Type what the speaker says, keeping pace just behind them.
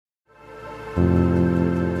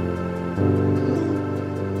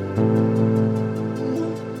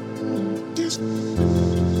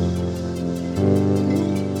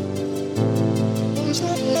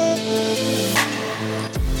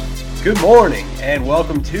Good morning and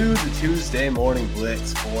welcome to the Tuesday Morning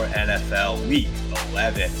Blitz for NFL Week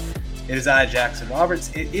 11. It is I, Jackson Roberts.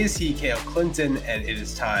 It is he, Cale Clinton, and it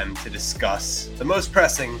is time to discuss the most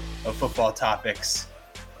pressing of football topics,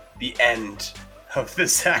 the end of the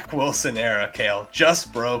Zach Wilson era. Cale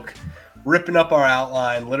just broke, ripping up our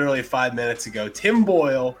outline literally 5 minutes ago. Tim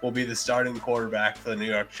Boyle will be the starting quarterback for the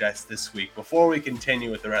New York Jets this week. Before we continue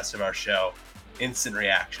with the rest of our show, instant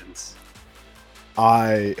reactions.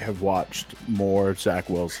 I have watched more Zach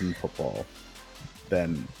Wilson football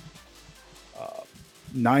than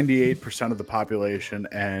 98% of the population,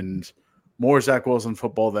 and more Zach Wilson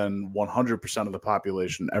football than 100% of the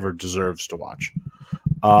population ever deserves to watch.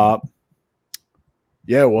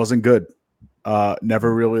 Yeah, it wasn't good.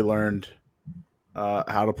 Never really learned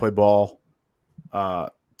how to play ball.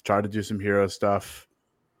 Tried to do some hero stuff.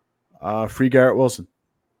 Free Garrett Wilson.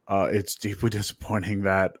 It's deeply disappointing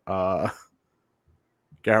that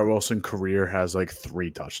Garrett Wilson career has like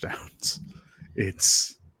 3 touchdowns.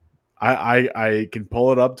 It's I can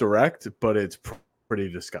pull it up direct, but it's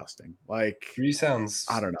pretty disgusting. Like 3 sounds,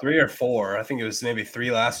 I don't know, 3 or 4. I think it was maybe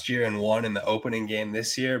 3 last year and 1 in the opening game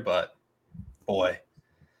this year. But boy,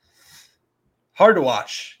 hard to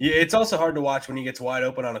watch. Yeah, it's also hard to watch when he gets wide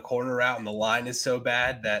open on a corner route and the line is so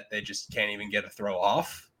bad that they just can't even get a throw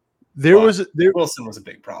off. Wilson was a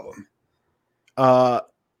big problem.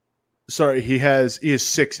 Sorry, he has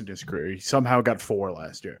 6 in his career. He somehow got 4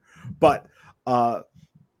 last year. But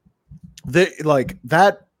they like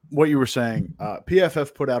that. What you were saying,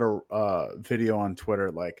 PFF put out a video on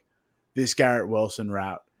Twitter, like this Garrett Wilson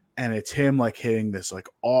route, and it's him like hitting this like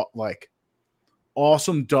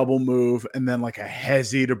awesome double move, and then like a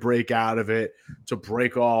hezzy to break out of it, to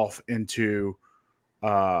break off into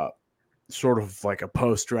sort of like a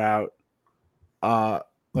post route, or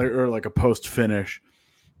like a post finish.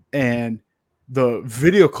 And the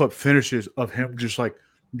video clip finishes of him just like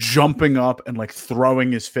jumping up and like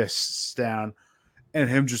throwing his fists down, and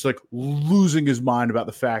him just like losing his mind about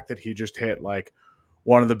the fact that he just hit like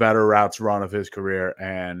one of the better routes run of his career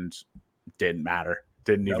and didn't matter.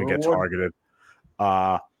 Didn't even get targeted.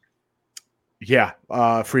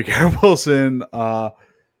 Free Garrett Wilson.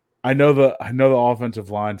 I know the offensive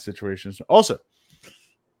line situations. Also,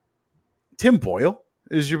 Tim Boyle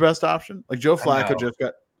is your best option. Like Joe Flacco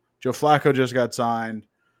just got signed.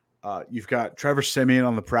 You've got Trevor Siemian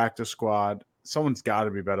on the practice squad. Someone's got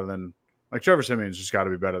to be better than Trevor Siemian's just got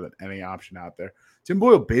to be better than any option out there. Tim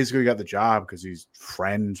Boyle basically got the job because he's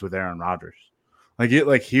friends with Aaron Rodgers.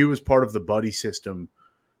 Like he was part of the buddy system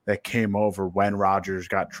that came over when Rodgers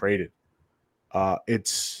got traded.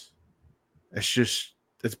 It's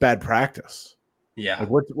bad practice. Yeah. Like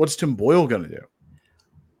what's Tim Boyle gonna do?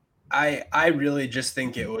 I really just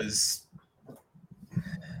think it was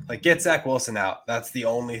like get Zach Wilson out. That's the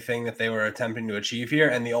only thing that they were attempting to achieve here.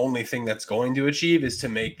 And the only thing that's going to achieve is to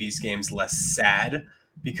make these games less sad,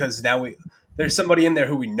 because now there's somebody in there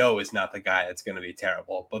who we know is not the guy that's going to be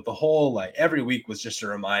terrible. But the whole, like every week was just a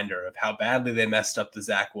reminder of how badly they messed up the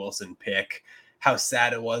Zach Wilson pick, how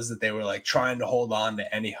sad it was that they were like trying to hold on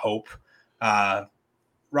to any hope.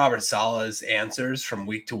 Robert Saleh's answers from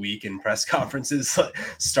week to week in press conferences,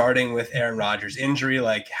 starting with Aaron Rodgers' injury,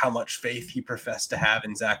 like how much faith he professed to have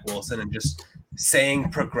in Zach Wilson, and just saying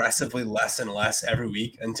progressively less and less every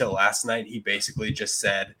week until last night. He basically just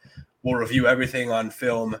said, we'll review everything on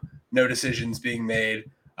film, no decisions being made.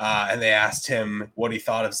 And they asked him what he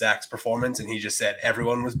thought of Zach's performance, and he just said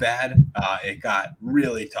everyone was bad. It got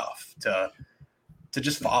really tough to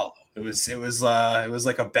just follow. It was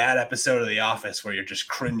like a bad episode of The Office where you're just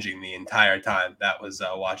cringing the entire time. That was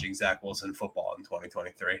watching Zach Wilson football in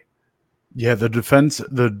 2023. Yeah, the defense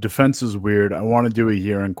is weird. I want to do a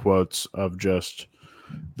year in quotes of just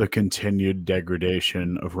the continued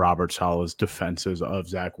degradation of Robert Saleh's defenses of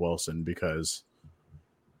Zach Wilson, because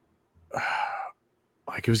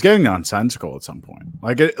like it was getting nonsensical at some point.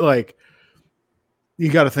 Like you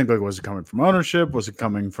got to think, like, was it coming from ownership? Was it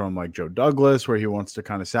coming from like Joe Douglas, where he wants to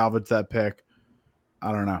kind of salvage that pick?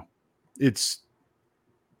 I don't know.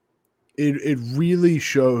 It really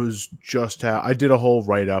shows just how I did a whole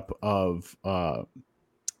write-up of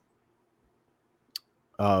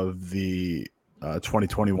the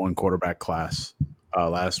 2021 quarterback class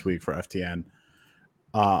last week for FTN.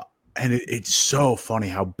 And it's so funny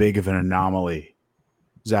how big of an anomaly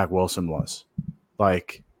Zach Wilson was.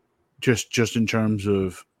 Like, just in terms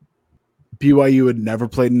of BYU had never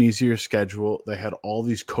played an easier schedule. They had all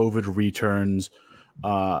these COVID returns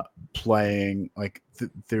playing. Like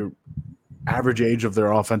their average age of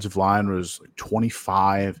their offensive line was like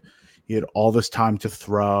 25. He had all this time to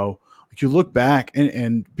throw. Like you look back,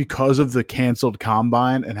 and because of the canceled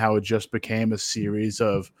combine and how it just became a series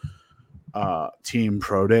of team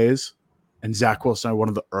pro days, and Zach Wilson, one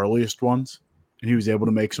of the earliest ones, and he was able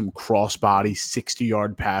to make some crossbody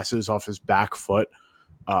 60-yard passes off his back foot,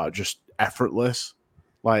 just effortless.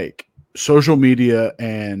 Like social media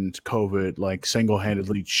and COVID, like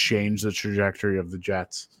single-handedly changed the trajectory of the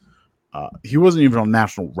Jets. He wasn't even on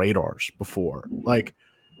national radars before,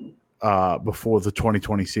 before the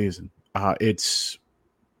 2020 season. It's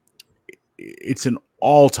an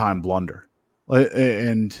all-time blunder,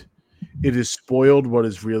 and it has spoiled what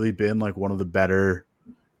has really been like one of the better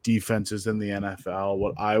defenses in the NFL.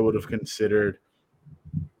 What I would have considered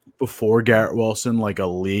before Garrett Wilson, like a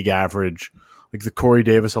league average, like the Corey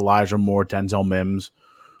Davis, Elijah Moore, Denzel Mims,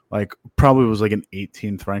 like probably was like an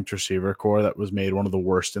 18th ranked receiver core that was made one of the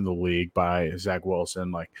worst in the league by Zach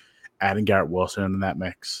Wilson. Like adding Garrett Wilson in that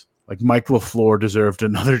mix. Like Mike LaFleur deserved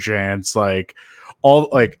another chance. Like all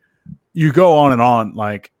like you go on and on.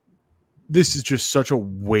 Like this is just such a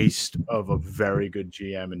waste of a very good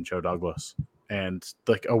GM in Joe Douglas, and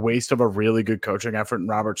like a waste of a really good coaching effort in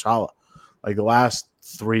Robert Saleh. Like the last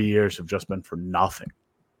 3 years have just been for nothing.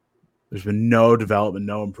 There's been no development,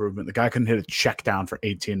 no improvement. The guy couldn't hit a check down for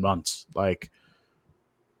 18 months. Like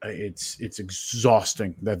it's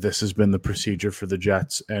exhausting that this has been the procedure for the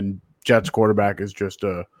Jets, and Jets quarterback is just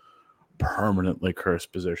a permanently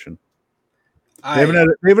cursed position. They haven't had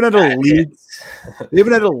a lead. They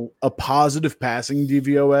haven't had a positive passing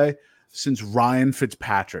DVOA since Ryan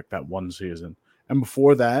Fitzpatrick that one season, and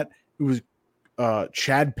before that it was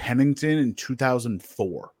Chad Pennington in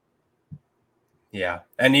 2004. Yeah,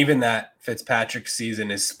 and even that Fitzpatrick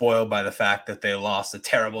season is spoiled by the fact that they lost a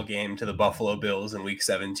terrible game to the Buffalo Bills in Week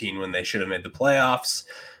 17 when they should have made the playoffs,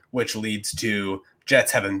 which leads to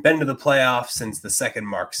Jets haven't been to the playoffs since the second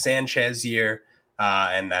Mark Sanchez year,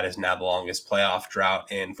 and that is now the longest playoff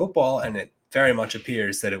drought in football, and it very much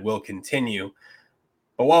appears that it will continue.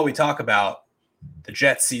 But while we talk about the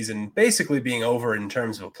Jets season basically being over in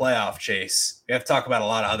terms of a playoff chase, we have to talk about a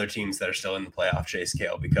lot of other teams that are still in the playoff chase,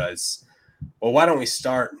 Cale, because, well, why don't we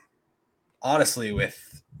start, honestly,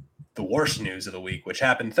 with the worst news of the week, which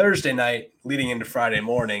happened Thursday night leading into Friday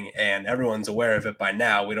morning, and everyone's aware of it by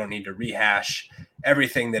now. We don't need to rehash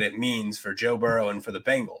everything that it means for Joe Burrow and for the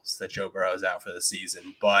Bengals that Joe Burrow is out for the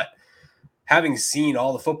season. But having seen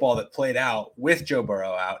all the football that played out with Joe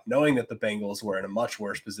Burrow out, knowing that the Bengals were in a much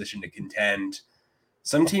worse position to contend,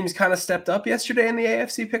 some teams kind of stepped up yesterday in the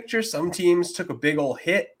AFC picture. Some teams took a big old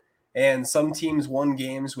hit, and some teams won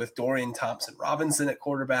games with Dorian Thompson-Robinson at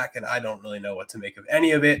quarterback, and I don't really know what to make of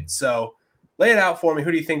any of it. So lay it out for me.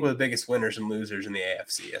 Who do you think were the biggest winners and losers in the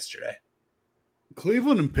AFC yesterday?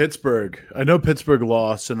 Cleveland and Pittsburgh. I know Pittsburgh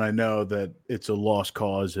lost, and I know that it's a lost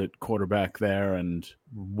cause at quarterback there, and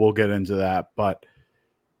we'll get into that. But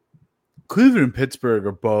Cleveland and Pittsburgh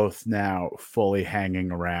are both now fully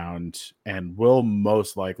hanging around and will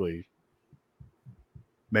most likely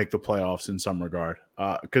make the playoffs in some regard.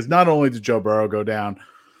 Because not only did Joe Burrow go down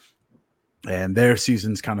and their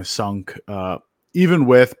season's kind of sunk, even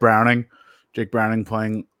with Jake Browning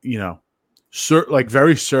playing, like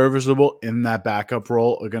very serviceable in that backup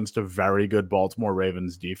role against a very good Baltimore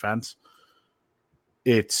Ravens defense.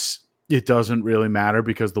 It doesn't really matter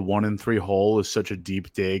because the 1-3 hole is such a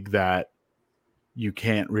deep dig that you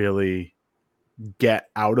can't really get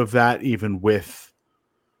out of that, even with,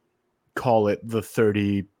 call it the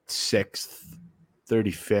 36th,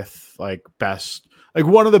 35th, like best, like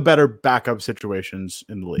one of the better backup situations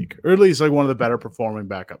in the league, or at least like one of the better performing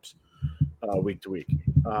backups week to week.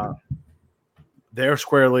 They're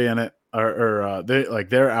squarely in it, or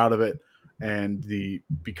they're out of it, and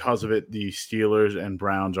because of it, the Steelers and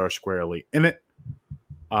Browns are squarely in it.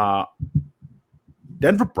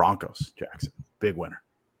 Denver Broncos, Jackson, big winner,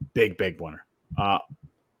 big winner.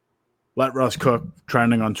 Let Russ cook,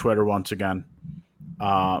 trending on Twitter once again.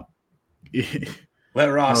 Let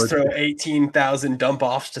Ross throw 18,000 dump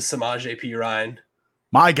offs to Samaje Perine.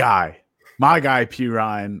 My guy, P.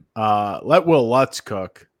 Ryan. Let Will Lutz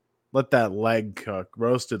cook. Let that leg cook.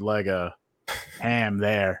 Roasted leg of ham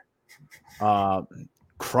there.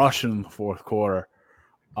 Crushing in the fourth quarter.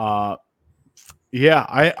 Yeah,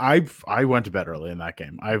 I went to bed early in that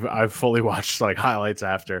game. I've fully watched like highlights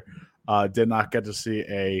after. Did not get to see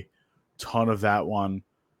a ton of that one.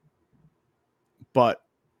 But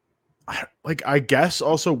I guess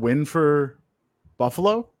also win for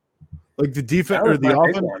Buffalo. Like the defense or the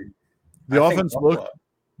offense. The offense looked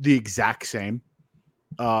the exact same.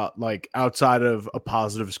 Like outside of a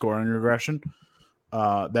positive scoring regression,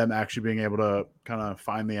 them actually being able to kind of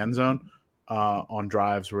find the end zone on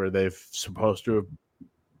drives where they've supposed to have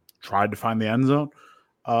tried to find the end zone.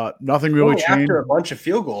 Nothing really changed after a bunch of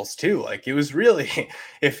field goals too. Like it was really,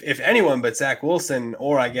 if anyone but Zach Wilson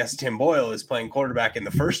or I guess Tim Boyle is playing quarterback in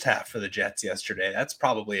the first half for the Jets yesterday, that's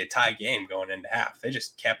probably a tie game going into half. They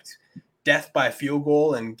just kept death by field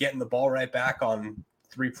goal and getting the ball right back on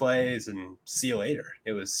 3 plays and see you later.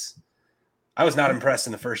 I was not impressed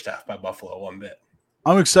in the first half by Buffalo one bit.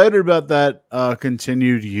 I'm excited about that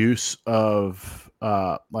continued use of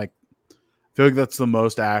like. I feel like that's the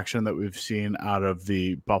most action that we've seen out of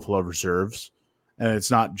the Buffalo reserves. And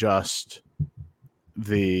it's not just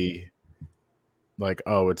the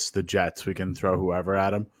it's the Jets. We can throw whoever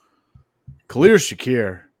at him. Khalil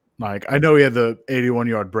Shakir, like, I know he had the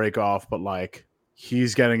 81-yard break off, but like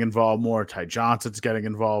he's getting involved more. Ty Johnson's getting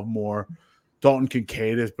involved more. Dalton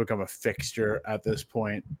Kincaid has become a fixture at this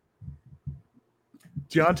point.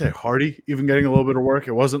 Deontay Hardy even getting a little bit of work.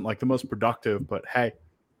 It wasn't like the most productive, but hey,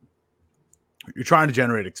 you're trying to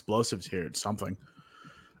generate explosives here. It's something.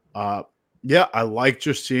 Yeah, I like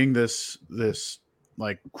just seeing this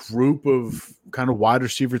like group of kind of wide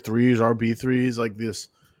receiver threes, RB threes, like this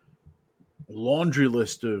laundry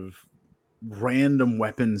list of random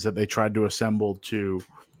weapons that they tried to assemble to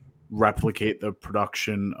replicate the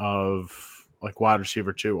production of like wide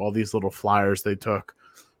receiver 2. All these little flyers they took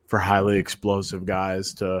for highly explosive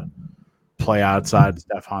guys to play outside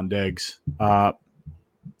Stephon Diggs.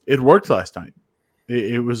 It worked last night.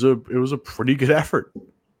 It was a pretty good effort.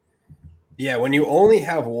 Yeah, when you only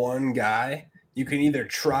have one guy, you can either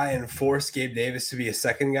try and force Gabe Davis to be a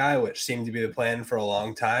second guy, which seemed to be the plan for a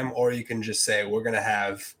long time, or you can just say we're going to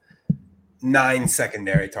have 9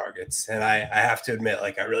 secondary targets. And I have to admit,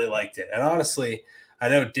 like, I really liked it. And honestly, I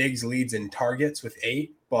know Diggs leads in targets with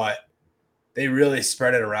 8, but they really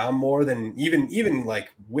spread it around more than even like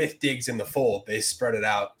with Diggs in the fold, they spread it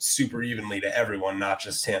out super evenly to everyone, not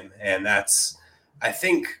just him. And that's, I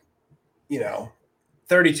think,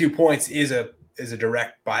 32 points is a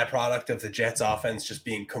direct byproduct of the Jets offense just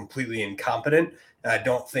being completely incompetent. And I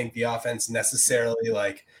don't think the offense necessarily,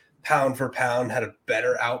 like, pound for pound had a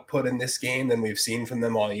better output in this game than we've seen from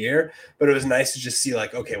them all year. But it was nice to just see,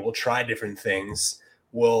 like, okay, we'll try different things.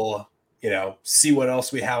 We'll, see what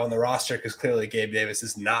else we have on the roster, because clearly Gabe Davis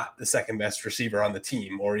is not the second best receiver on the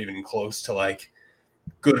team or even close to, like,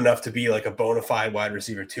 good enough to be, like, a bona fide wide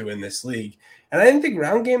receiver 2 in this league. And I didn't think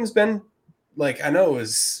ground game has been, like, I know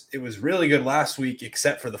it was really good last week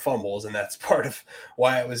except for the fumbles, and that's part of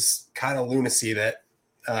why it was kind of lunacy that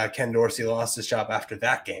Ken Dorsey lost his job after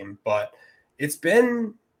that game. But it's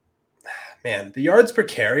been, man, the yards per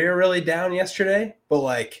carry are really down yesterday, but,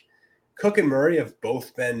 like, Cook and Murray have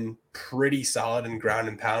both been pretty solid in ground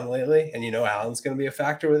and pound lately, and Allen's going to be a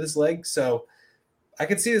factor with his legs, so I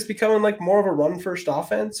could see this becoming, like, more of a run-first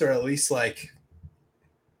offense, or at least, like,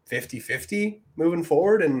 50-50 moving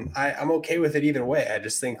forward, and I'm okay with it either way. I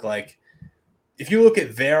just think, like, if you look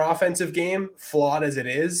at their offensive game, flawed as it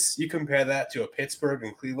is, you compare that to a Pittsburgh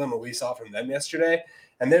and Cleveland, what we saw from them yesterday,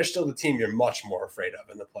 and they're still the team you're much more afraid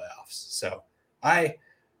of in the playoffs. So I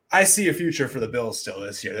see a future for the Bills still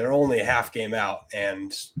this year. They're only a half game out,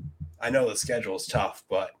 and I know the schedule is tough,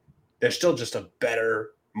 but they're still just a better,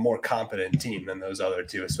 more competent team than those other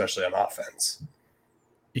two, especially on offense.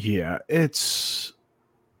 Yeah,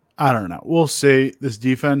 I don't know. We'll see. This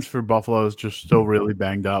defense for Buffalo is just still really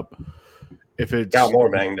banged up. If it's got more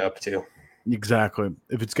banged up too. Exactly.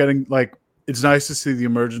 If it's getting, like, it's nice to see the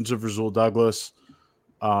emergence of Rasul Douglas.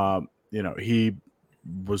 He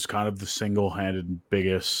was kind of the single-handed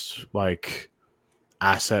biggest, like,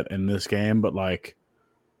 asset in this game, but, like,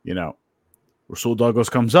 Rasul Douglas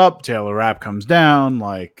comes up, Taylor Rapp comes down,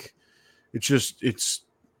 like, it's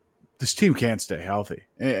this team can't stay healthy,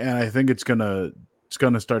 and I think it's gonna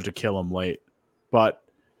start to kill them late. But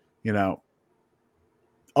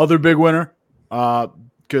other big winner,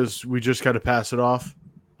 because we just got to pass it off,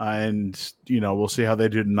 and we'll see how they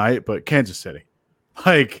do tonight. But Kansas City,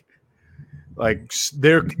 like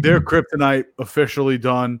their kryptonite officially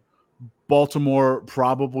done. Baltimore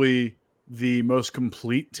probably the most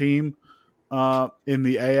complete team in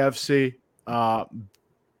the AFC.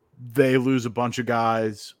 They lose a bunch of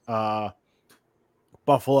guys.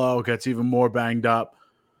 Buffalo gets even more banged up.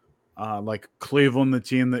 Like Cleveland, the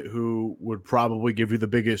team who would probably give you the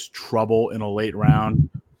biggest trouble in a late round,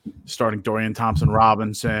 starting Dorian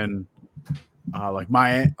Thompson-Robinson.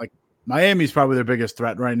 Miami's probably their biggest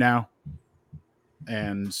threat right now.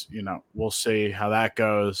 And, we'll see how that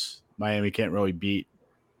goes. Miami can't really beat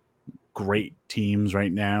great teams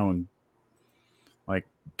right now, and like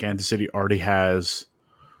Kansas City already has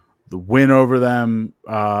the win over them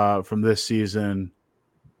from this season.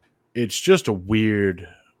 It's just a weird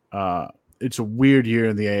it's a weird year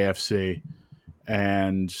in the AFC,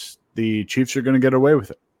 and the Chiefs are going to get away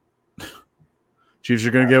with it. Chiefs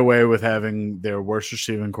are going to get away with having their worst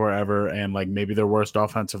receiving core ever, and like maybe their worst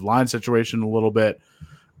offensive line situation a little bit.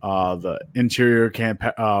 The interior can't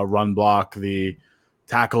run block. The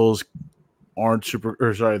tackles aren't super.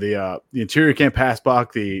 Or sorry, the interior can't pass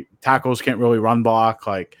block. The tackles can't really run block.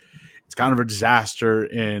 Like it's kind of a disaster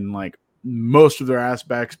in like most of their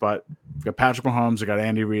aspects. But they've got Patrick Mahomes, they got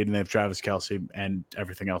Andy Reid, and they have Travis Kelce, and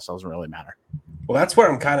everything else doesn't really matter. Well, that's what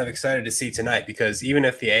I'm kind of excited to see tonight, because even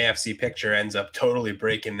if the AFC picture ends up totally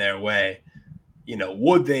breaking their way,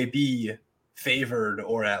 would they be favored,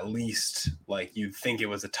 or at least like you'd think it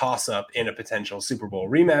was a toss-up in a potential Super Bowl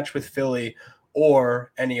rematch with Philly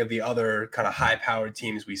or any of the other kind of high-powered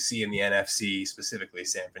teams we see in the NFC, specifically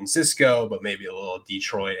San Francisco, but maybe a little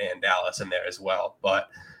Detroit and Dallas in there as well. But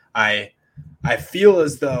I feel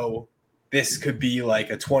as though this could be like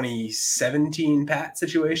a 2017 Pat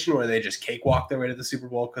situation where they just cakewalk their way to the Super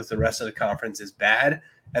Bowl because the rest of the conference is bad,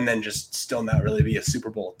 and then just still not really be a Super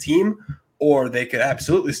Bowl team. Or they could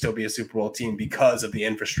absolutely still be a Super Bowl team because of the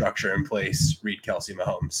infrastructure in place, Reid, Kelce,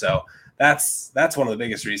 Mahomes. So that's one of the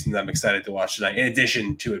biggest reasons I'm excited to watch tonight, in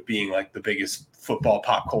addition to it being like the biggest football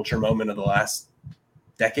pop culture moment of the last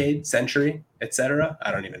decade, century, etc.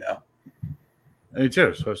 I don't even know. Me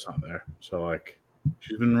too. So it's not there. So like,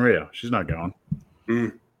 she's been in Rio. She's not going.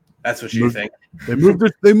 That's what you think. They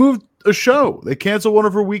moved a show. They canceled one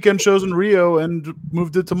of her weekend shows in Rio and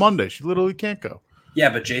moved it to Monday. She literally can't go. Yeah,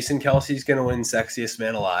 but Jason Kelce's going to win Sexiest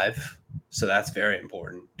Man Alive, so that's very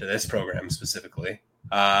important to this program specifically.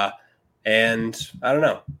 And I don't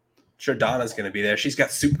know. I'm sure Donna's going to be there. She's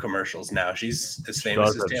got soup commercials now. She's as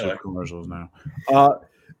famous as Taylor. Soup commercials now.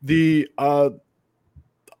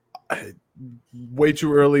 Way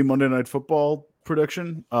too early Monday Night Football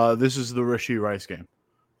prediction. This is the Rashee Rice game.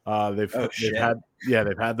 They've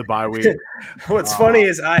had the bye week. What's funny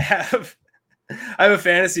is I have a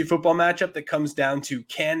fantasy football matchup that comes down to,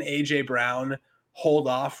 can AJ Brown hold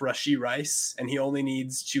off Rashee Rice, and he only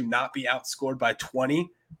needs to not be outscored by 20.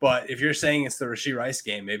 But if you're saying it's the Rashee Rice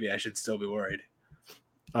game, maybe I should still be worried.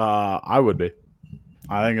 I would be.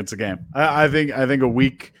 I think it's a game. I think a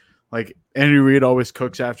week, like Andy Reid always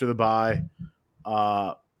cooks after the bye.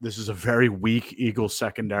 This is a very weak Eagles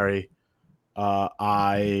secondary.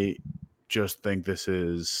 I just think this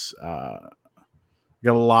is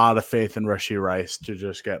got a lot of faith in Rashee Rice to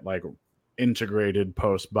just get like integrated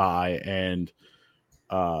post bye, and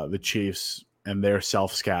the Chiefs and their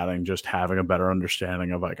self-scouting just having a better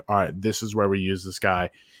understanding of like, all right, this is where we use this guy.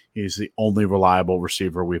 He's the only reliable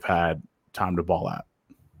receiver we've had time to ball at.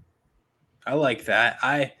 I like that.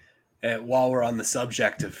 While we're on the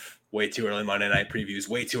subject of way too early Monday night previews,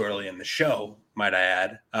 way too early in the show, might I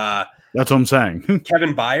add. That's what I'm saying.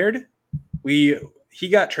 Kevin Byard, he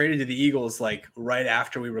got traded to the Eagles like right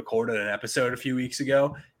after we recorded an episode a few weeks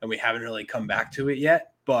ago, and we haven't really come back to it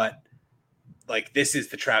yet. But like, this is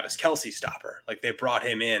the Travis Kelce stopper. Like, they brought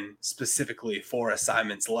him in specifically for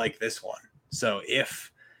assignments like this one. So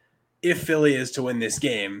if Philly is to win this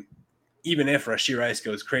game, even if Rashee Rice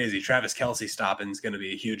goes crazy, Travis Kelce stopping is going to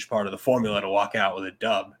be a huge part of the formula to walk out with a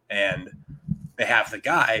dub. And they have the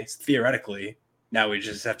guy, theoretically. Now we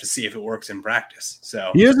just have to see if it works in practice.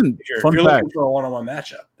 So he isn't. If you're looking for a one-on-one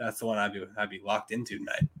matchup, that's the one I'd be locked into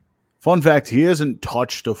tonight. Fun fact: he hasn't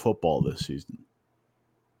touched a football this season.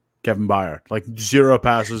 Kevin Byard, like 0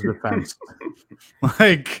 passes defense.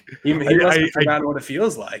 Like he must have forgotten what it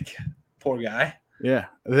feels like. Poor guy. Yeah,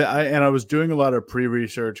 I was doing a lot of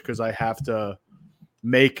pre-research because I have to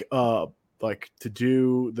make to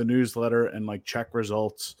do the newsletter and like check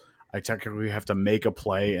results. I technically have to make a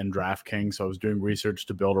play in DraftKings, so I was doing research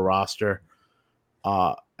to build a roster,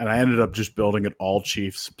 and I ended up just building it all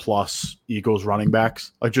Chiefs plus Eagles running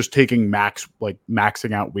backs, like just taking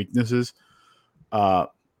maxing out weaknesses.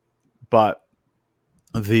 But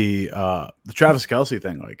the Travis Kelce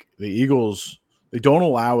thing, like the Eagles, they don't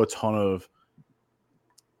allow a ton of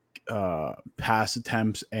pass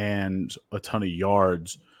attempts and a ton of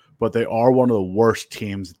yards, but they are one of the worst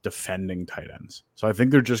teams defending tight ends. So I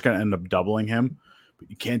think they're just going to end up doubling him, but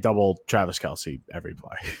you can't double Travis Kelce every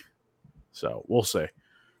play. So we'll see.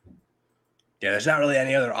 Yeah, there's not really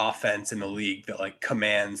any other offense in the league that like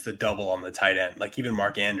commands the double on the tight end. Like even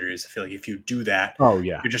Mark Andrews, I feel like if you do that,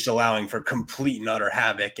 you're just allowing for complete and utter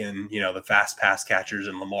havoc and the fast pass catchers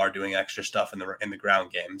and Lamar doing extra stuff in the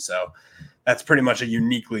ground game. So that's pretty much a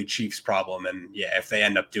uniquely Chiefs problem. And yeah, if they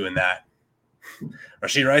end up doing that,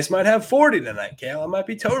 Rashee Rice might have 40 tonight. Kayla might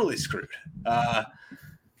be totally screwed.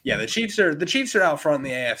 Yeah, the Chiefs are out front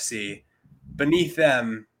in the AFC. Beneath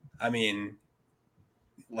them, I mean,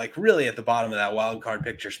 like really at the bottom of that wild card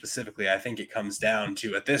picture specifically, I think it comes down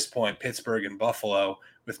to at this point Pittsburgh and Buffalo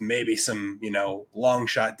with maybe some, long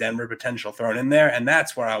shot Denver potential thrown in there. And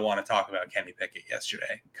that's where I want to talk about Kenny Pickett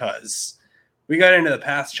yesterday, because we got into the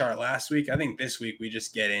path chart last week. I think this week we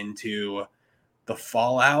just get into the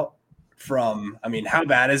fallout from, how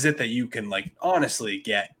bad is it that you can honestly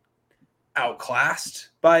get outclassed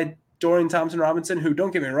by Dorian Thompson-Robinson, who,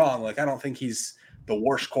 don't get me wrong, I don't think he's the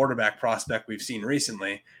worst quarterback prospect we've seen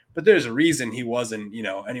recently, but there's a reason he wasn't,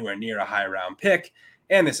 anywhere near a high round pick.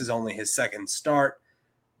 And this is only his second start.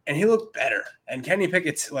 And he looked better. And Kenny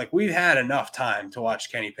Pickett's we've had enough time to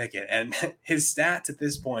watch Kenny Pickett, and his stats at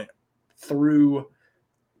this point through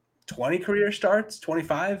 20 career starts,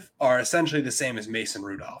 25, are essentially the same as Mason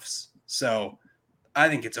Rudolph's. So I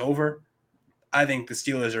think it's over. I think the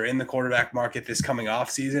Steelers are in the quarterback market this coming off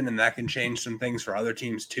season, and that can change some things for other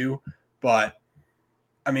teams too. But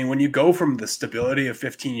when you go from the stability of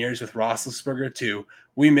 15 years with Roethlisberger to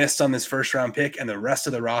we missed on this first round pick and the rest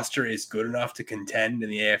of the roster is good enough to contend in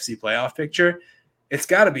the AFC playoff picture, it's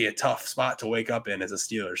got to be a tough spot to wake up in as a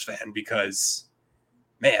Steelers fan, because,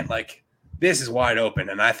 man, this is wide open.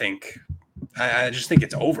 And I just think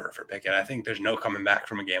it's over for Pickett. I think there's no coming back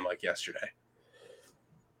from a game like yesterday.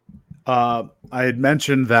 I had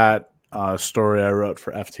mentioned that story I wrote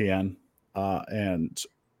for FTN, and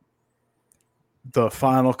the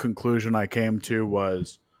final conclusion I came to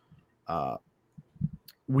was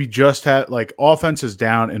we just had offense is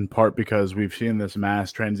down in part because we've seen this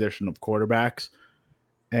mass transition of quarterbacks,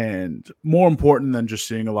 and more important than just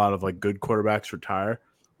seeing a lot of good quarterbacks retire,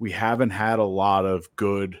 we haven't had a lot of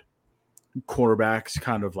good quarterbacks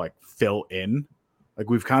kind of fill in.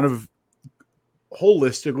 We've kind of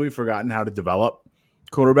holistically forgotten how to develop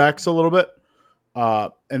quarterbacks a little bit.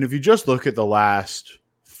 And if you just look at the last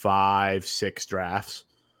 5-6 drafts,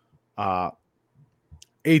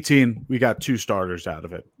 18, we got 2 starters out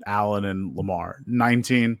of it, Allen and Lamar.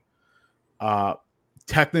 19,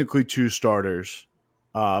 technically 2 starters,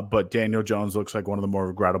 but Daniel Jones looks like one of the more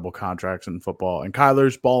regrettable contracts in football, and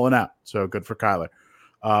Kyler's balling out, so good for Kyler.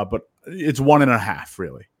 But it's 1.5,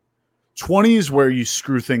 really. 20 is where you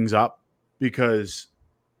screw things up, because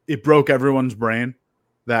it broke everyone's brain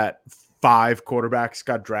that 5 quarterbacks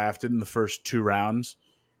got drafted in the first 2 rounds,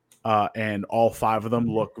 and all 5 of them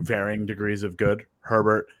look varying degrees of good.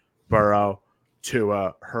 Herbert, Burrow,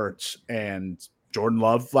 Tua, Hurts, and Jordan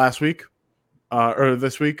Love last week, or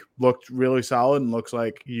this week, looked really solid and looks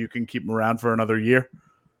like you can keep him around for another year.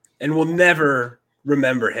 And we'll never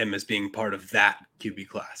remember him as being part of that QB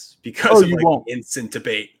class because of the instant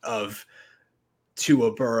debate of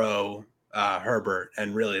Tua, Burrow, Herbert,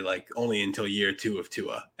 and really only until year 2 of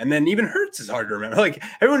Tua. And then even Hurts is hard to remember.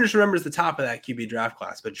 Everyone just remembers the top of that QB draft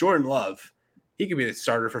class, but Jordan Love, he could be the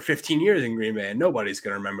starter for 15 years in Green Bay, and nobody's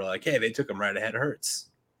going to remember hey, they took him right ahead of Hurts.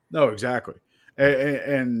 No, exactly.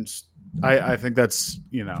 And I think that's,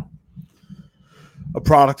 a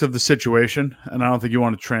product of the situation. And I don't think you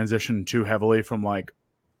want to transition too heavily from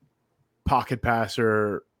pocket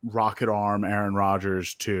passer, rocket arm Aaron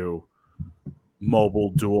Rodgers to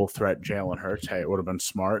mobile dual threat Jalen Hurts. Hey, it would have been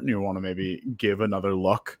smart, and you want to maybe give another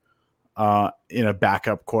look in a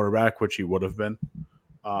backup quarterback, which he would have been.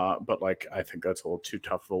 But I think that's a little too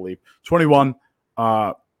tough of a leap. 21,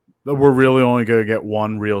 we're really only going to get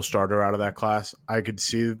one real starter out of that class. I could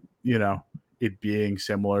see, it being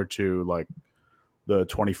similar to the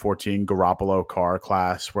 2014 Garoppolo Carr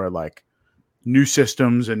class, where new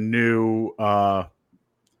systems and new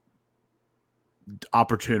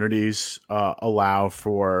opportunities allow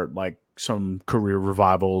for some career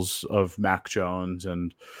revivals of Mac Jones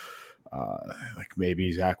and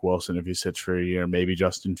maybe Zach Wilson if he sits for a year, maybe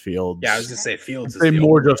Justin Fields. Yeah, I was gonna say Fields. Say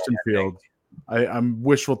more Justin Fields. I'm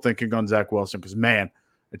wishful thinking on Zach Wilson because, man,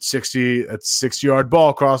 it's 60-yard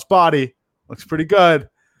ball cross body, looks pretty good.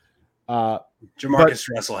 Jamarcus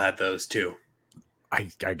Russell had those too. I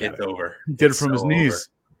get it. Over. Did it from his knees.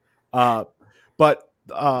 But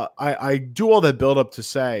I do all that build up to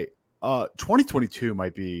say 2022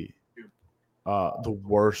 might be the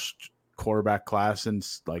worst quarterback class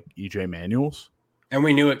since EJ Manuel's. And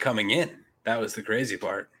we knew it coming in. That was the crazy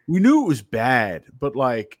part. We knew it was bad, but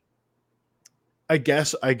I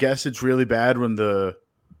guess it's really bad when the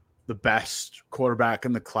best quarterback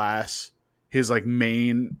in the class, his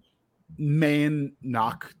main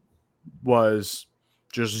knock was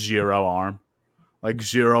just zero arm. like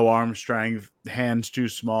 0 arm strength, hands too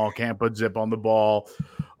small, can't put zip on the ball.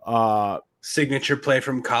 Signature play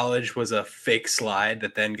from college was a fake slide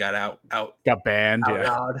that then got got banned.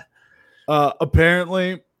 outlawed.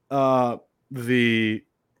 Apparently,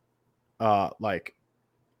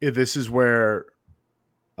 this is where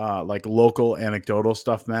like local anecdotal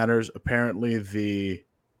stuff matters. Apparently, the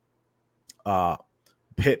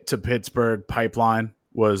Pitt to Pittsburgh pipeline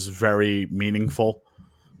was very meaningful,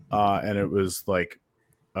 and it was like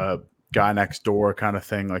a guy next door kind of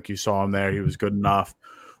thing. Like you saw him there, he was good enough.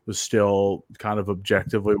 Was still kind of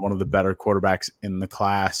objectively one of the better quarterbacks in the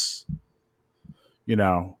class. You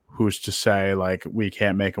know, who's to say like we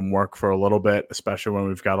can't make him work for a little bit, especially when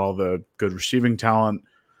we've got all the good receiving talent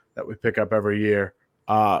that we pick up every year.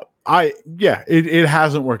 It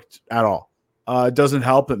hasn't worked at all. It doesn't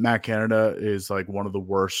help that Matt Canada is like one of the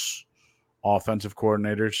worst offensive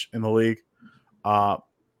coordinators in the league. I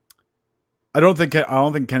don't think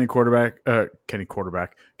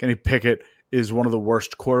Kenny Pickett is one of the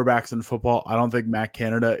worst quarterbacks in football. I don't think Matt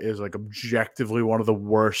Canada is like objectively one of the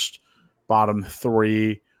worst bottom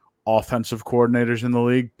 3 offensive coordinators in the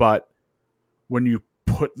league. But when you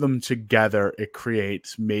put them together, it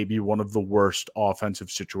creates maybe one of the worst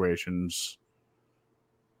offensive situations,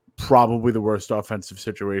 probably the worst offensive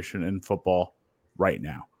situation in football right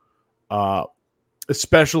now.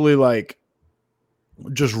 Especially like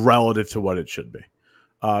just relative to what it should be.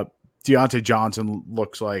 Deontay Johnson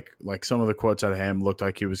looks like some of the quotes out of him looked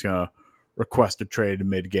like he was going to request a trade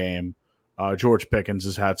mid-game. George Pickens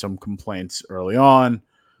has had some complaints early on.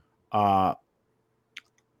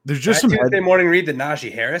 There's just some Tuesday morning read the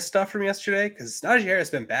Najee Harris stuff from yesterday, because Najee Harris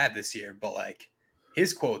has been bad this year, but like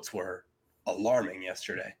his quotes were alarming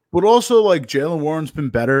yesterday. But also like Jaylen Warren's been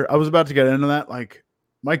better. I was about to get into that. Like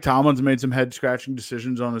Mike Tomlin's made some head-scratching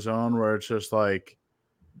decisions on his own where it's just like,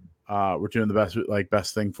 we're doing the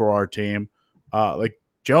best thing for our team. Like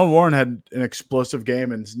Jaylen Warren had an explosive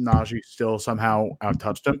game and Najee still somehow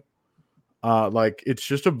outtouched him. Like it's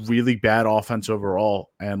just a really bad offense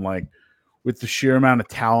overall. And like with the sheer amount of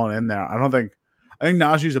talent in there, I think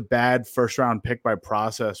Najee's a bad first round pick by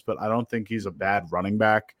process, but I don't think he's a bad running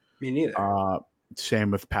back. Me neither.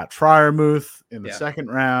 Same with Pat Freiermuth in the second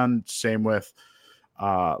round. Same with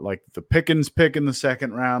like the Pickens pick in the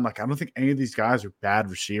second round. Like I don't think any of these guys are bad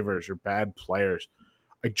receivers or bad players.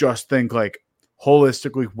 I just think like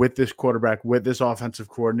holistically with this quarterback, with this offensive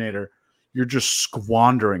coordinator, you're just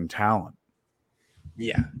squandering talent.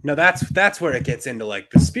 Yeah, no, that's where it gets into like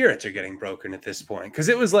the spirits are getting broken at this point. Cause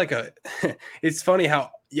it was like it's funny how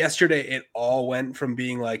yesterday it all went from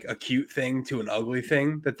being like a cute thing to an ugly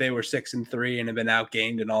thing that they were 6-3 and have been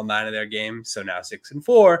outgained in all 9 of their games. So now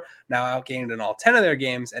 6-4, now outgained in all 10 of their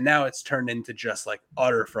games. And now it's turned into just like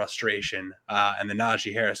utter frustration. And the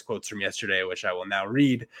Najee Harris quotes from yesterday, which I will now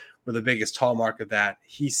read, were the biggest hallmark of that.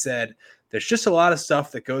 He said, "There's just a lot of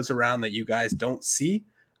stuff that goes around that you guys don't see.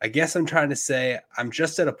 I guess I'm trying to say I'm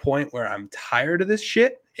just at a point where I'm tired of this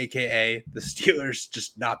shit," aka the Steelers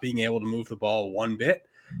just not being able to move the ball one bit.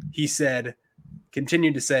 He said,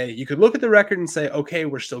 continued to say, "You could look at the record and say, okay,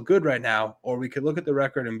 we're still good right now. Or we could look at the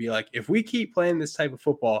record and be like, if we keep playing this type of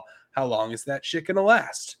football, how long is that shit going to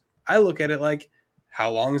last?" I look at it like, how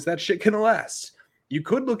long is that shit going to last? You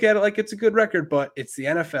could look at it like it's a good record, but it's the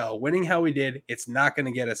NFL. Winning how we did, it's not going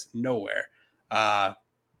to get us nowhere.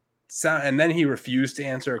 And then he refused to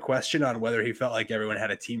answer a question on whether he felt like everyone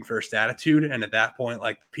had a team first attitude. And at that point,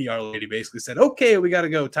 like the PR lady basically said, "Okay, we got to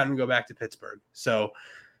go. Time to go back to Pittsburgh." So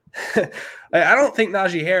I don't think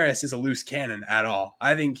Najee Harris is a loose cannon at all.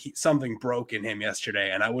 I think something broke in him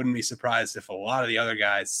yesterday. And I wouldn't be surprised if a lot of the other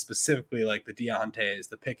guys, specifically like the Deontays,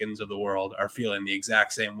 the Pickens of the world, are feeling the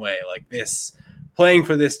exact same way. Like this, playing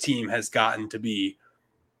for this team has gotten to be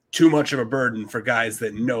too much of a burden for guys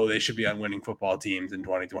that know they should be on winning football teams in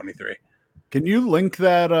 2023. Can you link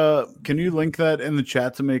that? Can you link that in the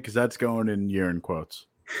chat to me? Because that's going in year in quotes.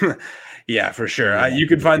 Yeah, for sure. You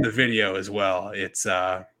can find the video as well. It's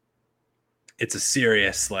a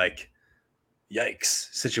serious like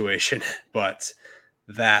yikes situation, but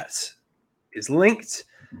that is linked.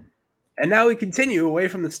 And now we continue away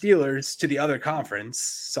from the Steelers to the other conference.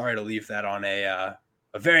 Sorry to leave that on a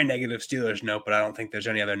very negative Steelers note, but I don't think there's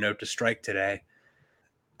any other note to strike today.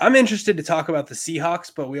 I'm interested to talk about the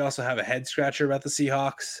Seahawks, but we also have a head scratcher about the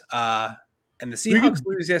Seahawks. And the Seahawks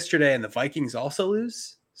lose yesterday and the Vikings also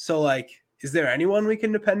lose. So like, is there anyone we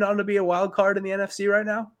can depend on to be a wild card in the NFC right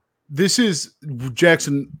now? This is,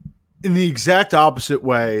 Jackson, in the exact opposite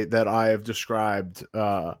way that I have described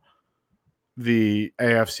the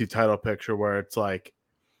AFC title picture, where it's like,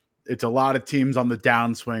 it's a lot of teams on the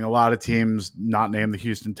downswing, a lot of teams not named the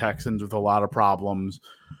Houston Texans with a lot of problems.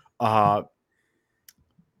 The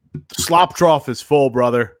slop trough is full,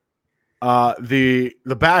 brother. The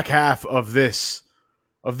back half of this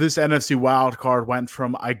NFC wild card went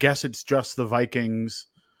from, I guess it's just the Vikings,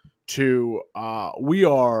 to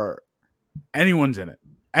anyone's in it.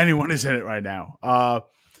 Anyone is in it right now.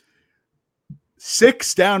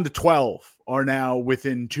 6 down to 12 are now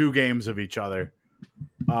within 2 games of each other.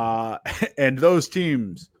 And those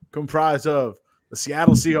teams comprise of the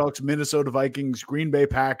Seattle Seahawks, Minnesota Vikings, Green Bay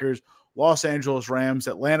Packers, Los Angeles Rams,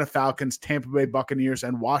 Atlanta Falcons, Tampa Bay Buccaneers,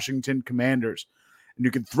 and Washington Commanders. And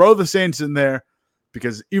you can throw the Saints in there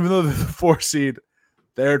because even though they're the 4th seed,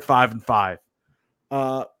 they're at 5-5.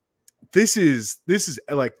 This is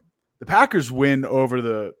like the Packers win over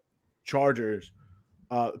the Chargers.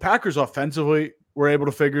 The Packers offensively were able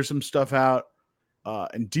to figure some stuff out,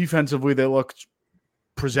 and defensively they looked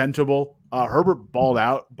presentable. Herbert balled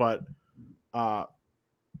out, but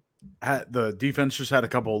the defense just had a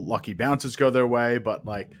couple lucky bounces go their way, but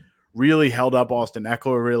like really held up Austin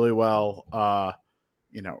Eckler really well.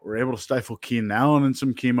 We're able to stifle Keenan Allen in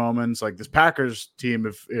some key moments. Like this Packers team,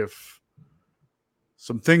 if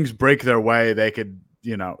some things break their way, they could,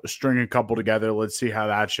 string a couple together. Let's see how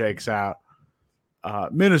that shakes out.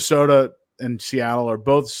 Minnesota and Seattle are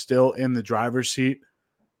both still in the driver's seat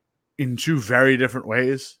in 2 very different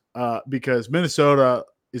ways, because Minnesota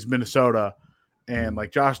is Minnesota, and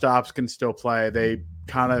like Josh Dobbs can still play. They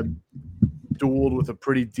kind of dueled with a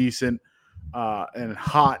pretty decent and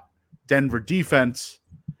hot Denver defense,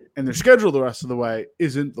 and their schedule the rest of the way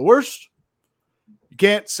isn't the worst. You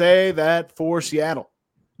can't say that for Seattle.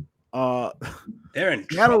 They're in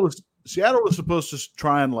Seattle was supposed to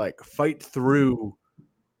try and like fight through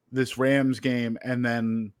this Rams game and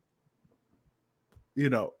then,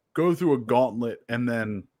 go through a gauntlet and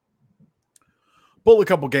then pull a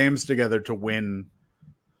couple games together to win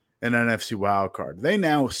an NFC wild card. They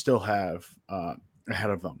now still have ahead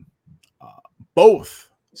of them both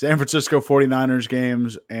San Francisco 49ers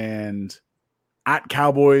games and at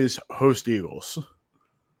Cowboys host Eagles.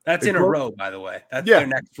 That's in a row, by the way. That's their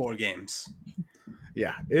next 4 games.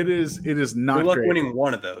 Yeah, it is not Good luck great. winning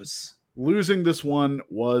one of those. Losing this one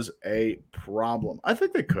was a problem. I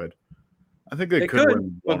think they could. They could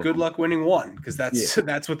win. But good luck winning one, because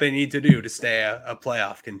that's what they need to do to stay a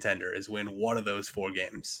playoff contender, is win one of those 4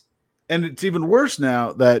 games. And it's even worse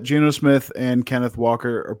now that Geno Smith and Kenneth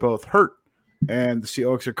Walker are both hurt. And the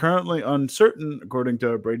Seahawks are currently uncertain, according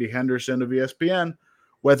to Brady Henderson of ESPN,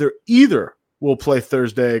 whether either will play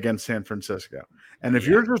Thursday against San Francisco. And if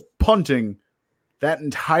you're just punting that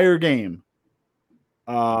entire game,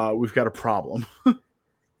 we've got a problem.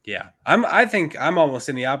 Yeah, I think I'm almost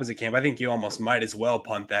in the opposite camp. I think you almost might as well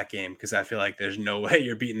punt that game, because I feel like there's no way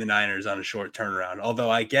you're beating the Niners on a short turnaround.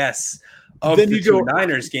 Although I guess of the 2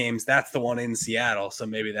 Niners games, that's the one in Seattle, so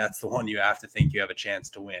maybe that's the one you have to think you have a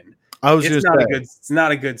chance to win. It's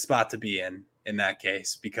not a good spot to be in that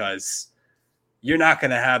case, because you're not going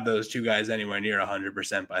to have those 2 guys anywhere near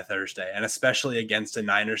 100% by Thursday, and especially against a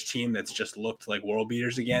Niners team that's just looked like world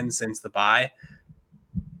beaters again since the bye.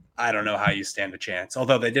 I don't know how you stand a chance.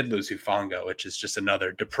 Although they did lose Hufanga, which is just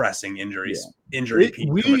another depressing injury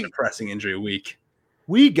from a depressing injury week.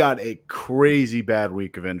 We got a crazy bad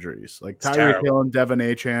week of injuries. Like Tyreek Hill and Devin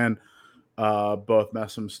Achane both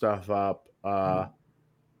messed some stuff up.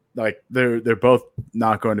 Like they're both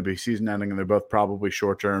not going to be season ending, and they're both probably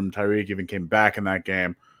short term. Tyreek even came back in that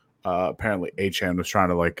game. Apparently Achane was trying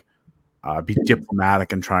to be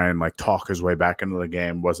diplomatic and try and talk his way back into the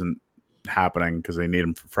game. Wasn't happening because they need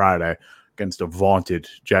him for Friday against a vaunted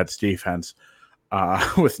Jets defense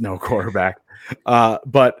with no quarterback.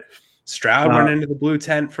 But Stroud went into the blue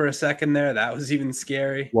tent for a second there. That was even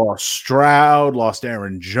scary. Lost Stroud, lost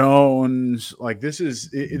Aaron Jones. There's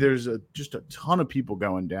just a ton of people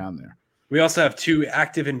going down there. We also have 2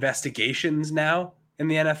 active investigations now in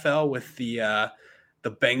the NFL with the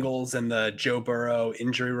Bengals and the Joe Burrow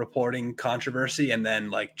injury reporting controversy, and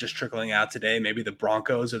then just trickling out today, maybe the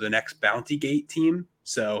Broncos are the next Bounty Gate team.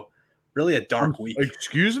 So really a dark week.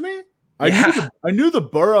 Excuse me? I knew the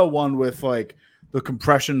Burrow one with the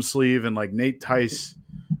compression sleeve and Nate Tice,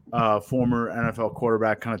 former NFL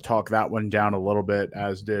quarterback, kind of talked that one down a little bit,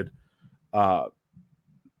 as did a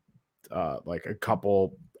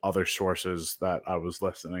couple other sources that I was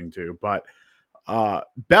listening to. But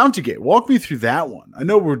Bountygate, walk me through that one. I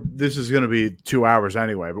know this is going to be 2 hours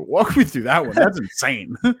anyway, but walk me through that one. That's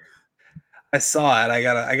insane. I saw it.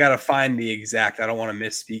 I gotta find the exact. I don't want to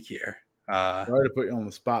misspeak here. Sorry to put you on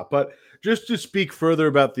the spot, but just to speak further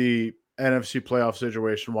about the NFC playoff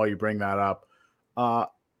situation while you bring that up,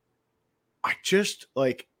 just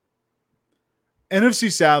like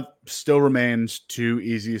NFC South still remains two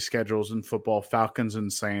easiest schedules in football, Falcons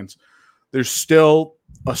and Saints. There's still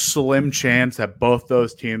a slim chance that both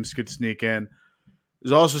those teams could sneak in.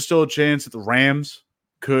 There's also still a chance that the Rams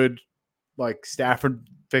could, like Stafford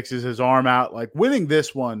fixes his arm out. Like winning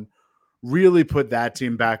this one really put that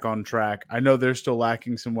team back on track. I know they're still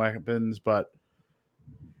lacking some weapons, but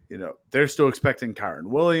they're still expecting Kyren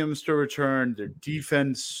Williams to return. Their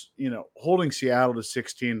defense, holding Seattle to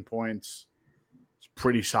 16 points is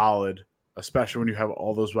pretty solid, especially when you have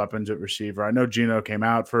all those weapons at receiver. I know Geno came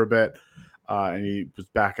out for a bit and he was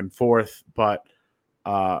back and forth, but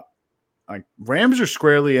like Rams are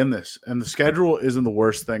squarely in this, and the schedule isn't the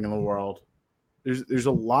worst thing in the world. There's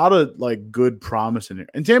a lot of like good promise in here,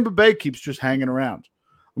 and Tampa Bay keeps just hanging around.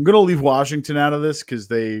 I'm gonna leave Washington out of this because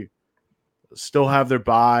they still have their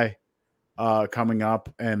bye coming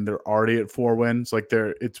up, and they're already at 4 wins. Like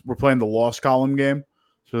we're playing the loss column game,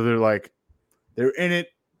 so they're in it,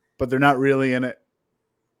 but they're not really in it.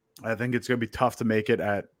 I think it's gonna be tough to make it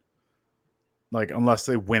at unless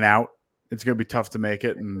they win out. It's gonna be tough to make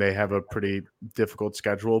it, and they have a pretty difficult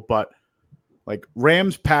schedule. But like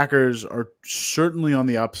Rams, Packers are certainly on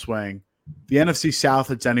the upswing. The NFC South,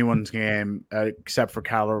 it's anyone's game except for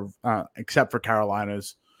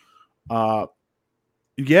Carolina's.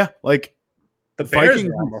 Yeah, like the Vikings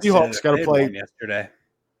and Seahawks got to play yesterday.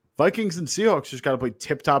 Vikings and Seahawks just got to play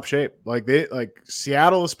tip-top shape. Like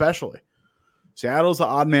Seattle especially. Seattle's the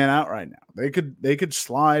odd man out right now. They could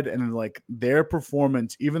slide, and like their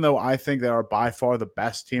performance, even though I think they are by far the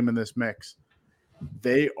best team in this mix,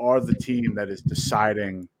 they are the team that is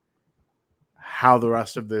deciding how the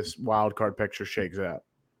rest of this wild card picture shakes out.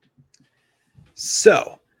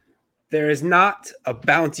 So there is not a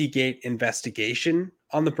Bountygate investigation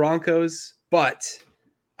on the Broncos, but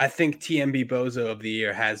I think TMB Bozo of the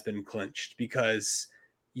year has been clinched because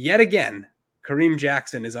yet again, Kareem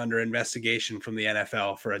Jackson is under investigation from the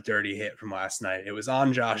NFL for a dirty hit from last night. It was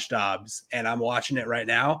on Josh Dobbs, and I'm watching it right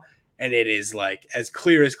now, and it is like as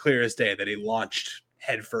clear as day that he launched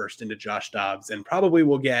headfirst into Josh Dobbs and probably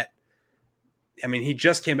will get, I mean, he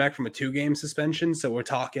just came back from a 2-game suspension, so we're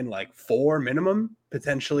talking like 4 minimum,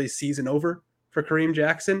 potentially season over for Kareem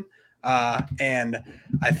Jackson. And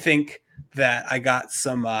I think that I got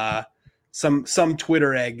some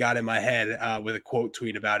Twitter egg got in my head with a quote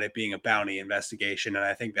tweet about it being a bounty investigation. And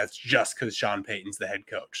I think that's just because Sean Payton's the head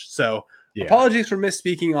coach. So Apologies for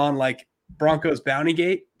misspeaking on like Broncos bounty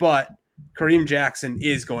gate, but Kareem Jackson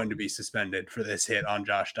is going to be suspended for this hit on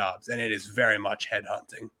Josh Dobbs. And it is very much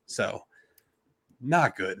headhunting. So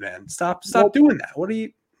not good, man. Stop doing that. What are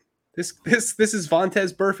you, this is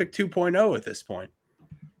Vontaze Burfict 2.0 at this point.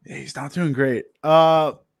 Yeah, he's not doing great.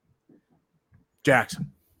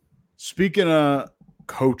 Jackson. Speaking of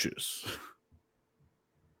coaches,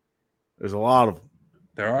 there's a lot of them.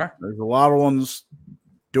 There's a lot of ones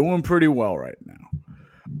doing pretty well right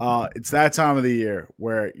now. It's that time of the year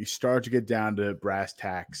where you start to get down to brass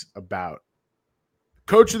tacks about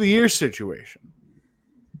coach of the year situation.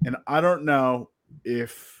 And I don't know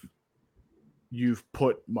if you've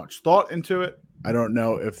put much thought into it. I don't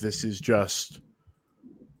know if this is just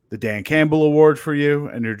the Dan Campbell Award for you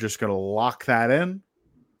and you're just going to lock that in.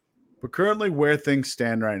 But currently where things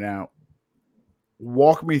stand right now,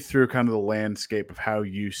 walk me through kind of the landscape of how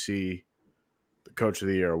you see the Coach of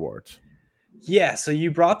the Year awards. Yeah, so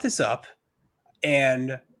you brought this up,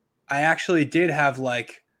 and I actually did have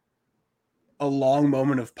like a long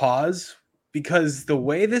moment of pause because the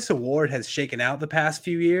way this award has shaken out the past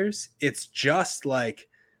few years, it's just like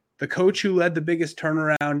the coach who led the biggest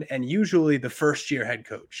turnaround and usually the first-year head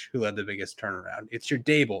coach who led the biggest turnaround. It's your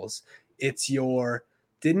Dables. It's your...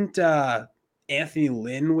 Didn't Anthony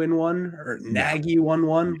Lynn win one or Nagy won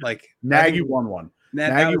one? Like Nagy won one.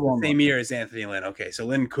 Nagy won the same year as Anthony Lynn. Okay, so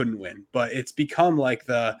Lynn couldn't win, but it's become like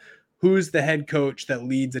who's the head coach that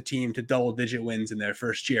leads a team to double-digit wins in their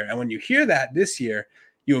first year. And when you hear that this year,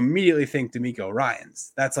 you immediately think D'Amico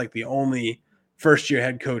Ryans. That's like the only first-year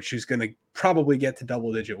head coach who's going to probably get to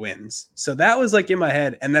double-digit wins. So that was like in my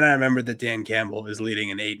head. And then I remembered that Dan Campbell is leading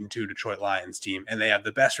an 8-2 Detroit Lions team, and they have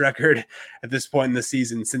the best record at this point in the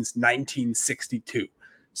season since 1962.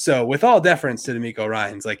 So with all deference to D'Amico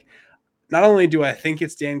Ryans, like not only do I think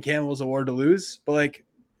it's Dan Campbell's award to lose, but like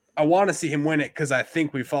I want to see him win it because I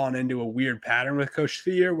think we've fallen into a weird pattern with Coach of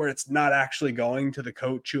the Year where it's not actually going to the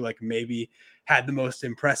coach who like maybe had the most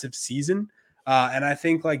impressive season. And I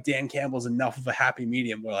think like Dan Campbell's enough of a happy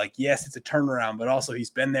medium where like, yes, it's a turnaround, but also he's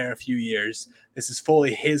been there a few years. This is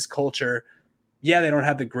fully his culture. yeah, they don't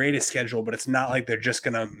have the greatest schedule, but it's not like they're just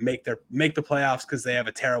going to make the playoffs because they have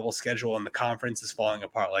a terrible schedule and the conference is falling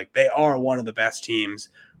apart. Like, they are one of the best teams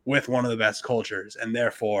with one of the best cultures. And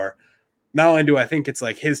therefore, not only do I think it's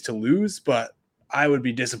like his to lose, but I would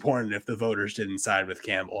be disappointed if the voters didn't side with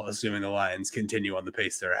Campbell, assuming the Lions continue on the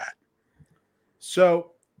pace they're at.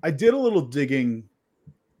 So I did a little digging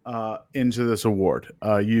into this award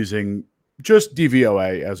using just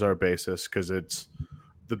DVOA as our basis because it's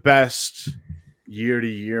the best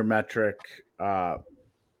year-to-year metric.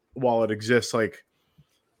 While it exists like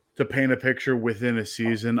to paint a picture within a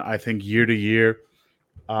season, I think year-to-year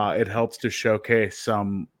it helps to showcase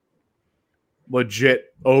some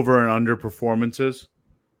legit over and under performances.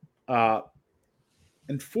 And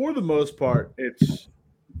for the most part, it's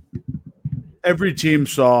every team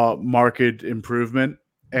saw market improvement,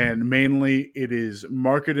 and mainly it is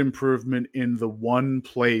market improvement in the one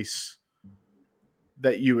place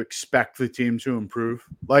that you expect the team to improve.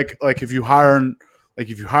 Like if you hire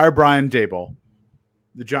Brian Daboll,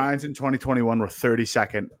 the Giants in 2021 were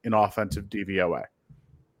 32nd in offensive DVOA.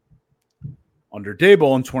 Under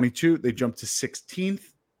Daboll in 22, they jumped to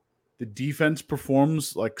 16th. The defense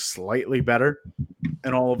performs like slightly better,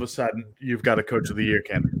 and all of a sudden you've got a coach of the year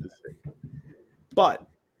candidate. But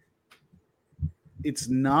it's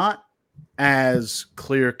not as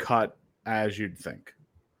clear cut as you'd think.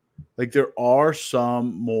 Like, there are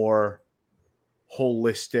some more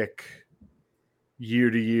holistic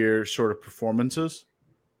year-to-year sort of performances.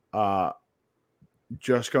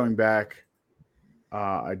 Just going back,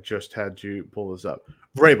 I just had to pull this up.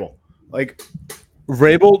 Vrabel. Like,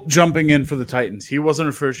 Vrabel jumping in for the Titans. He wasn't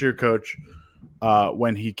a first-year coach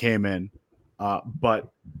when he came in,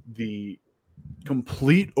 but the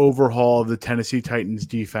complete overhaul of the Tennessee Titans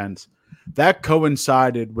defense, that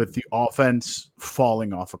coincided with the offense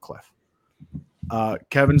falling off a cliff.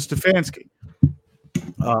 Kevin Stefanski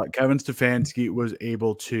was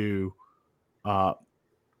able to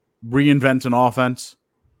reinvent an offense.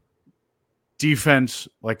 Defense,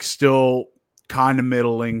 like, still kind of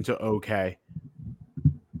middling to okay.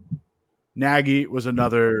 Nagy was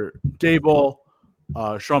another Daboll.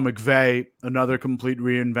 Sean McVay, another complete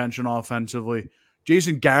reinvention offensively.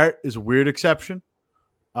 Jason Garrett is a weird exception,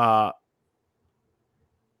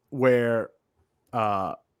 where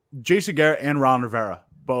Jason Garrett and Ron Rivera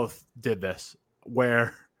both did this,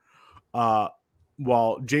 where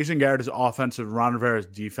while Jason Garrett is offensive, Ron Rivera is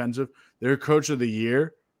defensive, their coach of the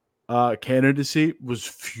year candidacy was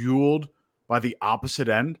fueled by the opposite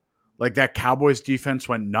end. Like, that Cowboys defense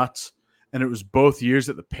went nuts, and it was both years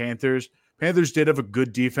that the Panthers did have a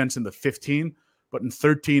good defense in the 15, but in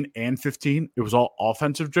 13 and 15, it was all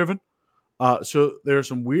offensive driven. So there are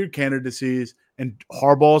some weird candidacies, and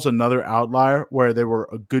Harbaugh's another outlier where they were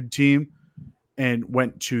a good team and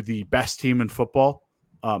went to the best team in football,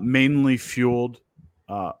 mainly fueled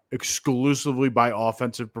exclusively by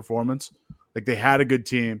offensive performance. Like, they had a good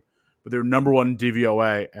team, but they were number one in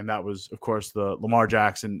DVOA, and that was, of course, the Lamar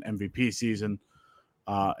Jackson MVP season.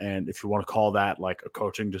 And if you want to call that like a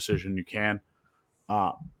coaching decision, you can.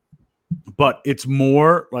 But it's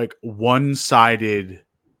more like one-sided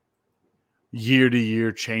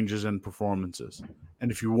year-to-year changes in performances.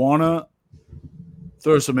 And if you want to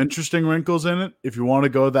throw some interesting wrinkles in it, if you want to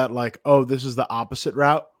go that like, oh, this is the opposite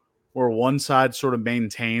route, where one side sort of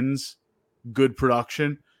maintains good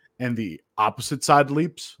production and the opposite side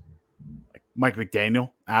leaps, like Mike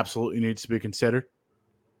McDaniel absolutely needs to be considered.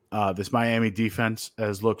 This Miami defense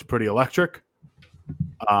has looked pretty electric,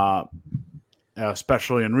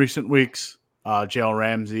 especially in recent weeks. Jalen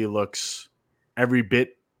Ramsey looks every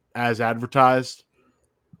bit as advertised.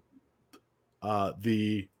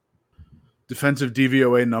 The defensive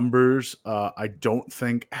DVOA numbers, I don't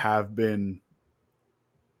think have been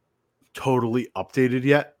totally updated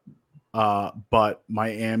yet, but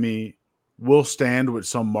Miami will stand with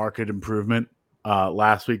some market improvement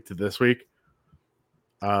last week to this week.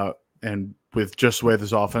 And with just the way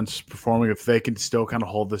this offense is performing, if they can still kind of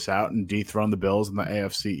hold this out and dethrone the Bills in the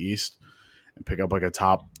AFC East and pick up like a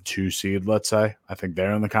top 2 seed, let's say, I think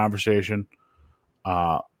they're in the conversation.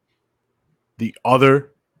 The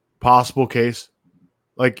other possible case,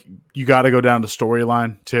 like, you got to go down to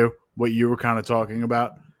storyline too, what you were kind of talking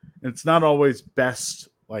about. And it's not always best,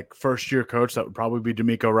 like, first-year coach. That would probably be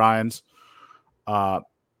DeMeco Ryans.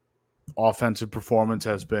 Offensive performance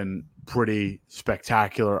has been pretty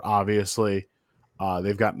spectacular, obviously.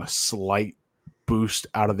 They've gotten a slight boost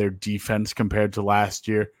out of their defense compared to last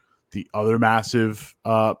year. The other massive,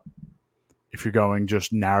 if you're going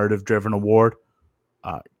just narrative-driven award,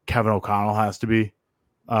 Kevin O'Connell has to be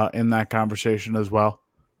in that conversation as well.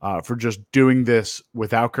 for just doing this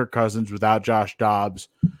without Kirk Cousins, without Josh Dobbs,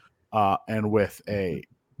 and with a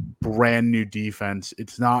brand new defense.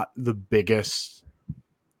 It's not the biggest.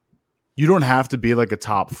 You don't have to be like a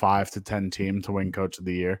top 5 to 10 team to win Coach of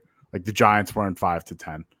the Year. Like the Giants weren't 5 to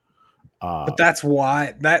 10. But that's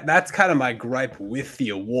why that's kind of my gripe with the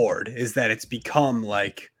award is that it's become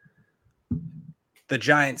like the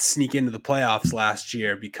Giants sneak into the playoffs last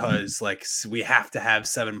year because like we have to have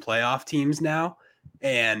 7 playoff teams now,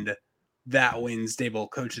 and that wins Dable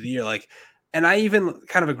Coach of the Year. Like, and I even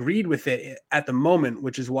kind of agreed with it at the moment,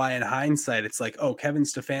 which is why in hindsight it's like, oh, Kevin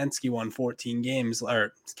Stefanski won 14 games,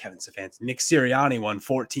 or Nick Sirianni won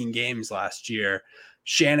 14 games last year.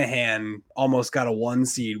 Shanahan almost got a 1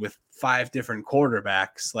 seed with 5 different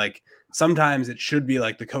quarterbacks. Like, sometimes it should be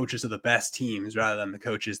like the coaches of the best teams rather than the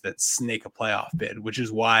coaches that snake a playoff bid, which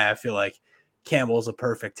is why I feel like Campbell's a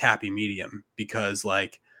perfect happy medium, because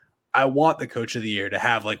like I want the Coach of the Year to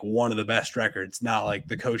have like one of the best records, not like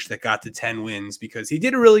the coach that got to 10 wins because he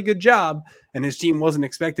did a really good job and his team wasn't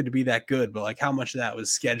expected to be that good. But like how much of that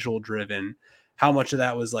was schedule driven? How much of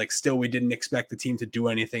that was like still we didn't expect the team to do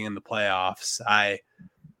anything in the playoffs? I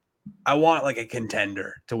want like a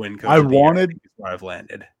contender to win Coach of the Year. I think is where I've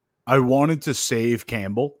landed. I wanted to save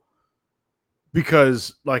Campbell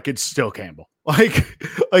because like it's still Campbell.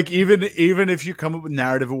 Like even if you come up with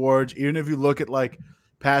narrative awards, even if you look at like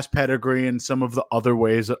past pedigree and some of the other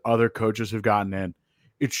ways that other coaches have gotten in,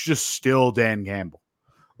 it's just still Dan Campbell.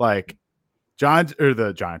 Like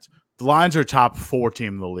the Lions are top 4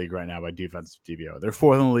 team in the league right now by defensive DVO. They're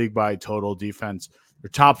 4th in the league by total defense. They're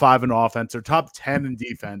top 5 in offense. They're top 10 in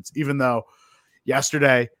defense, even though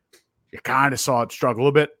yesterday you kind of saw it struggle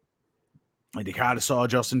a bit. And you kind of saw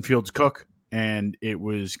Justin Fields cook. And it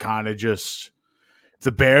was kind of just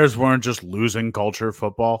the Bears weren't just losing culture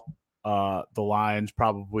football. The Lions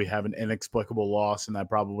probably have an inexplicable loss, and that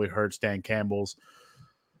probably hurts Dan Campbell's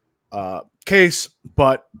case.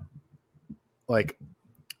 But like,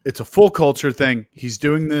 it's a full culture thing. He's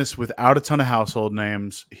doing this without a ton of household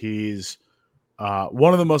names. He's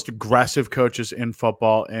one of the most aggressive coaches in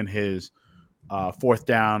football in his 4th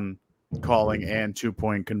down calling and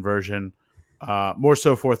 2-point conversion. More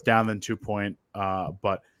so 4th down than 2-point,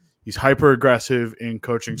 but he's hyper aggressive in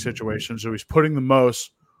coaching situations. So he's putting the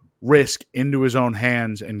most risk into his own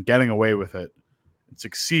hands and getting away with it and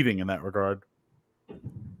succeeding in that regard.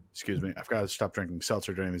 Excuse me. I've got to stop drinking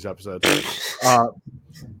seltzer during these episodes.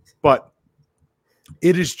 But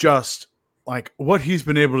it is just like what he's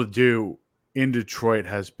been able to do in Detroit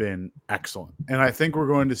has been excellent. And I think we're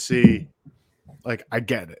going to see, like, I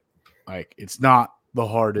get it. Like, it's not the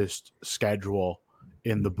hardest schedule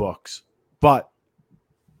in the books, but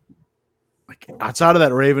like outside of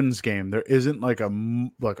that Ravens game, there isn't like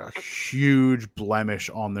a huge blemish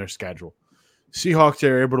on their schedule. Seahawks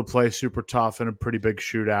are able to play super tough in a pretty big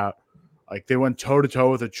shootout. Like they went toe to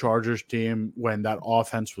toe with a Chargers team when that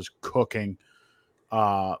offense was cooking.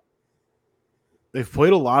 They've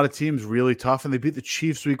played a lot of teams really tough, and they beat the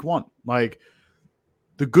Chiefs week 1. Like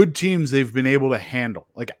the good teams they've been able to handle.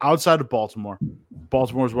 Like outside of Baltimore,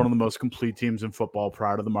 Baltimore is one of the most complete teams in football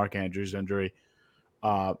prior to the Mark Andrews injury.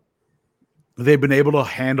 They've been able to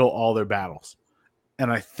handle all their battles.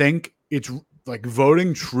 And I think it's like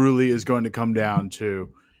voting truly is going to come down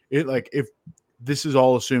to it. Like if this is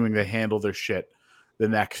all assuming they handle their shit the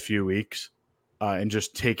next few weeks and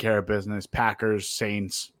just take care of business, Packers,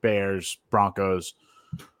 Saints, Bears, Broncos,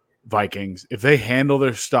 Vikings, if they handle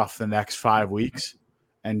their stuff the next 5 weeks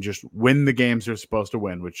and just win the games they're supposed to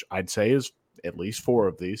win, which I'd say is at least 4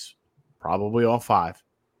 of these, probably all 5,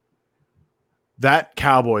 that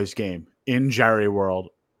Cowboys game in Jerry World,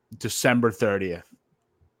 December 30th.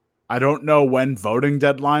 I don't know when voting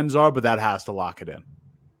deadlines are, but that has to lock it in.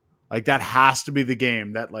 Like that has to be the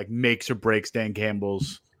game that like makes or breaks Dan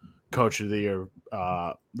Campbell's Coach of the Year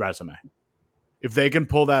resume. If they can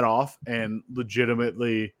pull that off and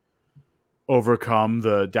legitimately overcome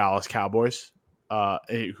the Dallas Cowboys,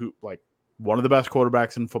 who like one of the best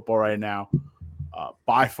quarterbacks in football right now,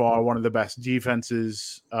 by far one of the best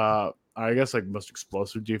defenses, I guess like most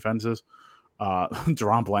explosive defenses.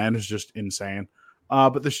 Deron Bland is just insane.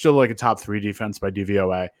 But they're still like a top 3 defense by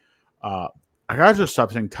DVOA. I gotta just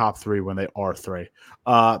stop saying top 3 when they are 3.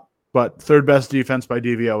 But 3rd best defense by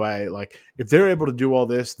DVOA. Like if they're able to do all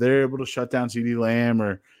this, they're able to shut down CeeDee Lamb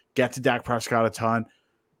or get to Dak Prescott a ton.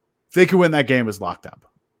 If they can win that game, is locked up.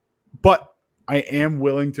 But I am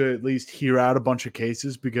willing to at least hear out a bunch of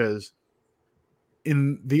cases because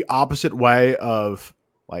in the opposite way of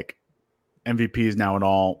like MVP is now an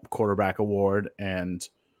all quarterback award, and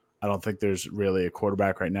I don't think there's really a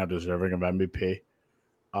quarterback right now deserving of MVP.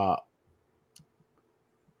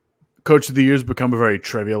 Coach of the Year has become a very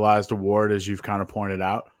trivialized award, as you've kind of pointed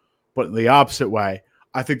out. But in the opposite way,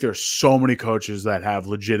 I think there's so many coaches that have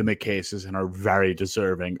legitimate cases and are very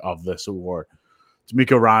deserving of this award.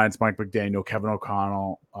 D'Amico Ryans, Mike McDaniel, Kevin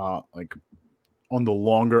O'Connell, like on the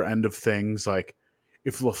longer end of things, like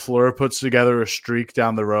if LaFleur puts together a streak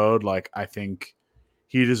down the road, like I think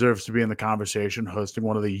he deserves to be in the conversation, hosting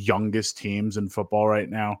one of the youngest teams in football right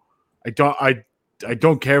now. I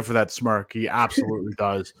don't care for that smirk. He absolutely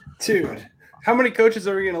does. Dude, how many coaches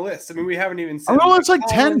are we going to list? I mean, we haven't even said. I know it's like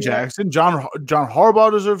 10, Jackson. John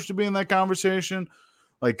Harbaugh deserves to be in that conversation.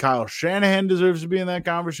 Like Kyle Shanahan deserves to be in that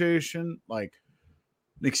conversation. Like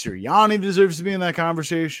Nick Sirianni deserves to be in that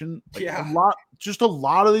conversation. Like yeah. A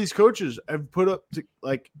lot of these coaches have put up to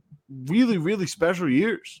like really, really special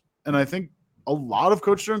years. And I think a lot of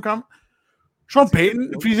coaches are in Sean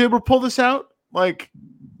Payton, if he's able to pull this out, like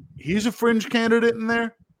he's a fringe candidate in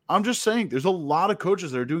there. I'm just saying there's a lot of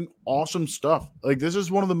coaches that are doing awesome stuff. Like this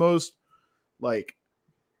is one of the most like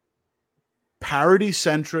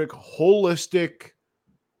parity-centric, holistic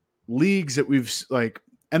leagues that we've like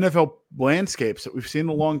NFL landscapes that we've seen in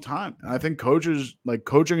a long time. And I think coaches, like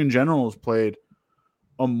coaching in general, has played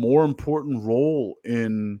a more important role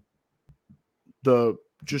in the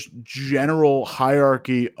just general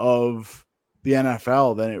hierarchy of the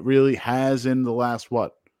NFL than it really has in the last,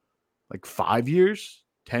 like 5 years,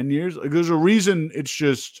 10 years? Like there's a reason it's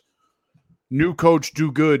just new coach,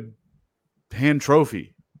 do good, hand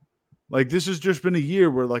trophy. Like this has just been a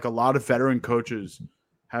year where like a lot of veteran coaches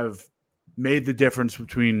have made the difference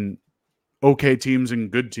between okay teams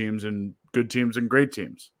and good teams and great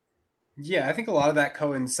teams. Yeah, I think a lot of that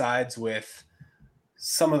coincides with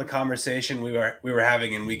some of the conversation we were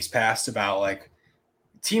having in weeks past about like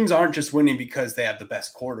teams aren't just winning because they have the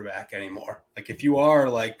best quarterback anymore. Like if you are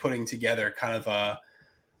like putting together kind of a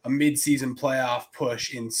mid-season playoff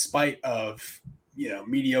push in spite of,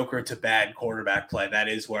 mediocre to bad quarterback play, that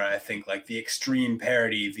is where I think like the extreme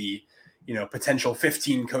parity, the potential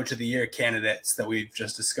 15 coach of the year candidates that we've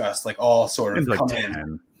just discussed, like all sort of come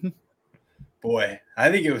in. Boy,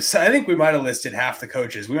 I think we might have listed half the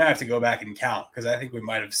coaches. We might have to go back and count because I think we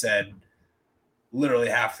might have said literally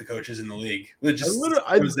half the coaches in the league.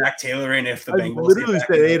 Zach Taylor in if the Bengals. I literally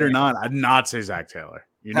said 8 or 9. I'd not say Zach Taylor.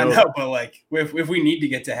 I know, but like if we need to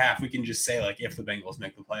get to half, we can just say like if the Bengals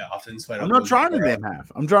make the playoffs. I'm not trying to name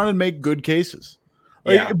half. I'm trying to make good cases.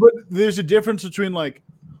 Like, yeah, but there's a difference between like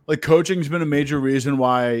coaching's been a major reason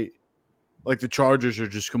why like the Chargers are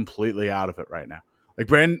just completely out of it right now.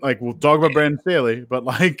 Like we'll talk about Brandon Staley, but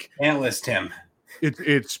like can't list him.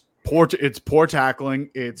 It's poor tackling.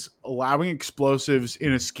 It's allowing explosives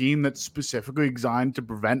in a scheme that's specifically designed to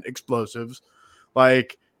prevent explosives.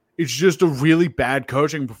 Like it's just a really bad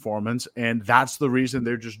coaching performance, and that's the reason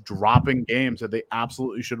they're just dropping games that they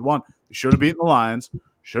absolutely should have won. They should have beaten the Lions,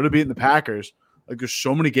 should have beaten the Packers. Like there's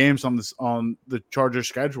so many games on the Chargers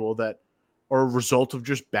schedule that are a result of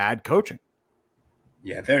just bad coaching.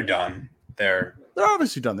 Yeah, they're done. They're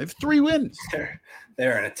obviously done. They have 3 wins.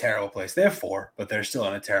 They're in a terrible place. They have 4, but they're still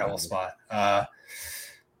in a terrible spot. I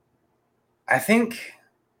think,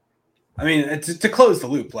 to close the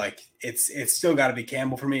loop, like it's still got to be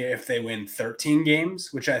Campbell for me if they win 13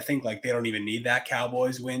 games, which I think like they don't even need that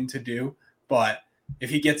Cowboys win to do. But if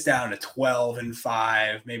he gets down to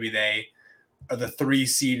 12-5, maybe they are the 3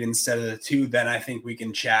 seed instead of the 2, then I think we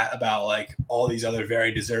can chat about like all these other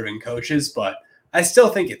very deserving coaches. But I still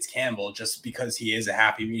think it's Campbell just because he is a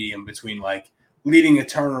happy medium between like leading a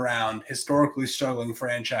turnaround, historically struggling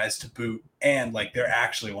franchise to boot, and like they're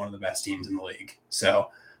actually one of the best teams in the league. So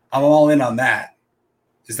I'm all in on that.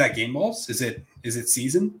 Is that game balls? Is it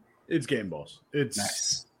season? It's game balls. It's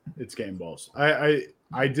nice. It's game balls. I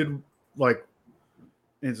did like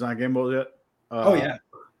it's not game balls yet. Oh yeah.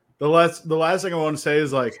 The last thing I want to say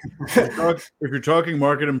is like if you're talking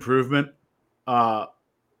market improvement, the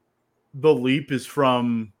leap is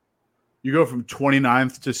from you go from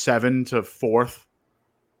 29th to 7th to 4th,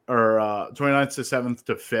 or 29th to 7th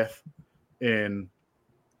to 5th in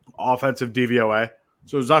offensive DVOA.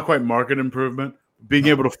 So it's not quite market improvement. Being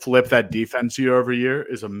able to flip that defense year over year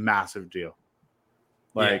is a massive deal.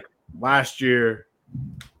 Like last year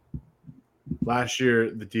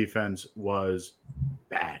the defense was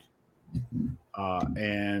bad,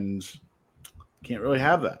 and can't really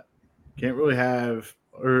have that. Can't really have.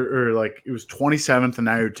 Or like it was 27th and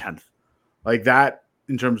now you're 10th. Like that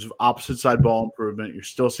in terms of opposite side ball improvement. You're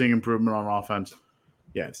still seeing improvement on offense.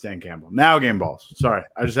 Yeah, it's Dan Campbell. Now game balls. Sorry,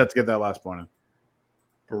 I just had to get that last point in.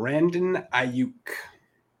 Brandon Ayuk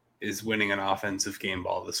is winning an offensive game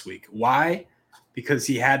ball this week. Why? Because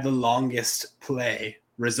he had the longest play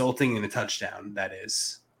resulting in a touchdown, that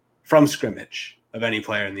is, from scrimmage of any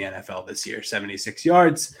player in the NFL this year, 76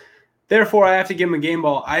 yards. Therefore, I have to give him a game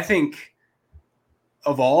ball. I think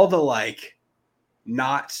of all the like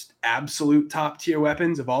not absolute top tier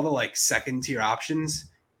weapons, of all the like second tier options,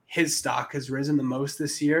 his stock has risen the most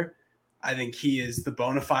this year. I think he is the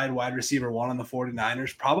bona fide wide receiver one on the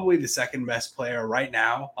 49ers, probably the second best player right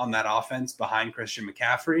now on that offense behind Christian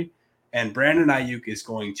McCaffrey. And Brandon Ayuk is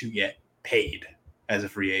going to get paid as a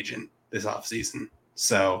free agent this offseason.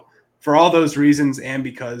 So for all those reasons, and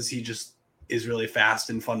because he just is really fast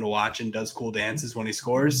and fun to watch and does cool dances when he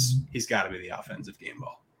scores, he's got to be the offensive game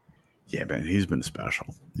ball. Yeah, man, he's been special.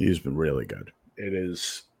 He's been really good.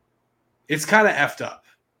 It's kind of effed up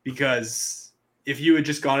because if you had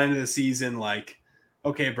just gone into the season like,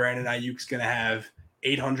 okay, Brandon Ayuk's going to have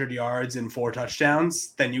 800 yards and 4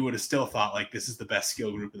 touchdowns, then you would have still thought like this is the best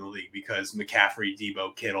skill group in the league because McCaffrey,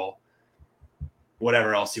 Debo, Kittle,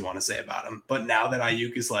 whatever else you want to say about him. But now that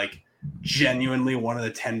Ayuk is like genuinely one of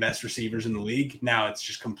the 10 best receivers in the league, now it's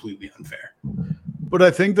just completely unfair. But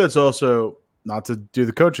I think that's also, not to do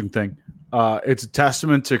the coaching thing, it's a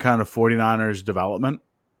testament to kind of 49ers development.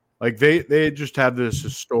 Like they just have this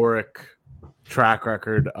historic track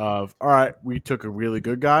record of, all right, we took a really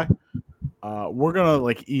good guy. We're going to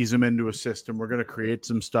like ease him into a system. We're going to create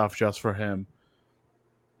some stuff just for him.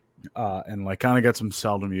 And like kind of get some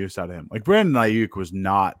seldom use out of him. Like Brandon Ayuk was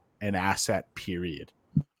not an asset period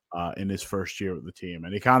in his first year with the team.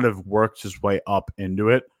 And he kind of worked his way up into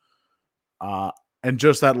it. And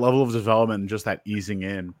just that level of development and just that easing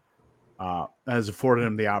in has afforded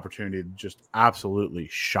him the opportunity to just absolutely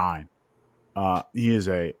shine. He is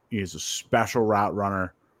a special route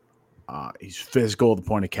runner. He's physical at the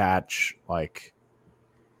point of catch. Like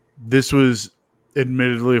this was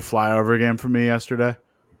admittedly a flyover game for me yesterday.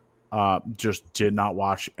 Just did not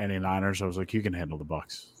watch any Niners. I was like, you can handle the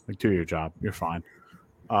Bucs. Like, do your job. You're fine.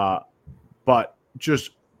 But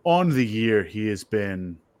just on the year, he has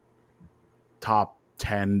been top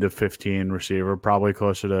 10 to 15 receiver, probably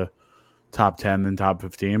closer to top 10 than top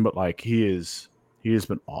 15. But like, he has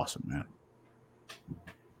been awesome, man.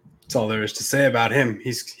 That's all there is to say about him.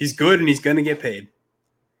 He's good and he's going to get paid.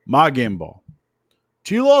 My game ball.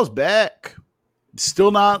 T-Law's back. It's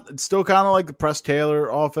still kind of like the Press Taylor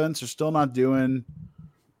offense. They're still not doing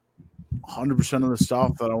 100% of the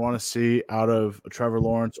stuff that I want to see out of a Trevor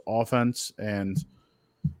Lawrence offense. And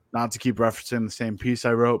not to keep referencing the same piece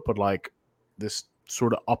I wrote, but like this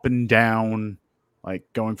sort of up and down, like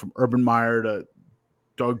going from Urban Meyer to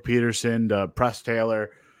Doug Peterson to Press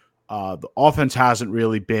Taylor. The offense hasn't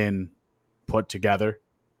really been put together.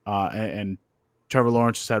 And Trevor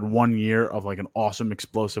Lawrence has had 1 year of like an awesome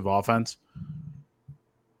explosive offense.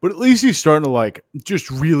 But at least he's starting to like just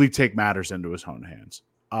really take matters into his own hands.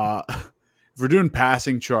 If we're doing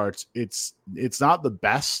passing charts, it's not the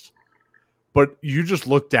best, but you just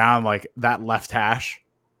look down like that left hash,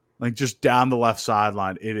 like just down the left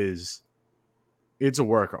sideline. It's a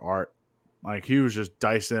work of art. Like he was just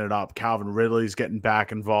dicing it up. Calvin Ridley's getting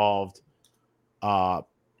back involved.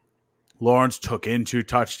 Lawrence took in 2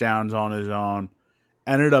 touchdowns on his own.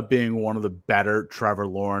 Ended up being one of the better Trevor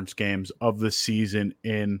Lawrence games of the season.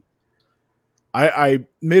 I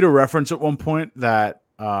made a reference at one point that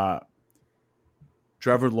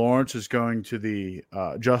Trevor Lawrence is going to the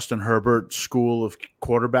Justin Herbert school of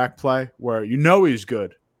quarterback play, where you know he's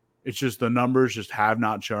good. It's just the numbers just have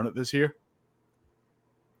not shown it this year.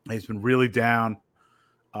 He's been really down.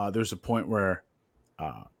 There's a point where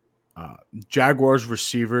Jaguars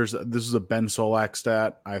receivers, this is a Ben Solak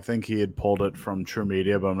stat. I think he had pulled it from True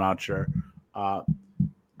Media, but I'm not sure.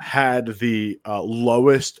 Had the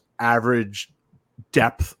lowest average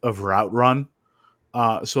depth of route run.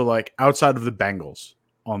 So like outside of the Bengals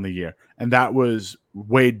on the year. And that was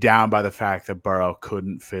weighed down by the fact that Burrow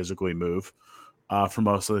couldn't physically move for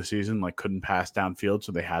most of the season, like couldn't pass downfield.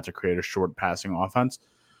 So they had to create a short passing offense.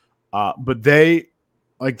 But they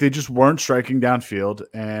just weren't striking downfield,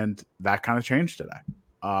 and that kind of changed today.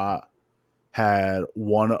 Had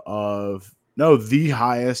the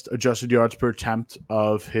highest adjusted yards per attempt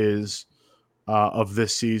of his of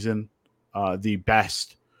this season. The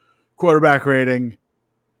best quarterback rating,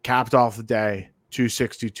 capped off the day,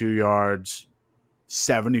 262 yards,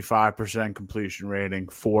 75% completion rating,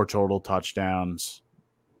 4 total touchdowns.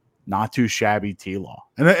 Not too shabby T-Law.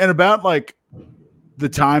 And about like the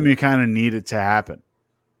time you kind of need it to happen.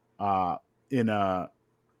 It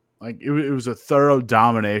was a thorough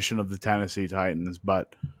domination of the Tennessee Titans,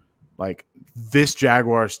 but like this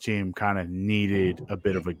Jaguars team kind of needed a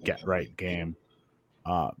bit of a get right game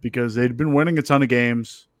because they'd been winning a ton of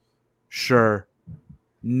games. Sure.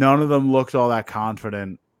 None of them looked all that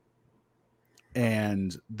confident.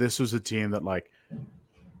 And this was a team that, like,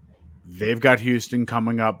 they've got Houston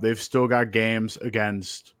coming up. They've still got games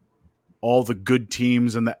against all the good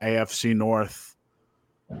teams in the AFC North.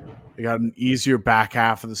 They got an easier back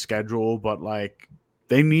half of the schedule, but, like,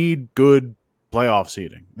 they need good playoff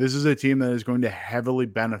seeding. This is a team that is going to heavily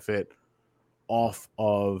benefit off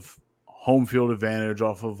of home field advantage,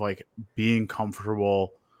 off of, like, being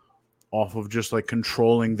comfortable, off of just, like,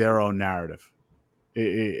 controlling their own narrative.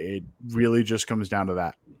 It really just comes down to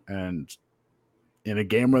that. And in a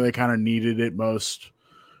game where they kind of needed it most,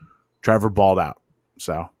 Trevor balled out.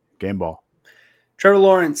 So, game ball. Trevor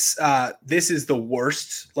Lawrence, this is the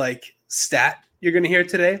worst, like, stat you're going to hear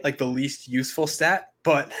today, like the least useful stat,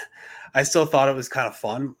 but I still thought it was kind of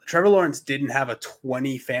fun. Trevor Lawrence didn't have a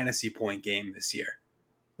 20 fantasy point game this year,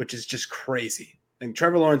 which is just crazy. And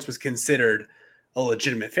Trevor Lawrence was considered a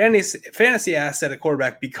legitimate fantasy asset at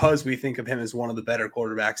quarterback because we think of him as one of the better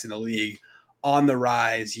quarterbacks in the league, on the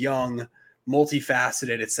rise, young,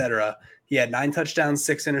 multifaceted, etc. He had 9 touchdowns,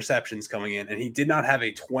 6 interceptions coming in, and he did not have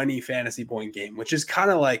a 20 fantasy point game, which is kind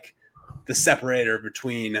of like the separator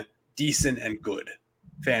between decent and good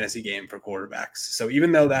fantasy game for quarterbacks. So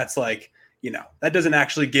even though that's like, that doesn't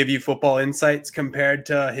actually give you football insights compared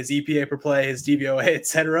to his EPA per play, his DVOA,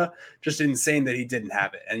 etc. Just insane that he didn't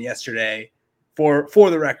have it. And yesterday, for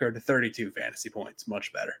the record, 32 fantasy points,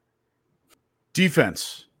 much better.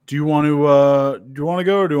 Defense. Do you want to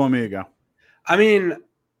go, or do you want me to go? I mean,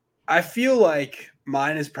 I feel like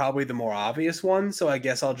mine is probably the more obvious one, so I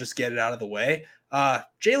guess I'll just get it out of the way.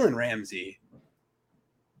 Jalen Ramsey,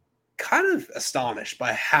 kind of astonished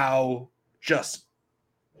by how just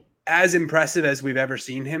as impressive as we've ever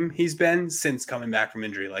seen him he's been since coming back from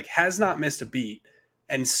injury. Like, has not missed a beat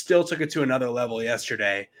and still took it to another level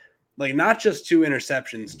yesterday. Like, not just 2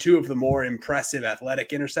 interceptions, 2 of the more impressive athletic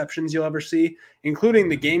interceptions you'll ever see, including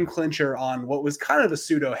the game clincher on what was kind of a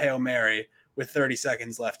pseudo Hail Mary with 30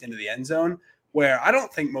 seconds left into the end zone, where I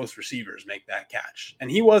don't think most receivers make that catch. And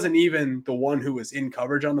he wasn't even the one who was in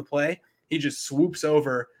coverage on the play. He just swoops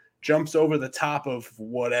over, jumps over the top of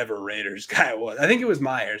whatever Raiders guy it was. I think it was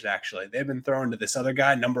Myers, actually. They've been throwing to this other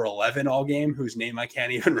guy, number 11 all game, whose name I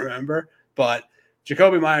can't even remember. But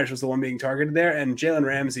Jacoby Myers was the one being targeted there, and Jalen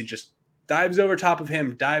Ramsey just dives over top of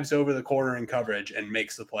him, dives over the corner in coverage, and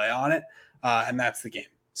makes the play on it. And that's the game.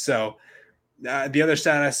 So the other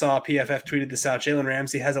stat I saw, PFF tweeted this out, Jalen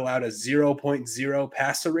Ramsey has allowed a 0.0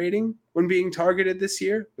 passer rating when being targeted this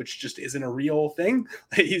year, which just isn't a real thing.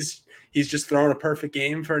 He's just thrown a perfect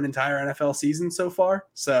game for an entire NFL season so far.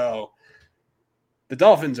 So the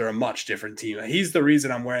Dolphins are a much different team. He's the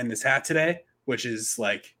reason I'm wearing this hat today, which is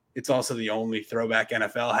like, it's also the only throwback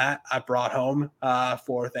NFL hat I brought home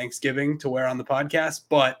for Thanksgiving to wear on the podcast.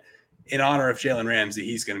 But in honor of Jalen Ramsey,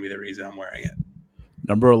 he's going to be the reason I'm wearing it.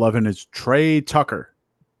 Number 11 is Trey Tucker,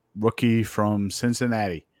 rookie from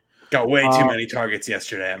Cincinnati. Got way too many targets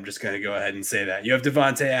yesterday. I'm just going to go ahead and say that. You have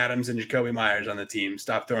Devontae Adams and Jacoby Myers on the team.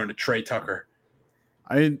 Stop throwing to Trey Tucker.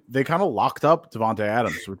 I mean, they kind of locked up Devontae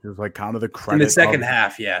Adams, which is like kind of the credit. In the second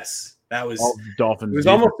half, yes. That was Dolphins. It was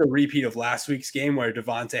almost a repeat of last week's game where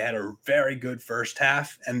Devontae had a very good first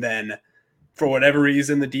half, and then for whatever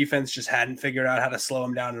reason, the defense just hadn't figured out how to slow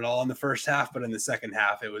him down at all in the first half. But in the second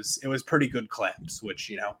half, it was pretty good clamps,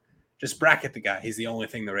 which, just bracket the guy. He's the only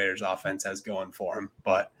thing the Raiders offense has going for him.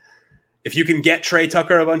 But if you can get Trey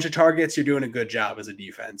Tucker a bunch of targets, you're doing a good job as a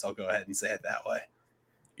defense. I'll go ahead and say it that way.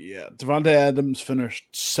 Yeah. Devontae Adams finished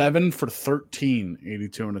 7 for 13,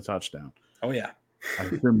 82 and a touchdown. Oh, yeah. I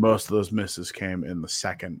think most of those misses came in the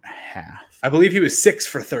second half. I believe he was 6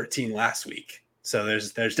 for 13 last week. So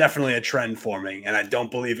there's definitely a trend forming, and I don't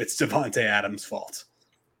believe it's Devontae Adams' fault.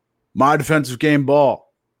 My defensive game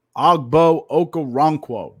ball, Ogbo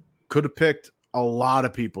Okoronkwo. Could have picked a lot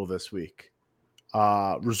of people this week.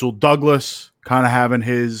 Rasul Douglas kind of having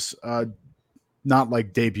his not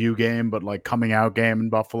like debut game, but like coming out game in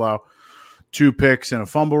Buffalo. 2 picks and a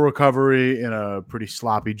fumble recovery in a pretty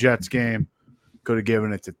sloppy Jets game. Could have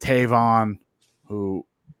given it to Tavon, who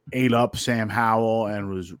ate up Sam Howell and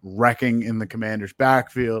was wrecking in the Commanders'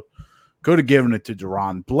 backfield. Could have given it to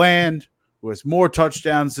Deron Bland, who has more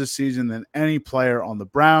touchdowns this season than any player on the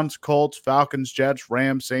Browns, Colts, Falcons, Jets,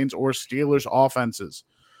 Rams, Saints, or Steelers offenses.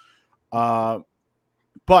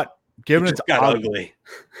 But giving it to ugly.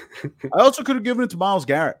 I also could have given it to Myles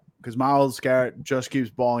Garrett, because Myles Garrett just keeps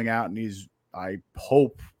balling out, and he's, I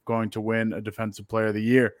hope, going to win a Defensive Player of the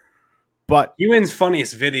Year. But he wins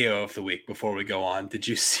funniest video of the week before we go on. Did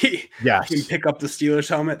you see him pick up the Steelers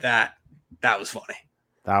helmet? That was funny.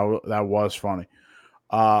 That was funny.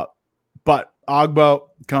 But Ogbo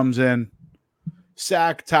comes in,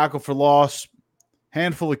 sack, tackle for loss,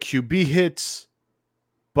 handful of QB hits,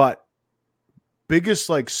 but biggest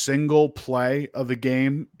like single play of the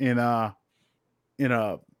game in a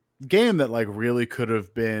game that like really could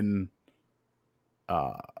have been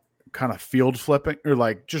kind of field flipping or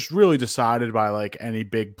like just really decided by like any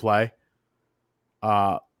big play.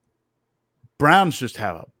 Browns just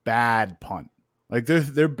have a bad punt. Like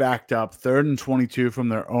they're backed up 3rd and 22 from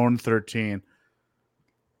their own 13.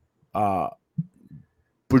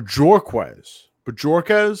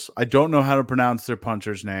 Bajorquez, I don't know how to pronounce their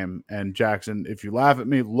puncher's name. And Jackson, if you laugh at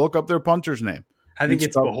me, look up their puncher's name. I think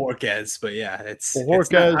it's Bajorquez, but yeah, it's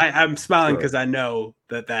Bajorquez. I'm smiling because I know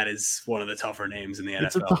that is one of the tougher names in the NFL.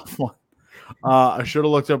 It's a tough one. I should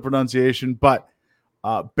have looked up pronunciation, but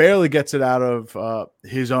barely gets it out of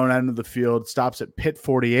his own end of the field. Stops at Pitt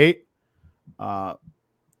 48.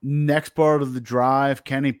 Next part of the drive,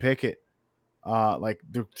 Kenny Pickett. Like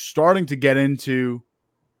they're starting to get into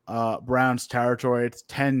Browns territory. It's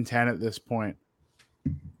 10-10 at this point.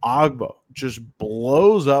 Ogbo just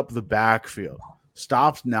blows up the backfield.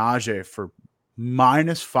 Stops Najee for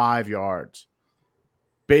 -5 yards.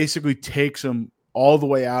 Basically takes him all the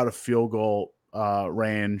way out of field goal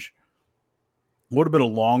range. Would have been a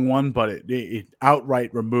long one, but it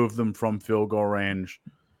outright removed them from field goal range.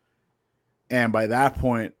 And by that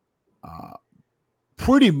point,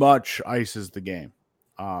 pretty much ices the game.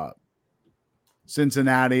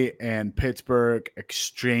 Cincinnati and Pittsburgh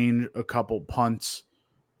exchange a couple punts.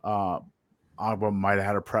 Ogbo might have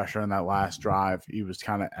had a pressure in that last drive. He was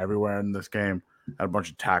kind of everywhere in this game. Had a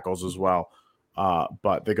bunch of tackles as well.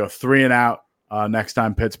 But they go 3 and out. Next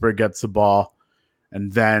time Pittsburgh gets the ball.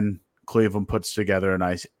 And then Cleveland puts together a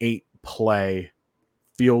nice 8-play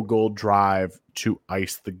field goal drive to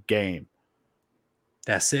ice the game.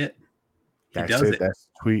 That's it. He does it. That's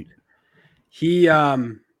sweet. He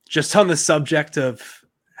just on the subject of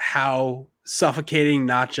how suffocating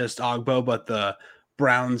not just Ogbo, but the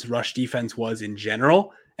Browns rush defense was in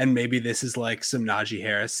general. And maybe this is like some Najee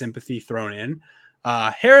Harris sympathy thrown in.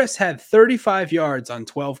 Harris had 35 yards on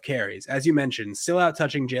 12 carries. As you mentioned, still out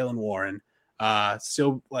touching Jaylen Warren.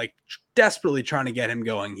 Still like desperately trying to get him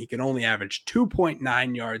going. He can only average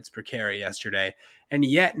 2.9 yards per carry yesterday. And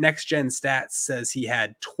yet Next Gen Stats says he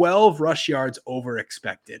had 12 rush yards over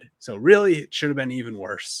expected. So really it should have been even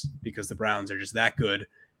worse because the Browns are just that good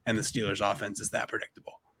and the Steelers offense is that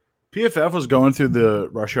predictable. PFF was going through the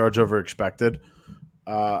rush yards over expected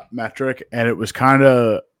metric, and it was kind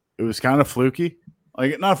of fluky.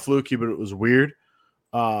 Like not fluky, but it was weird.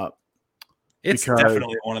 It's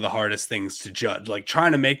definitely one of the hardest things to judge. Like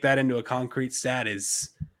trying to make that into a concrete stat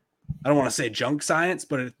is, I don't want to say junk science,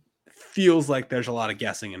 but it feels like there's a lot of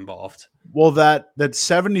guessing involved. Well, that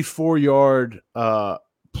 74-yard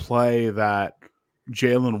play that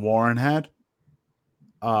Jaylen Warren had,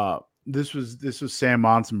 this was Sam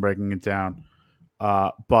Monson breaking it down,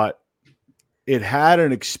 but it had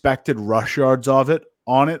an expected rush yards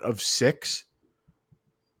on it of 6.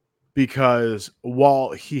 Because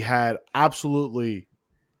while he had absolutely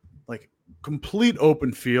like complete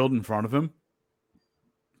open field in front of him,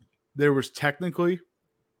 there was technically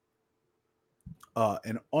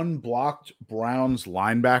an unblocked Browns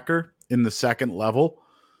linebacker in the second level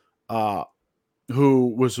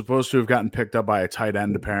who was supposed to have gotten picked up by a tight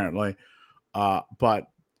end apparently, but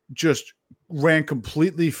just ran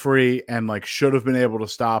completely free and like should have been able to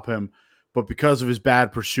stop him. But because of his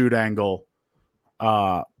bad pursuit angle,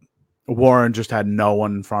 Warren just had no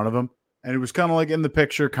one in front of him. And it was kind of like in the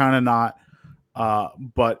picture, kind of not.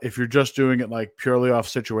 But if you're just doing it like purely off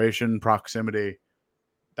situation, proximity,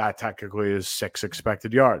 that technically is 6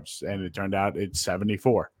 expected yards. And it turned out it's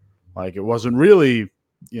 74. Like it wasn't really,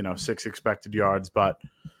 6 expected yards, but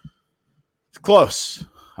it's close.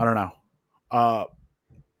 I don't know.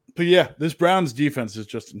 But yeah, this Browns defense is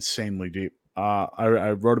just insanely deep.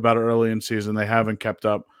 I wrote about it early in season. They haven't kept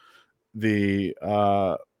up the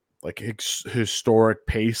historic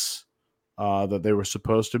pace that they were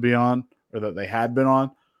supposed to be on, or that they had been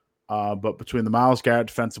on. But between the Myles Garrett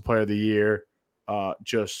Defensive Player of the Year,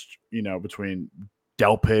 between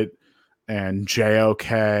Delpit and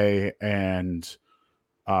JOK and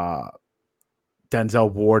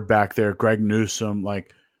Denzel Ward back there, Greg Newsome,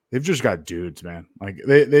 like they've just got dudes, man. Like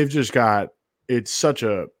they've just got, it's such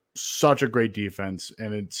a great defense,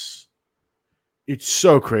 and it's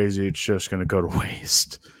so crazy. It's just going to go to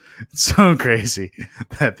waste. It's so crazy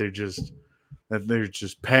that they're just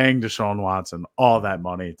paying Deshaun Watson all that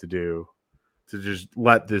money to just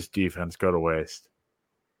let this defense go to waste.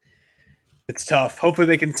 It's tough. Hopefully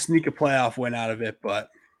they can sneak a playoff win out of it,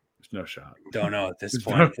 but there's no shot. Don't know at this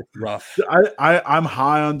point. It's rough. I'm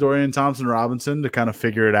high on Dorian Thompson-Robinson to kind of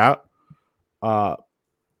figure it out. they're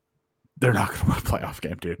not going to win a playoff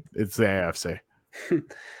game, dude. It's the AFC.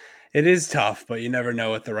 It is tough, but you never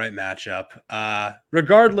know with the right matchup.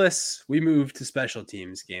 Regardless, we move to special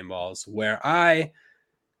teams game balls, where I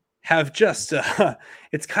have just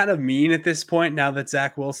it's kind of mean at this point now that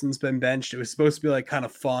Zach Wilson's been benched. It was supposed to be like kind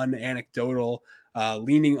of fun, anecdotal,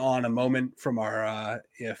 leaning on a moment from our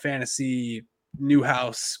fantasy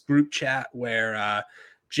Newhouse group chat where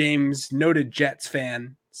James, noted Jets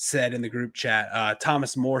fan, said in the group chat,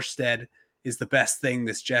 Thomas Morstead is the best thing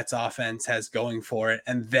this Jets offense has going for it.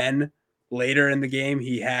 And then later in the game,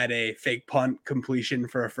 he had a fake punt completion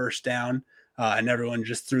for a first down. And everyone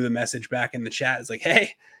just threw the message back in the chat. It's like,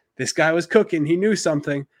 hey, this guy was cooking. He knew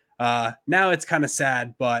something. Now it's kind of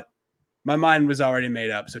sad, but my mind was already made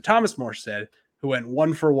up. So Thomas Morstead, who went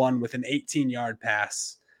 1 for 1 with an 18-yard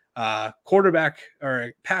pass, quarterback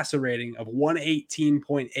or passer rating of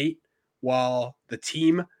 118.8, while the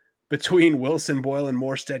team between Wilson, Boyle, and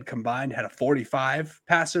Morstead combined had a 45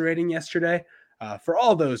 passer rating yesterday. For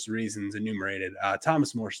all those reasons enumerated,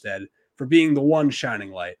 Thomas Morstead, for being the one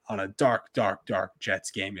shining light on a dark, dark, dark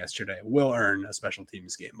Jets game yesterday, will earn a special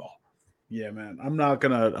teams game ball. Yeah, man. I'm not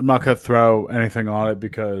gonna throw anything on it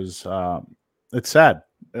because it's sad.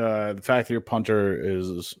 The fact that your punter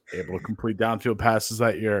is able to complete downfield passes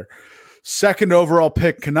that your second overall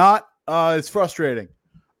pick cannot, it's frustrating.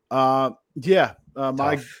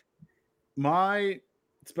 My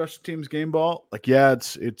special teams game ball,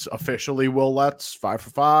 it's officially Will Lutz 5 for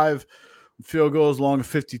 5, field goals long of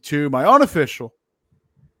 52. My unofficial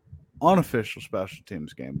special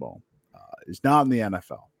teams game ball is not in the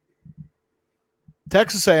NFL.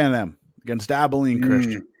 Texas A&M against Abilene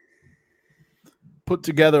Christian put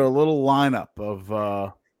together a little lineup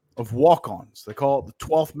of walk-ons. They call it the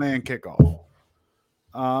 12th man kickoff.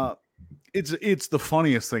 It's the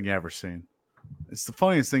funniest thing you ever seen. It's the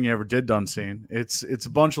funniest thing you ever done seen. It's a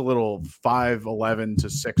bunch of little 5'11" to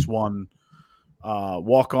 6'1"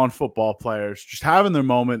 walk-on football players just having their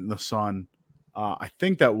moment in the sun. I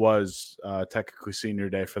think that was technically senior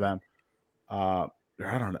day for them. I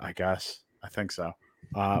don't know. I think so.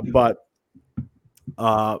 But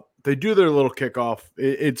they do their little kickoff.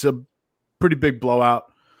 It's a pretty big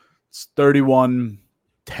blowout. It's 31-10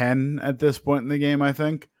 at this point in the game, I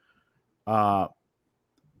think.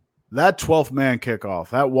 That 12th man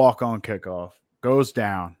kickoff, that walk-on kickoff goes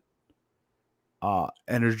down.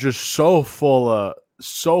 And it's just so full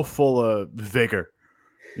of vigor.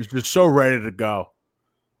 It's just so ready to go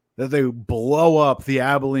that they blow up the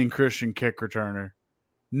Abilene Christian kick returner,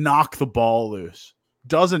 knock the ball loose.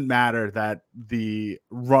 Doesn't matter that the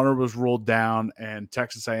runner was ruled down and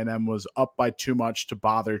Texas A&M was up by too much to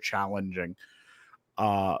bother challenging,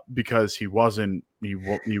 because he was in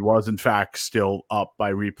fact still up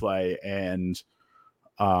by replay, and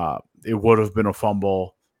it would have been a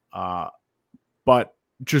fumble. But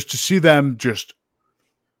just to see them just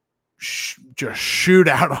shoot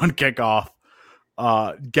out on kickoff,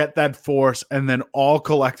 get that force, and then all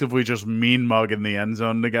collectively just mean mug in the end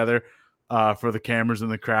zone together for the cameras in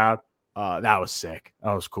the crowd. That was sick.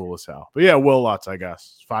 That was cool as hell. But yeah, Will Lutz, I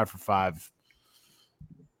guess. 5 for 5.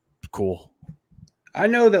 Cool. I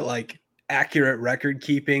know that like accurate record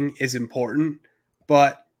keeping is important,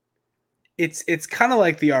 but it's kind of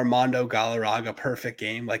like the Armando Galarraga perfect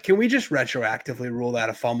game. Like, can we just retroactively rule that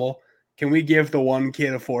a fumble? Can we give the one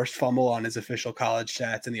kid a forced fumble on his official college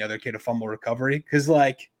stats and the other kid a fumble recovery? Because,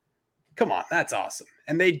 like, come on, that's awesome.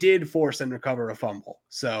 And they did force and recover a fumble.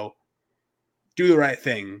 So do the right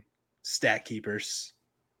thing, stat keepers.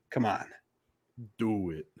 Come on.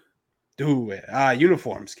 Do it.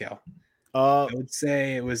 Uniforms, Cal. I would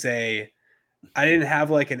say it was I didn't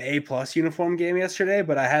have like an A+ uniform game yesterday,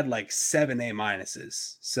 but I had like 7 A-.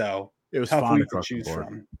 So it was tough fine week across to choose the board.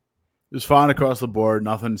 from. It was fine across the board.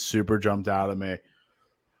 Nothing super jumped out at me.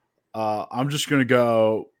 I'm just going to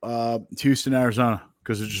go Houston, Arizona,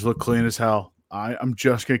 because it just looked clean as hell. I'm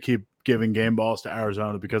just going to keep giving game balls to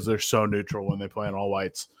Arizona because they're so neutral when they play in all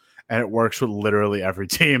whites, and it works with literally every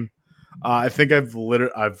team. I think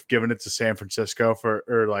I've given it to San Francisco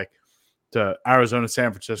to Arizona,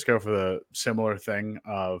 San Francisco for the similar thing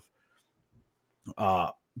of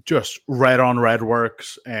just red on red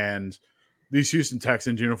works, and these Houston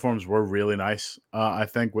Texans uniforms were really nice. I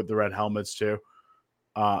think with the red helmets too.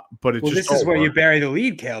 But this is where you bury the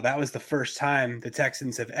lead, Kale. That was the first time the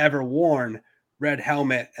Texans have ever worn red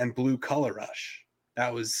helmet and blue color rush.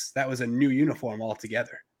 That was a new uniform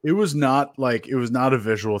altogether. It was not a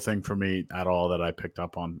visual thing for me at all that I picked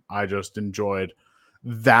up on. I just enjoyed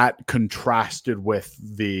that contrasted with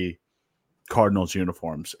the Cardinals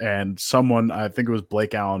uniforms. And someone, I think it was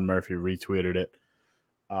Blake Allen Murphy, retweeted it.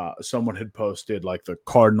 someone had posted like the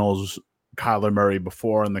Cardinals Kyler Murray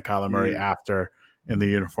before and the Kyler Murray after in the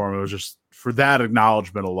uniform. It was just for that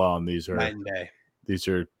acknowledgement alone. These are night and day. These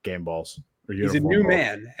are game balls. He's a new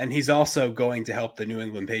man, and he's also going to help the New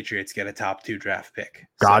England Patriots get a top 2 draft pick.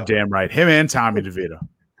 Goddamn right. Him and Tommy DeVito.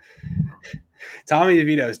 Tommy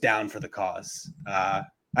DeVito is down for the cause. I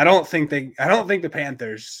don't think the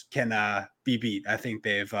Panthers can be beat. I think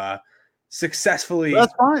they've successfully.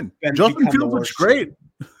 That's fine. Justin Fields looks great.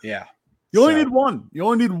 Team. Yeah. You only need one. You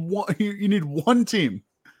only need one. You need one team.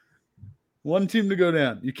 One team to go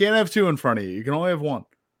down. You can't have 2 in front of you. You can only have 1.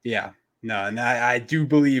 Yeah. No, and I do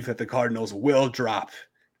believe that the Cardinals will drop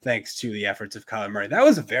thanks to the efforts of Kyler Murray. That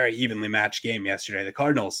was a very evenly matched game yesterday. The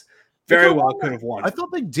Cardinals very well could have won. I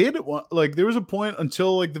thought they did it. Like there was a point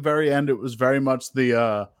until like the very end. It was very much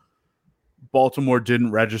the Baltimore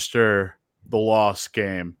didn't register the loss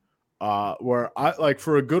game. Where I like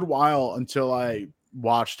for a good while until I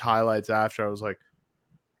watched highlights after, I was like,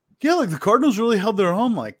 yeah, like the Cardinals really held their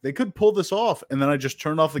own. Like they could pull this off. And then I just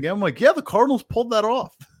turned off the game. I'm like, yeah, the Cardinals pulled that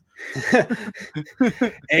off.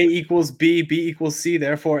 A equals B, B equals C,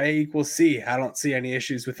 therefore A equals C. I don't see any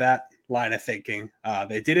issues with that line of thinking.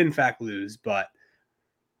 They did in fact lose, but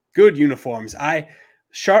good uniforms.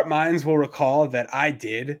 Sharp minds will recall that I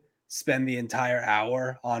did spend the entire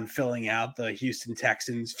hour on filling out the Houston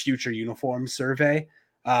Texans future uniform survey.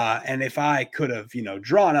 And if I could have,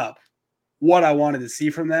 drawn up what I wanted to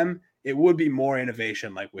see from them, it would be more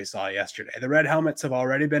innovation like we saw yesterday. The red helmets have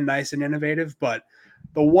already been nice and innovative, but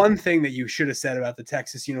the one thing that you should have said about the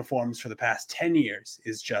Texas uniforms for the past 10 years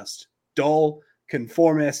is just dull,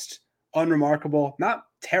 conformist, unremarkable, not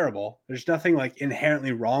terrible. There's nothing like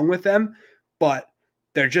inherently wrong with them, but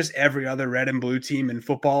they're just every other red and blue team in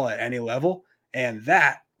football at any level. And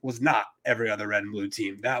that was not every other red and blue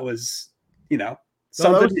team. That was, something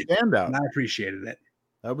that was standout. And I appreciated it.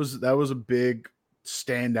 That was a big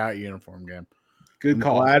standout uniform game. Good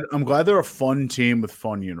call. I'm glad they're a fun team with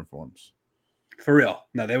fun uniforms. For real.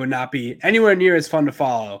 No, they would not be anywhere near as fun to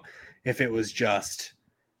follow if it was just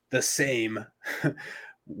the same,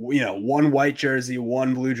 one white jersey,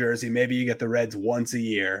 one blue jersey. Maybe you get the Reds once a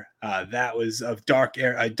year. That was a dark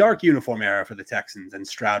uniform era for the Texans, and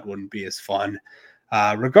Stroud wouldn't be as fun.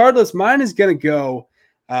 Regardless, mine is going to go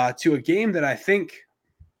to a game that I think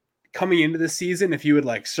coming into the season, if you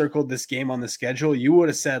had circled this game on the schedule, you would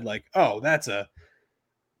have said oh, that's a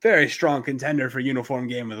very strong contender for uniform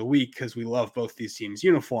game of the week because we love both these teams'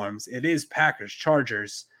 uniforms. It is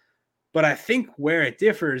Packers-Chargers. But I think where it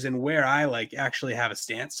differs and where I actually have a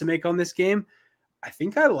stance to make on this game, I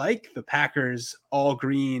think I like the Packers all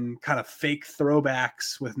green kind of fake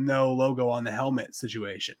throwbacks with no logo on the helmet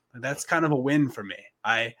situation. That's kind of a win for me.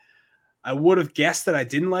 I would have guessed that I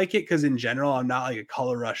didn't like it because in general, I'm not a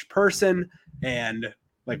color rush person. And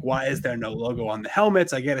why is there no logo on the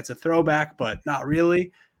helmets? I get it's a throwback, but not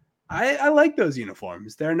really. I like those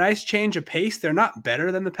uniforms. They're a nice change of pace. They're not better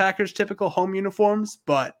than the Packers' typical home uniforms,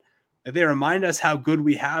 but they remind us how good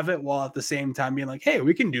we have it while at the same time being hey,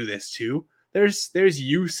 we can do this too. There's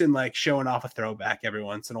use in showing off a throwback every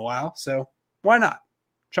once in a while. So why not?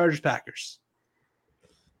 Chargers, Packers.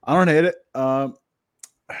 I don't hate it.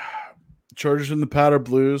 Chargers in the powder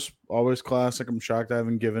blues, always classic. I'm shocked I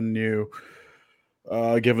haven't given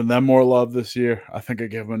them more love this year. I think I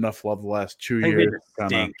gave them enough love the last 2 years. They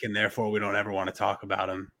stink, and therefore we don't ever want to talk about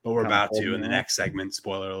them. But we're about to in the next segment.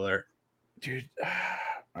 Spoiler alert, dude.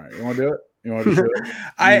 All right, you want to do it? You want to do it?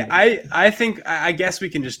 I guess we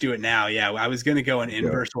can just do it now. Yeah, I was going to go in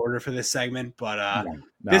inverse order for this segment, but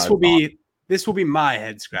this will be my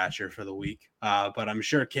head scratcher for the week. But I'm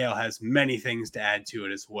sure Kale has many things to add to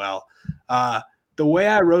it as well. The way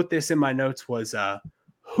I wrote this in my notes was,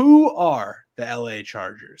 who are the LA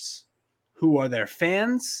Chargers? Who are their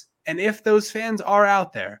fans? And if those fans are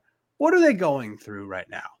out there, what are they going through right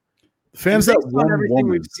now? Fans that one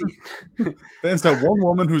woman. Fans that one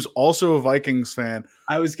woman who's also a Vikings fan.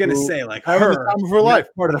 I was going to say having the time of her life.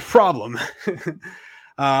 Part of the problem.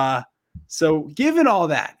 So given all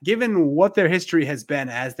that, given what their history has been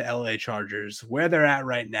as the LA Chargers, where they're at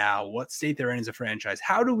right now, what state they're in as a franchise,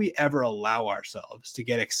 how do we ever allow ourselves to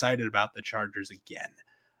get excited about the Chargers again?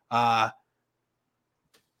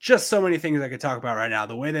 Just so many things I could talk about right now.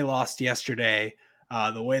 The way they lost yesterday,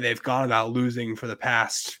 the way they've gone about losing for the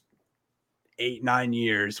past 8-9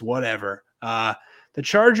 years, whatever. The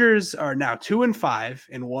Chargers are now 2-5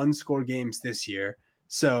 in one-score games this year.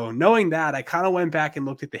 So knowing that, I kind of went back and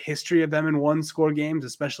looked at the history of them in one-score games,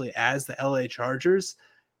 especially as the LA Chargers.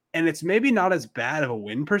 And it's maybe not as bad of a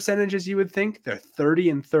win percentage as you would think. They're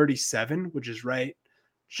 30-37, which is right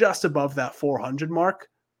just above that 400 mark.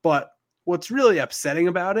 But what's really upsetting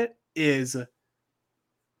about it is,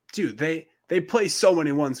 dude, they play so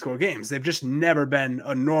many one-score games. They've just never been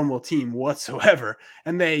a normal team whatsoever,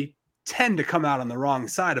 and they tend to come out on the wrong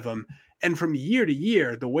side of them. And from year to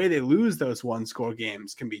year, the way they lose those one-score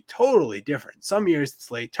games can be totally different. Some years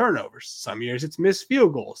it's late turnovers. Some years it's missed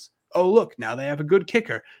field goals. Oh, look, now they have a good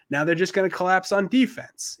kicker. Now they're just going to collapse on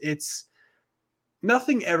defense. It's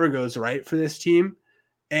nothing ever goes right for this team.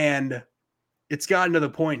 And it's gotten to the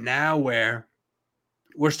point now where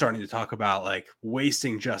we're starting to talk about like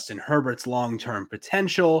wasting Justin Herbert's long-term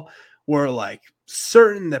potential. We're like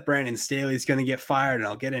certain that Brandon Staley is going to get fired, and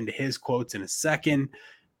I'll get into his quotes in a second.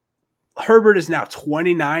 Herbert is now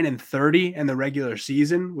 29-30 in the regular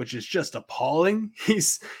season, which is just appalling.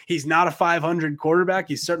 He's not a 500 quarterback.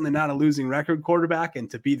 He's certainly not a losing record quarterback,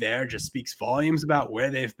 and to be there just speaks volumes about where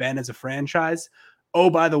they've been as a franchise. Oh,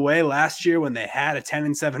 by the way, last year when they had a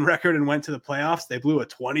 10-7 record and went to the playoffs, they blew a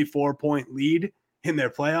 24-point lead in their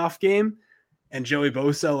playoff game, and Joey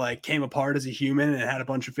Bosa like came apart as a human and had a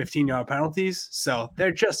bunch of 15-yard penalties. So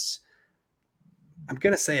they're just, I'm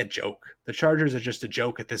going to say, a joke. The Chargers are just a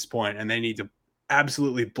joke at this point, and they need to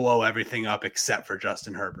absolutely blow everything up except for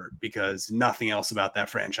Justin Herbert, because nothing else about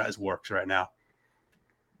that franchise works right now.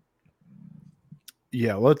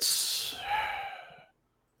 Yeah,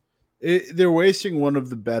 they're wasting one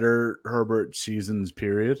of the better Herbert seasons,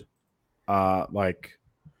 period. Like,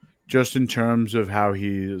 just in terms of how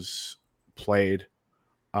he's played,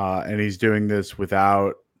 and he's doing this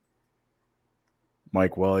without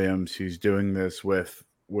Mike Williams. He's doing this with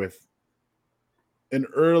an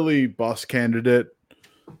early bus candidate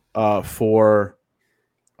for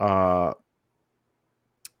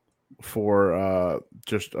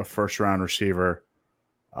just a first round receiver.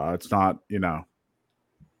 It's not, it's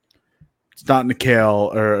not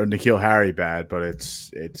N'Keal Harry bad, but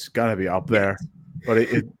it's gonna be up there. But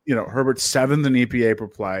Herbert's 7th in EPA per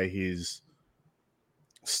play. He's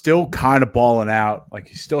still kind of balling out. Like,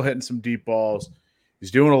 he's still hitting some deep balls.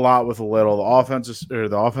 He's doing a lot with a little. The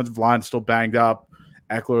offensive line is still banged up.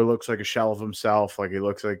 Eckler looks like a shell of himself. Like, he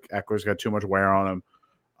looks like Eckler's got too much wear on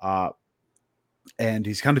him. And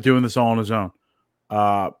he's kind of doing this all on his own.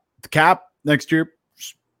 The cap next year,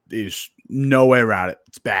 there's no way around it.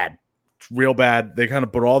 It's bad. It's real bad. They kind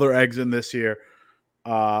of put all their eggs in this year.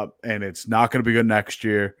 And it's not going to be good next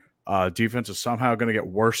year. Defense is somehow going to get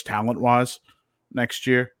worse talent-wise next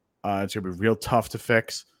year. It's going to be real tough to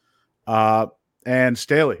fix. And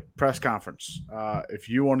Staley, press conference. If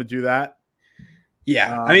you want to do that.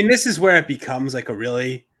 Yeah, I mean, this is where it becomes like a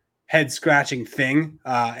really head-scratching thing.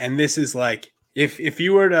 And this is like, if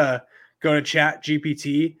you were to go to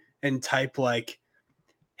ChatGPT and type like,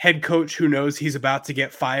 head coach who knows he's about to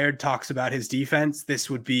get fired talks about his defense, this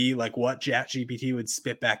would be like what ChatGPT would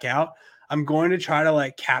spit back out. I'm going to try to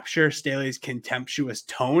like capture Staley's contemptuous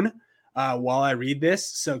tone while I read this.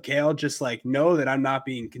 So Kale, just like know that I'm not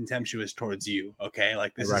being contemptuous towards you. Okay.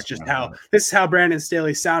 Like this is how Brandon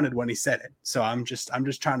Staley sounded when he said it. So I'm just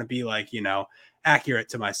trying to be like, accurate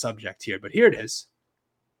to my subject here, but here it is.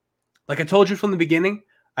 Like I told you from the beginning,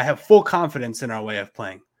 I have full confidence in our way of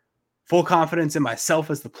playing. Full confidence in myself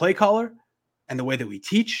as the play caller and the way that we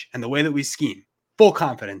teach and the way that we scheme. Full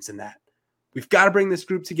confidence in that. We've got to bring this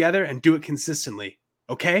group together and do it consistently.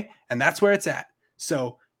 Okay. And that's where it's at.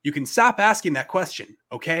 So you can stop asking that question.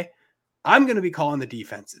 Okay. I'm going to be calling the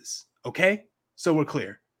defenses. Okay. So we're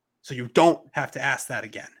clear. So you don't have to ask that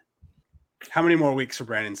again. How many more weeks for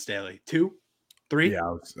Brandon Staley? 2, 3?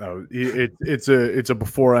 Yeah. It's a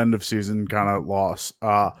before end of season kind of loss.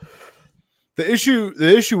 The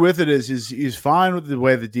issue with it is he's fine with the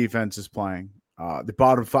way the defense is playing. The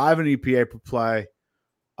bottom 5 in EPA per play.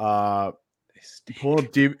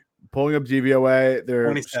 Pulling up DVOA.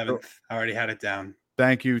 They're 27th. I already had it down.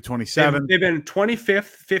 Thank you. 27th. They've been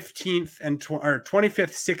 25th, 15th, or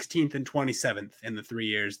 25th, 16th, and 27th in the 3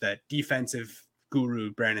 years that defensive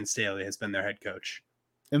guru Brandon Staley has been their head coach.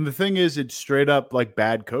 And the thing is, it's straight up like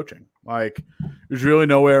bad coaching. Like, there's really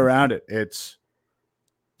no way around it.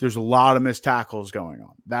 There's a lot of missed tackles going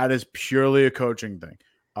on. That is purely a coaching thing.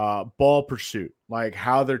 Ball pursuit, like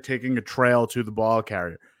how they're taking a trail to the ball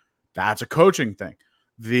carrier. That's a coaching thing.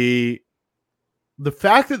 The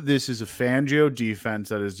fact that this is a Fangio defense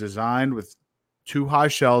that is designed with 2 high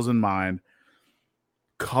shells in mind,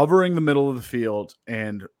 covering the middle of the field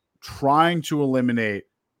and trying to eliminate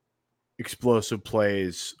explosive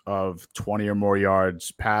plays of 20 or more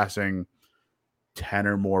yards passing, 10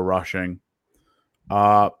 or more rushing.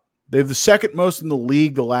 They have the second most in the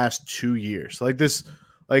league the last 2 years. Like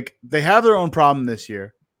they have their own problem this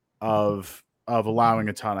year of allowing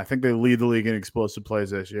a ton. I think they lead the league in explosive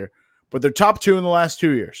plays this year, but they're top 2 in the last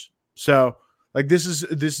 2 years. So like this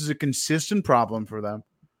is a consistent problem for them.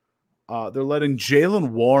 They're letting Jaylen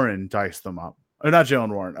Warren dice them up. Or not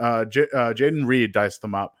Jaylen Warren. Jaden Reed dice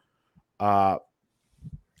them up.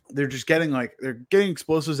 They're just getting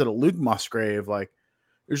explosives at a Luke Musgrave. Like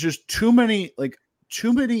there's just too many.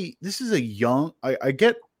 This is a young. I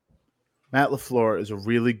get Matt LaFleur is a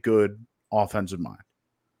really good offensive mind,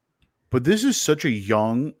 but this is such a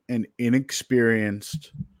young and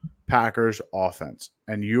inexperienced Packers offense,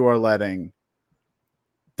 and you are letting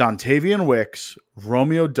Dontavian Wicks,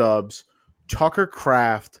 Romeo Doubs, Tucker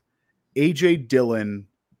Kraft, AJ Dillon,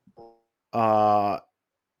 and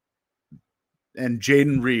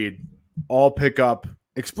Jaden Reed all pick up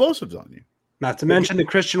explosives on you. Not to mention the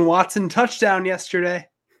Christian Watson touchdown yesterday.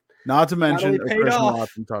 Not to mention a Christian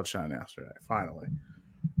Watson touchdown yesterday. Finally.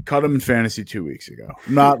 Cut him in fantasy 2 weeks ago.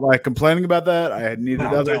 I'm not like complaining about that. I had needed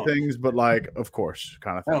other things, but like, of course,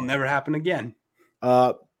 kind of thing. That'll never happen again.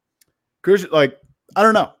 Christian, like, I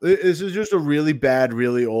don't know. This is just a really bad,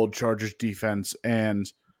 really old Chargers defense.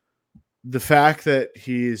 And the fact that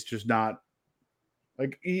he's just not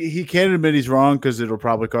like he can't admit he's wrong because it'll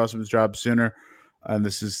probably cost him his job sooner. And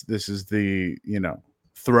this is the,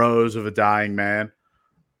 throes of a dying man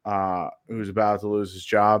who's about to lose his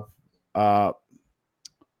job.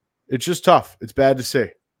 It's just tough. It's bad to see.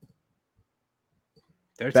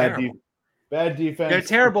 They're terrible. Bad defense. They're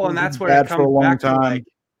terrible, and that's where it comes back to like,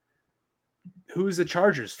 who's a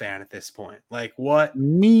Chargers fan at this point? Like what?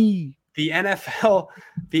 Me. The NFL's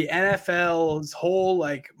whole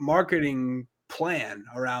like marketing plan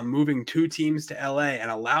around moving two teams to LA and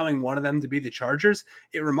allowing one of them to be the Chargers.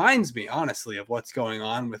 It reminds me, honestly, of what's going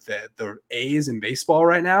on with the A's in baseball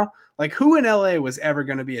right now. Like who in LA was ever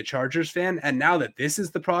going to be a Chargers fan? And now that this is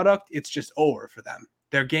the product, it's just over for them.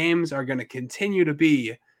 Their games are going to continue to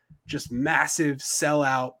be just massive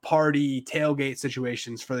sellout party tailgate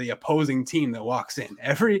situations for the opposing team that walks in.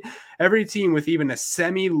 Every team with even a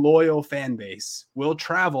semi-loyal fan base will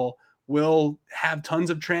travel, will have tons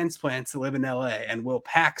of transplants to live in LA, and will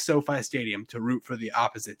pack SoFi Stadium to root for the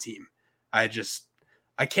opposite team. I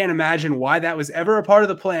can't imagine why that was ever a part of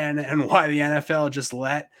the plan and why the NFL just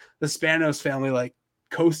let the Spanos family like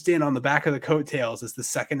coast in on the back of the coattails as the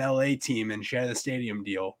second LA team and share the stadium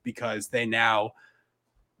deal, because they now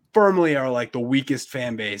firmly are like the weakest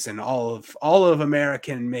fan base in all of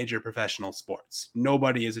American major professional sports.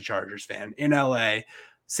 Nobody is a Chargers fan in LA.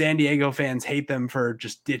 San Diego fans hate them for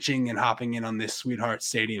just ditching and hopping in on this sweetheart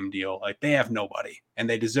stadium deal. Like they have nobody, and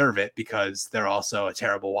they deserve it because they're also a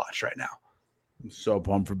terrible watch right now. I'm so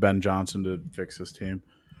pumped for Ben Johnson to fix this team.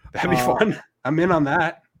 That'd be fun. I'm in on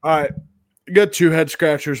that. All right. You got two head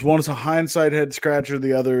scratchers. One is a hindsight head scratcher.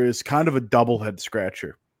 The other is kind of a double head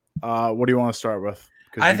scratcher. What do you want to start with?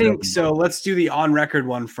 I think so. Let's do the on record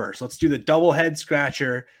one first. Let's do the double head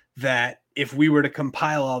scratcher that if we were to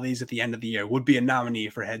compile all these at the end of the year would be a nominee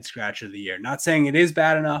for head scratcher of the year. Not saying it is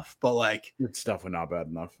bad enough, but like it's definitely not bad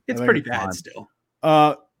enough. It's pretty bad still.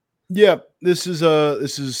 Yeah, this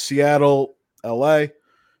is Seattle, LA.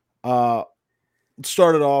 Let's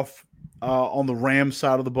start it off on the Rams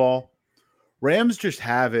side of the ball. Rams just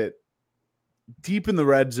have it deep in the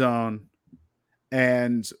red zone,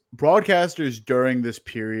 and broadcasters during this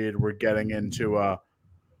period were getting into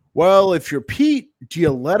well, if you're Pete, do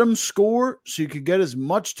you let him score so you could get as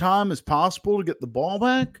much time as possible to get the ball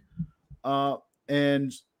back?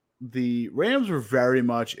 And the Rams were very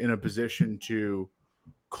much in a position to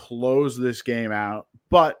close this game out.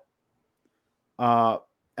 But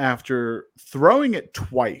after throwing it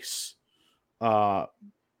twice in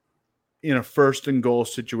a first and goal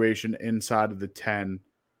situation inside of the 10,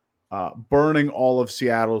 burning all of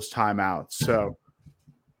Seattle's timeouts. So,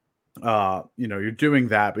 you're doing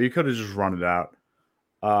that, but you could have just run it out.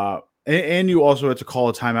 And you also had to call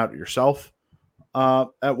a timeout yourself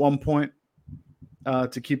at one point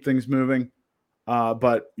to keep things moving.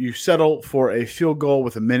 But you settle for a field goal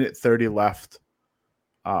with 1:30 left,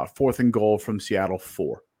 4th and goal from Seattle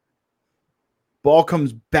 4. Ball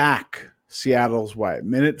comes back Seattle's way,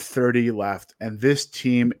 1:30 left, and this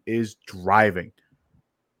team is driving.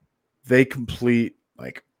 They complete,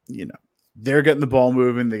 they're getting the ball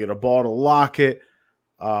moving. They get a ball to Lockett.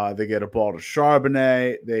 They get a ball to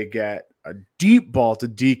Charbonnet. They get a deep ball to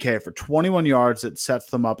DK for 21 yards that sets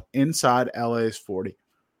them up inside LA's 40.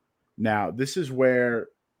 Now, this is where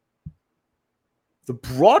the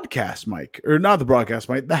broadcast mic, or not the broadcast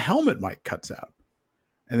mic, the helmet mic cuts out.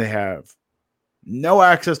 And they have no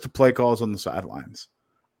access to play calls on the sidelines.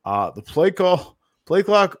 The play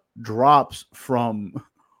clock drops from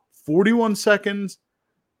 41 seconds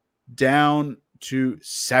down to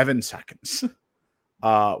 7 seconds.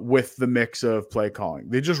 with the mix of play calling.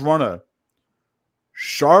 They just run a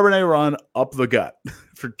Charbonnet run up the gut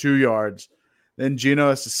for 2 yards. Then Geno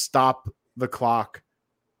has to stop the clock.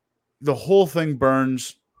 The whole thing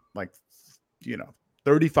burns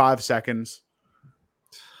 35 seconds.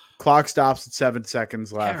 Clock stops at 7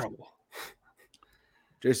 seconds left. Terrible.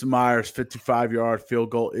 Jason Myers' 55-yard field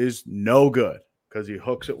goal is no good because he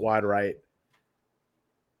hooks it wide right.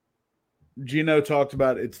 Geno talked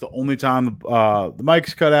about it's the only time the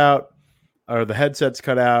mic's cut out or the headset's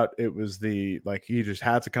cut out. It was he just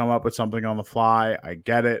had to come up with something on the fly. I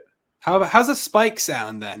get it. How's a spike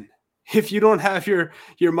sound then? If you don't have your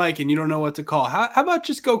mic and you don't know what to call, how about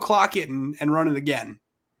just go clock it and run it again?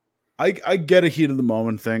 I get a heat of the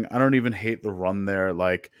moment thing. I don't even hate the run there.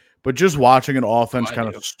 But just watching an offense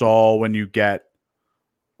kind of stall when you get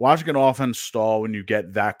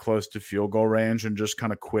that close to field goal range and just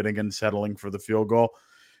kind of quitting and settling for the field goal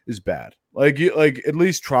is bad. At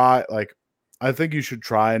least try. I think you should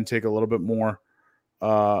try and take a little bit more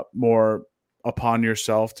upon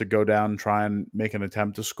yourself to go down and try and make an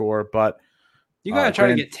attempt to score. But you got to try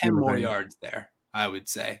to get 10 more yards there, I would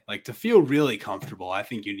say. To feel really comfortable, I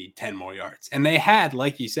think you need 10 more yards. And they had,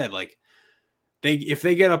 like you said, if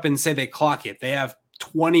they get up and say they clock it, they have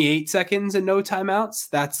 28 seconds and no timeouts.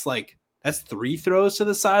 That's 3 throws to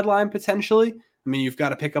the sideline potentially. I mean, you've got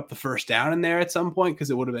to pick up the first down in there at some point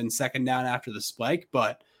because it would have been second down after the spike.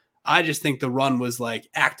 But I just think the run was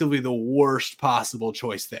actively the worst possible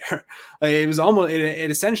choice there. It was almost,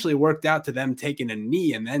 it essentially worked out to them taking a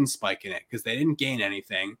knee and then spiking it because they didn't gain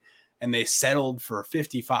anything. And they settled for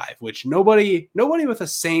 55, which nobody with a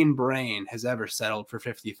sane brain has ever settled for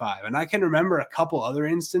 55. And I can remember a couple other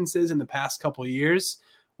instances in the past couple of years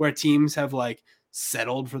where teams have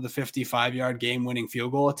settled for the 55-yard game-winning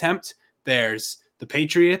field goal attempt. There's the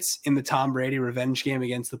Patriots in the Tom Brady revenge game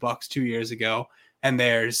against the Bucs 2 years ago. And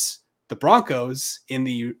there's the Broncos in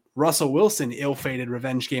the Russell Wilson ill-fated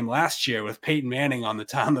revenge game last year with Peyton Manning on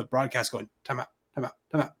the broadcast going, timeout.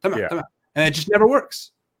 And it just never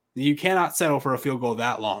works. You cannot settle for a field goal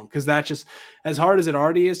that long because that just, as hard as it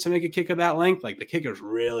already is to make a kick of that length, the kicker's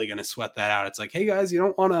really going to sweat that out. It's hey guys, you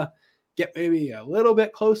don't want to get maybe a little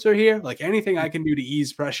bit closer here? Anything I can do to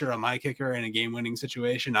ease pressure on my kicker in a game-winning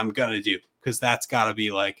situation, I'm going to do because that's got to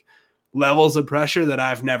be levels of pressure that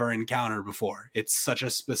I've never encountered before. It's such a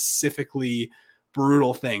specifically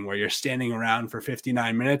brutal thing where you're standing around for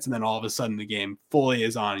 59 minutes and then all of a sudden the game fully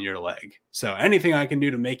is on your leg. So anything I can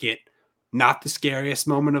do to make it not the scariest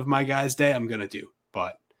moment of my guy's day, I'm going to do.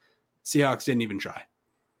 But Seahawks didn't even try.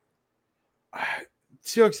 I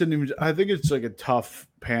think it's a tough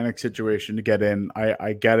panic situation to get in.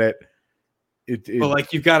 I get it.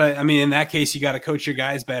 But you've got to, in that case, you got to coach your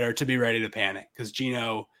guys better to be ready to panic because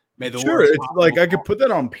Geno made the worst. It's I could put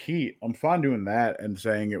that on Pete. I'm fine doing that and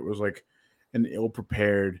saying it was an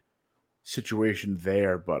ill-prepared situation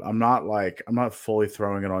there, but I'm not fully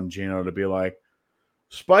throwing it on Geno to be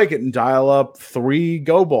spike it and dial up 3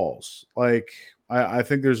 go balls. I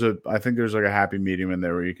think there's a happy medium in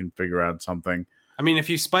there where you can figure out something. If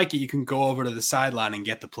you spike it, you can go over to the sideline and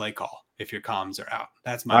get the play call if your comms are out.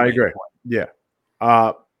 That's my I agree. Point.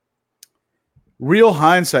 Yeah. Real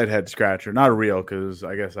hindsight head scratcher. Not real because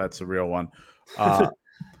I guess that's the real one.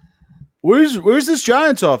 Where's this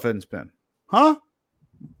Giants offense been? Huh?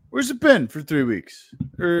 Where's it been for 3 weeks?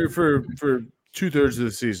 Or for 2/3 of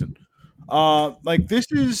the season?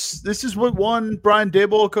 This is what won Brian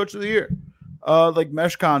Daboll Coach of the Year.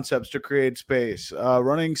 Mesh concepts to create space,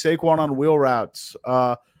 running Saquon on wheel routes,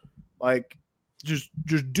 just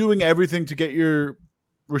doing everything to get your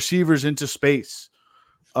receivers into space.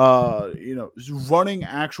 Running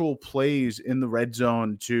actual plays in the red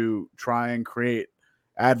zone to try and create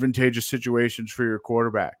advantageous situations for your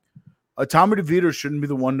quarterback. Tommy DeVito shouldn't be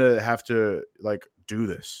the one to have to do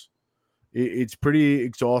this. It's pretty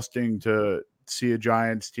exhausting to see a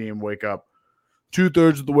Giants team wake up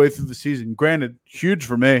 2/3 of the way through the season. Granted, huge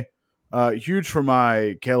for me, huge for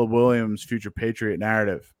my Caleb Williams future Patriot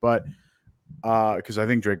narrative, but because I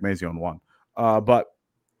think Drake May's the only one. But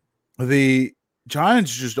the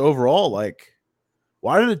Giants just overall,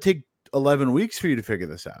 why did it take 11 weeks for you to figure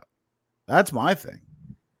this out? That's my thing.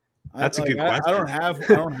 That's a good question.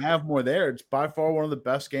 I don't have more there. It's by far one of the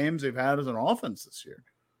best games they've had as an offense this year.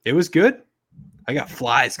 It was good. I got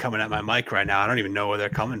flies coming at my mic right now. I don't even know where they're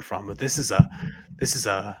coming from, but this is a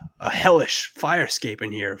hellish firescape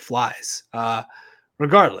in here. Flies.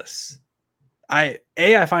 Regardless, I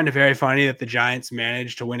find it very funny that the Giants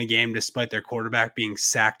managed to win a game despite their quarterback being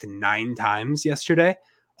sacked 9 times yesterday,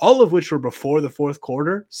 all of which were before the fourth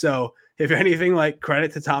quarter. So if anything, like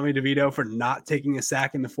credit to Tommy DeVito for not taking a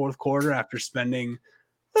sack in the fourth quarter after spending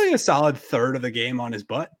like a solid third of the game on his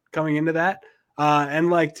butt coming into that. And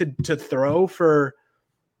like to throw for,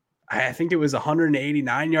 I think it was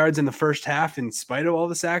 189 yards in the first half, in spite of all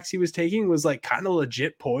the sacks he was taking, was like kind of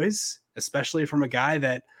legit poise, especially from a guy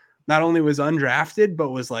that not only was undrafted,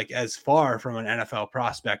 but was like as far from an NFL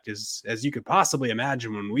prospect as you could possibly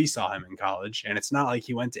imagine when we saw him in college. And it's not like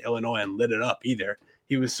he went to Illinois and lit it up either.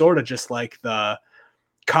 He was sort of just like the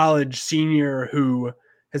college senior who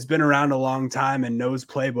has been around a long time and knows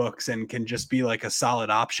playbooks and can just be like a solid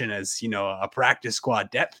option as, you know, a practice squad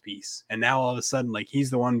depth piece. And now all of a sudden, like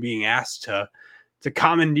he's the one being asked to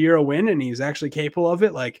commandeer a win, and he's actually capable of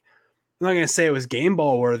it. Like, I'm not going to say it was game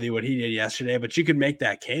ball worthy what he did yesterday, but you could make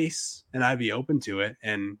that case and I'd be open to it.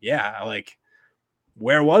 And yeah, like,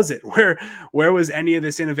 where was it? Where was any of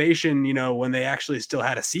this innovation, you know, when they actually still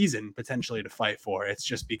had a season potentially to fight for? It's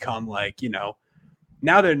just become like, you know,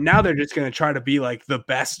 now they're just going to try to be like the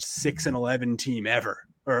best 6-11 team ever,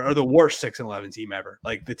 or the worst 6-11 team ever.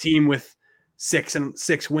 Like the team with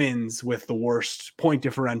 6 wins with the worst point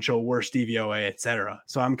differential, worst DVOA, etc.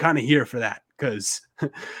 So I'm kind of here for that, because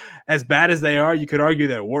as bad as they are, you could argue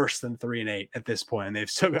they're worse than 3-8 at this point, and they've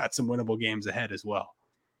still got some winnable games ahead as well.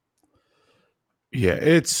 Yeah,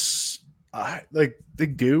 it's like they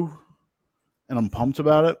do, and I'm pumped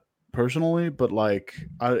about it personally, but like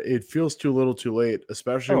it feels too little too late,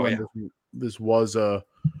 especially when this was an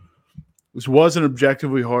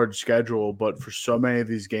objectively hard schedule, but for so many of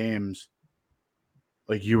these games,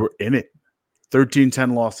 like you were in it.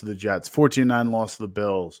 13-10 loss to the Jets, 14-9 loss to the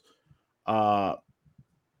Bills,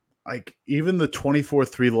 like even the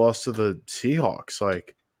 24-3 loss to the Seahawks.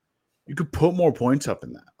 Like you could put more points up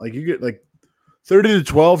in that. Like you get like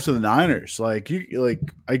 30-12 to the Niners. Like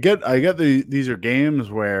I get these are games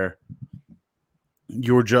where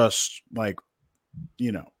you're just like,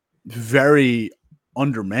 you know, very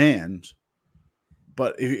undermanned.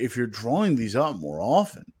 But if you're drawing these up more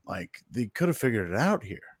often, like they could have figured it out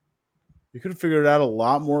here. They could have figured it out a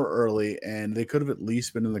lot more early, and they could have at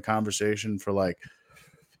least been in the conversation for like,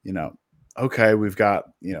 you know, okay, we've got,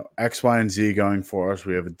 you know, X, Y, and Z going for us.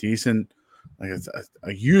 We have a decent, like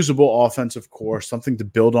a usable offensive core, something to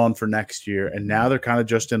build on for next year. And now they're kind of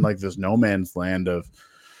just in like this no man's land of,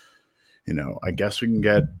 you know, I guess we can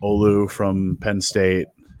get Olu from Penn State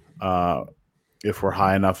if we're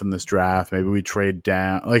high enough in this draft. Maybe we trade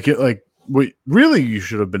down. Like what really you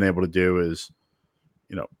should have been able to do is,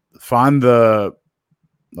 you know, find the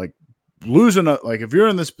like lose enough. Like if you're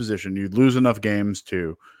in this position, you lose enough games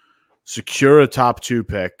to secure a top 2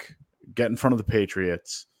 pick, get in front of the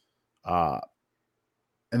Patriots, and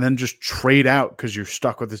then just trade out because you're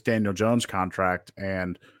stuck with this Daniel Jones contract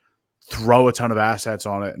and throw a ton of assets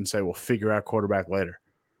on it and say, we'll figure out quarterback later.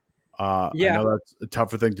 I know that's a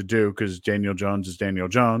tougher thing to do because Daniel Jones is Daniel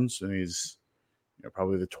Jones, and he's, you know,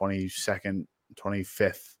 probably the 22nd,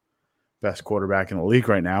 25th best quarterback in the league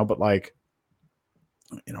right now. But like,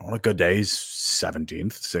 you know, on a good day, he's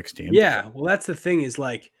 17th, 16th. Yeah, well, that's the thing is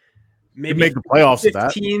like maybe make the playoffs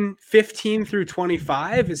 15 through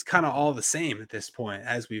 25 is kind of all the same at this point,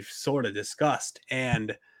 as we've sort of discussed.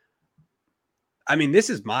 And I mean, this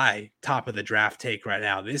is my top of the draft take right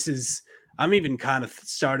now. I'm even kind of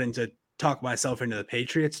starting to talk myself into the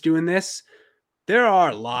Patriots doing this. There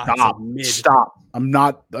are lots of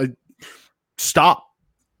Stop.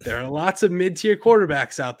 There are lots of mid-tier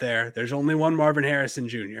quarterbacks out there. There's only one Marvin Harrison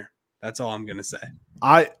Jr. That's all I'm going to say.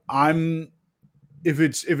 I'm if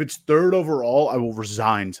it's third overall, I will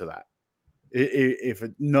resign to that. If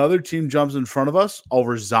another team jumps in front of us, I'll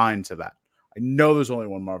resign to that. I know there's only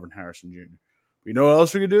one Marvin Harrison Jr. You know what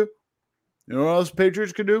else we could do? You know what else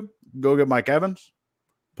Patriots could do? Go get Mike Evans,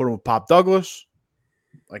 put him with Pop Douglas.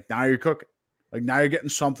 Like now you're cooking. Like now you're getting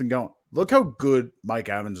something going. Look how good Mike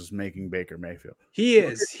Evans is making Baker Mayfield. He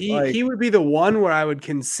is. He would be the one where I would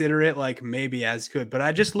consider it like maybe as good. But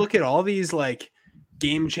I just look at all these like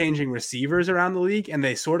game-changing receivers around the league, and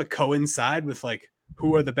they sort of coincide with like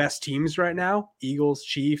who are the best teams right now. Eagles,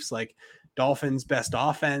 Chiefs, like Dolphins, best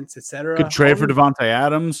offense, etc. Could trade for Devontae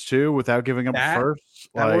Adams too without giving up a first.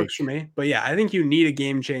 That works for me. But yeah, I think you need a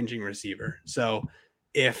game-changing receiver. So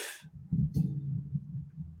if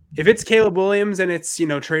it's Caleb Williams and it's, you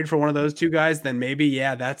know, trade for one of those two guys, then maybe,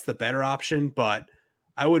 yeah, that's the better option. But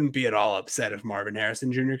I wouldn't be at all upset if Marvin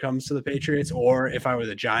Harrison Jr. comes to the Patriots, or if I were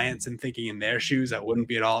the Giants and thinking in their shoes, I wouldn't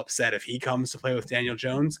be at all upset if he comes to play with Daniel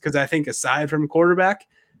Jones. Because I think aside from quarterback,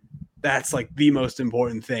 that's like the most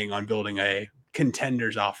important thing on building a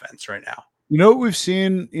contender's offense right now. You know what we've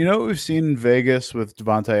seen? You know what we've seen in Vegas with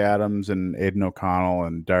Devontae Adams and Aiden O'Connell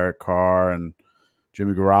and Derek Carr and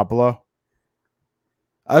Jimmy Garoppolo?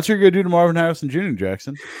 That's what you're gonna do to Marvin Harrison Jr.,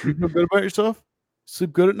 Jackson. You feel good about yourself?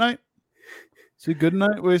 Sleep good at night? Sleep good at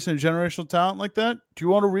night wasting a generational talent like that? Do you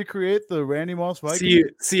want to recreate the Randy Moss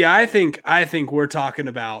Vikings? See, I think we're talking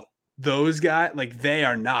about those guys. Like, they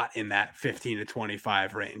are not in that 15 to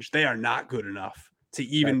 25 range. They are not good enough to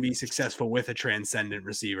even be successful with a transcendent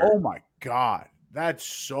receiver. Oh my God. That's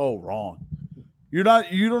so wrong. You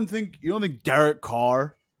don't think Derek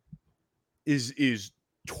Carr is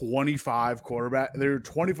 25 quarterback? There are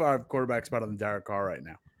 25 quarterbacks better than Derek Carr right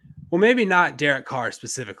now. Well, maybe not Derek Carr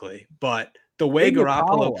specifically, but the way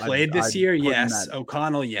Garoppolo played this year, yes.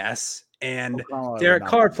 O'Connell, yes. And Derek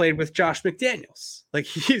Carr played with Josh McDaniels. Like,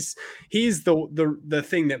 he's the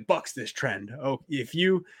thing that bucks this trend. Oh, if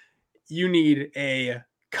you need a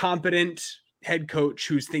competent head coach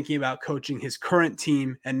who's thinking about coaching his current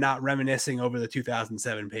team and not reminiscing over the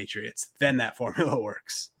 2007 Patriots, then that formula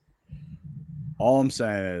works. All I'm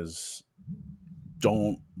saying is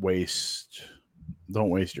don't waste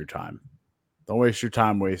your time. Don't waste your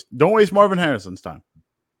time. Don't waste Marvin Harrison's time.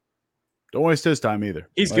 Don't waste his time either.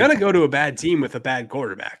 He's going to go to a bad team with a bad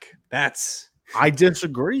quarterback. I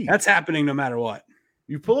disagree. That's happening no matter what.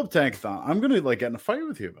 You pull up Tankathon. I'm going to get in a fight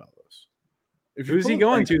with you about this. Who's he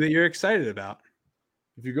going to that you're excited about?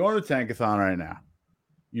 If you're going to Tankathon right now,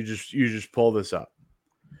 you just pull this up.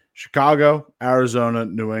 Chicago, Arizona,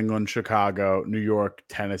 New England, Chicago, New York,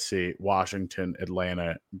 Tennessee, Washington,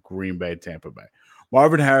 Atlanta, Green Bay, Tampa Bay.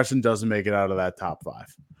 Marvin Harrison doesn't make it out of that top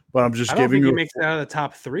 5. But I'm just giving you. He makes it out of the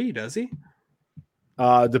top 3, does he?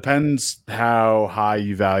 Depends how high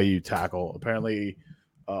you value tackle. Apparently,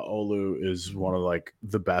 Olu is one of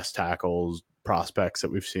the best tackles prospects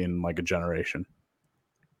that we've seen in a generation.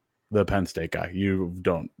 The Penn State guy. You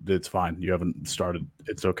don't. It's fine. You haven't started.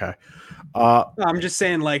 It's okay. I'm just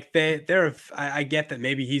saying, they're. I get that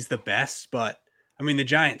maybe he's the best, but I mean, the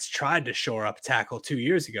Giants tried to shore up tackle 2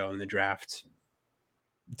 years ago in the draft.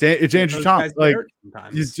 It's Andrew Thomas.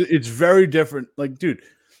 It's very different. Dude,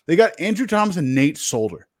 they got Andrew Thomas and Nate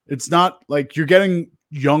Solder. It's not like you're getting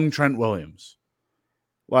young Trent Williams.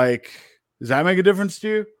 Does that make a difference to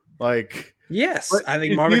you? Yes, I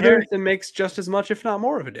think Marvin Harrison makes just as much, if not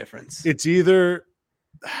more, of a difference. It's either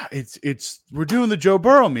we're doing the Joe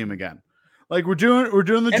Burrow meme again. We're doing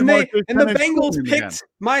the and the Bengals picked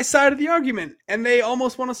my side of the argument, and they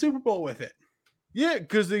almost won a Super Bowl with it. Yeah,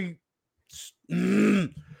 because they.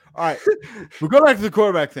 All right, we go back to the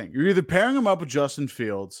quarterback thing. You're either pairing him up with Justin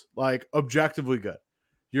Fields, objectively good.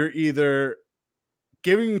 You're either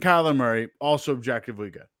giving Kyler Murray, also objectively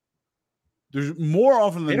good. There's more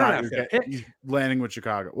often than not you're landing with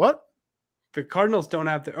Chicago. What? The Cardinals don't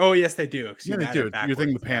have the. Oh, yes, they do. Yeah, they do. You're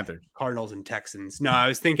thinking the Panthers, Cardinals, and Texans. No, I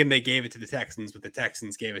was thinking they gave it to the Texans, but the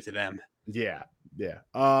Texans gave it to them. Yeah.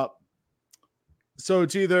 So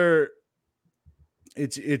it's either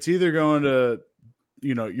going to,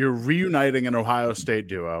 you're reuniting an Ohio State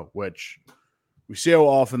duo, which we see how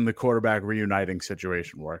often the quarterback reuniting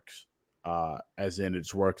situation works. As in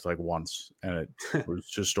it's worked once and it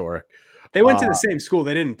was historic. They went to the same school.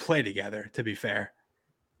 They didn't play together, to be fair.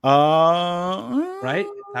 Right?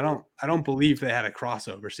 I don't believe they had a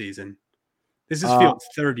crossover season. This is Fields'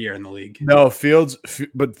 third year in the league. No, Fields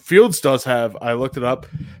does have, I looked it up,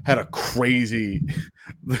 had a crazy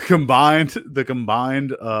the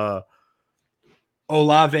combined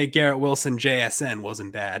Olave, Garrett Wilson, JSN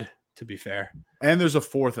wasn't bad, to be fair. And there's a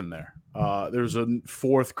fourth in there. There's a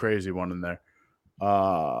fourth crazy one in there.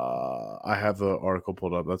 I have the article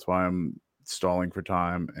pulled up. That's why I'm stalling for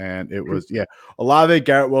time. And it was, Olave,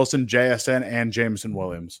 Garrett Wilson, JSN, and Jameson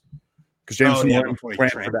Williams. Because Jameson Williams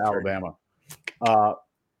transferred to Alabama.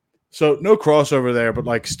 So no crossover there,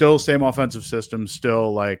 but still same offensive system,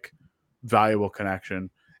 still valuable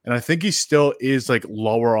connection. And I think he still is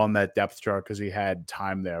lower on that depth chart because he had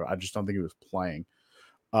time there. I just don't think he was playing.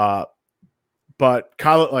 But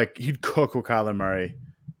Kyler, he'd cook with Kyler Murray,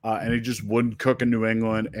 and he just wouldn't cook in New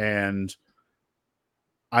England. And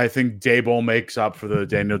I think Daboll makes up for the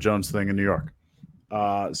Daniel Jones thing in New York.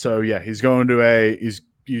 So yeah, he's going to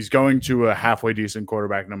a halfway decent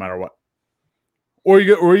quarterback no matter what. Or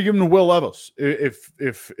you give him to Will Levis if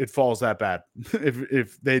it falls that bad.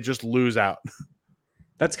 if they just lose out.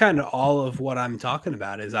 That's kind of all of what I'm talking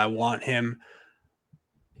about. Is I want him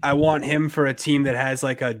for a team that has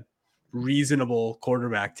a reasonable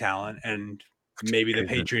quarterback talent, and maybe the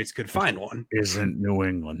Patriots could find one. Isn't New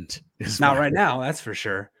England? Not right now, that's for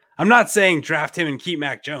sure. I'm not saying draft him and keep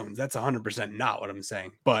Mac Jones. That's 100% not what I'm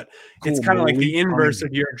saying. But it's kind of the inverse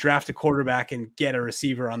of your draft a quarterback and get a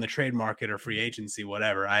receiver on the trade market or free agency,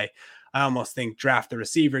 whatever. I almost think draft the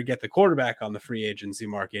receiver, get the quarterback on the free agency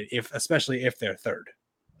market, especially if they're third.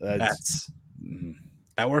 That's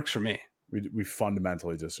That works for me. We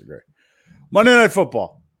fundamentally disagree. Monday Night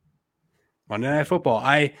Football.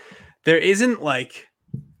 There isn't like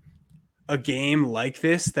a game like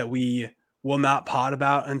this that we will not pod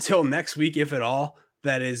about until next week, if at all.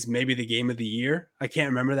 That is maybe the game of the year. I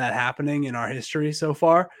can't remember that happening in our history so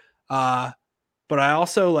far. But I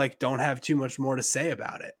also like don't have too much more to say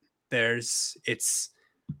about it.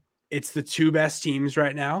 It's the two best teams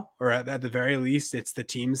right now, or at the very least, it's the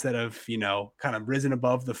teams that have, kind of risen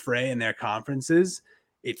above the fray in their conferences.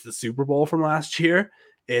 It's the Super Bowl from last year.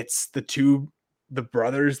 It's the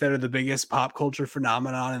brothers that are the biggest pop culture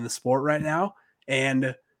phenomenon in the sport right now.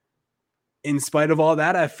 And in spite of all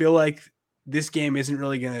that, I feel like this game isn't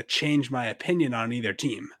really going to change my opinion on either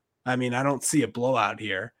team. I mean, I don't see a blowout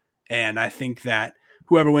here. And I think that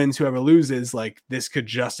whoever wins, whoever loses, like this could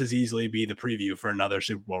just as easily be the preview for another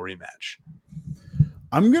Super Bowl rematch.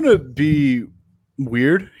 I'm going to be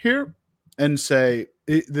weird here and say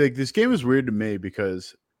this game is weird to me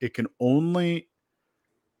because it can only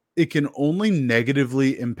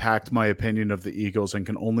negatively impact my opinion of the Eagles and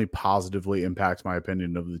can only positively impact my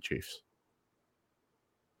opinion of the Chiefs.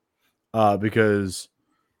 Because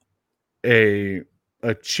a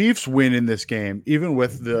Chiefs win in this game, even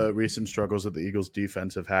with the recent struggles that the Eagles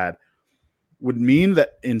defense have had, would mean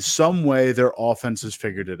that in some way their offense has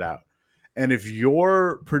figured it out. And if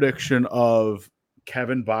your prediction of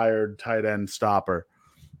Kevin Byard, tight end stopper,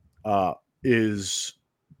 is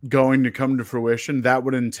going to come to fruition, that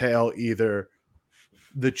would entail either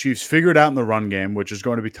the Chiefs figure it out in the run game, which is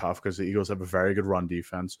going to be tough because the Eagles have a very good run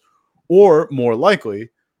defense, or more likely,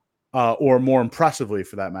 or more impressively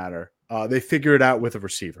for that matter, they figure it out with a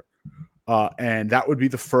receiver. And that would be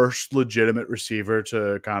the first legitimate receiver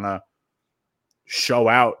to kind of show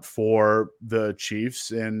out for the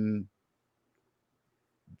Chiefs in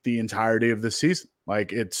the entirety of the season.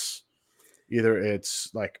 Like it's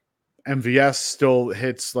like MVS still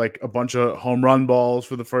hits like a bunch of home run balls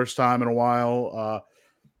for the first time in a while.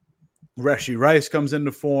 Rashee Rice comes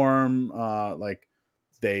into form. Like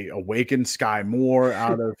they awaken Sky Moore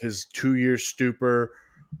out of his 2-year stupor.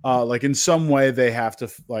 Like in some way they have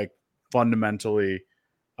to like fundamentally,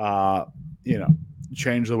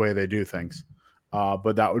 change the way they do things.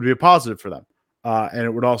 But that would be a positive for them. And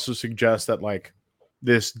it would also suggest that like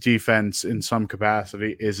this defense in some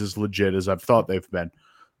capacity is as legit as I've thought they've been.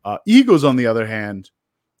 Eagles, on the other hand,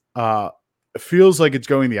 feels like it's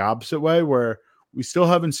going the opposite way, where we still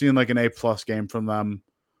haven't seen like an A+ game from them.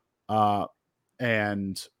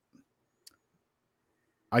 And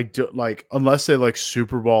I do like, unless they like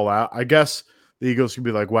Super Bowl out, I guess the Eagles could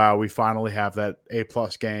be like, wow, we finally have that A+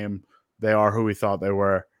 game. They are who we thought they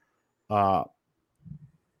were. But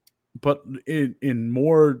in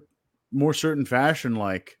more certain fashion,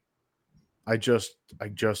 like I just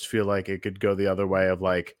feel like it could go the other way of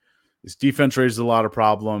like this defense raises a lot of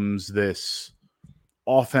problems. This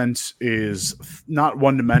offense is not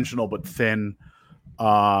one-dimensional, but thin.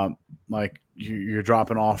 Like you're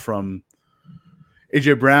dropping off from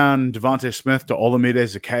AJ Brown, Devontae Smith to Olamide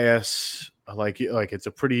Zaccheaus. Like it's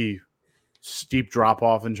a pretty steep drop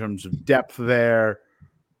off in terms of depth there.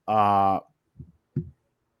 Yeah,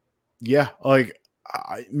 like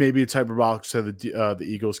maybe it's hyperbolic to say the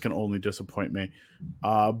Eagles can only disappoint me,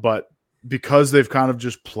 but because they've kind of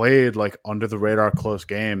just played like under the radar close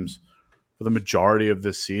games for the majority of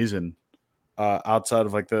this season, outside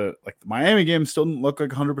of like the Miami game still didn't look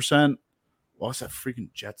like 100%. Lost that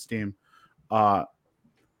freaking Jets team.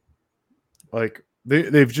 Like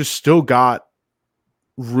they've just still got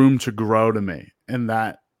room to grow to me, and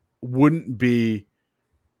that wouldn't be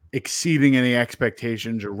exceeding any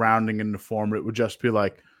expectations or rounding into form. It would just be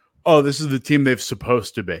like, oh, this is the team they're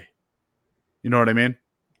supposed to be. You know what I mean?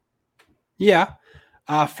 Yeah.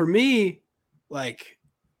 For me, like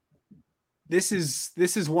this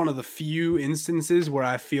is one of the few instances where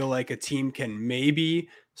I feel like a team can maybe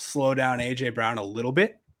slow down AJ Brown a little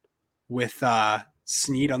bit with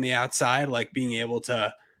Snead on the outside, like being able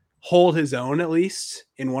to hold his own at least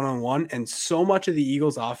in one-on-one. And so much of the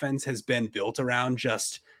Eagles offense has been built around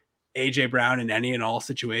just AJ Brown in any and all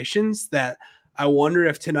situations that I wonder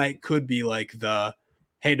if tonight could be like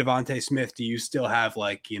hey, Devontae Smith, do you still have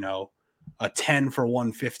like, a 10 for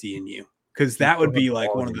 150 in you? Because that would be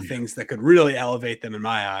like one of the things that could really elevate them in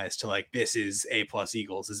my eyes to like, this is A+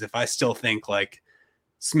 Eagles, is if I still think like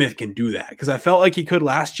Smith can do that. Because I felt like he could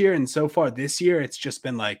last year. And so far this year, it's just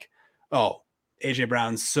been like, oh, AJ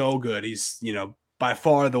Brown's so good. He's, by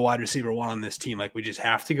far the wide receiver one on this team. Like we just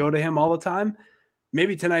have to go to him all the time.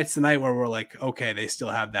 Maybe tonight's the night where we're like, okay, they still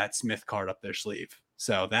have that Smith card up their sleeve.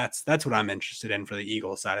 So that's what I'm interested in for the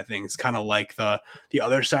Eagles side of things. Kind of like the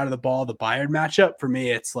other side of the ball, the Bayard matchup. For me,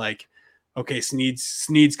 it's like, okay,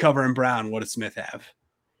 Sneed's covering Brown. What does Smith have?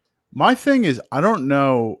 My thing is, I don't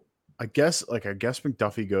know. I guess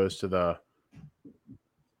McDuffie goes to the.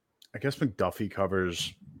 I guess McDuffie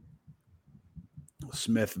covers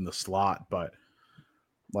Smith in the slot, but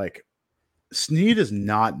like Sneed is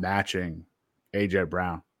not matching AJ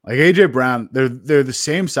Brown. Like AJ Brown, they're the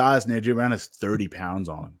same size, and AJ Brown has 30 pounds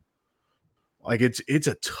on him. Like it's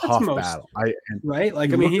a tough battle. Right?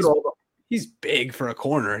 Like I mean, he's big for a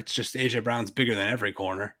corner. It's just AJ Brown's bigger than every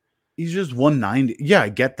corner. He's just 190. Yeah, I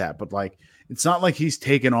get that, but like it's not like he's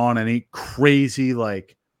taken on any crazy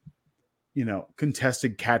like, you know,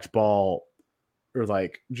 contested catch ball or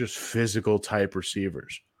like just physical type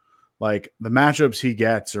receivers. Like the matchups he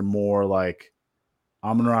gets are more like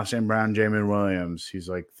Amon-Ra St. Brown, Jamin Williams. He's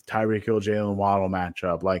like Tyreek Hill, Jalen Waddle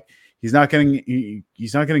matchup. Like he's not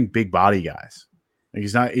getting big body guys. Like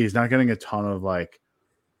he's not getting a ton of like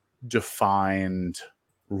defined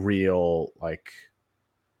real like,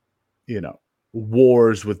 you know,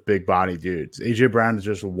 wars with big body dudes. AJ Brown is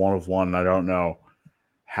just a one of one, and I don't know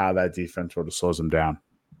how that defense sort of slows him down.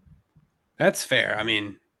 That's fair. I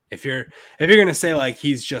mean, if you're gonna say like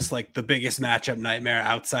he's just like the biggest matchup nightmare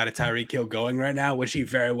outside of Tyreek Hill going right now, which he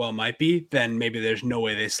very well might be, then maybe there's no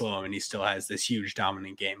way they slow him and he still has this huge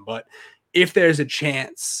dominant game. But if there's a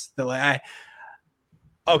chance that like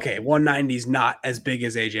 190 is not as big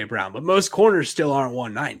as AJ Brown, but most corners still aren't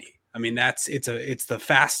 190. I mean, it's the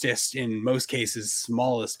fastest, in most cases,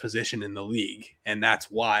 smallest position in the league. And that's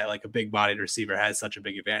why like a big bodied receiver has such a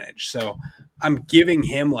big advantage. So I'm giving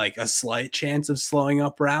him like a slight chance of slowing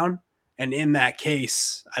up Brown. And in that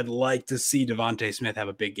case, I'd like to see Devontae Smith have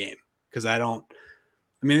a big game because this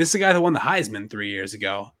is a guy that won the Heisman 3 years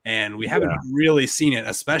ago, and we haven't really seen it,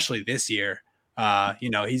 especially this year.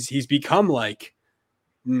 He's become like,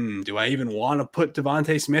 do I even want to put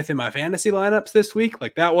Devontae Smith in my fantasy lineups this week?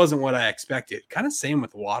 Like that wasn't what I expected. Kind of same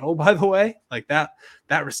with Waddle, by the way. Like that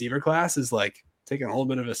receiver class is like taking a little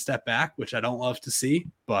bit of a step back, which I don't love to see.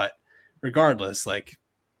 But regardless, like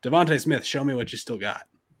Devontae Smith, show me what you still got.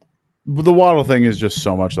 The Waddle thing is just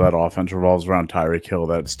so much of that offense revolves around Tyreek Hill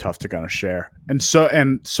that it's tough to kind of share. And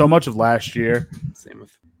so much of last year. Same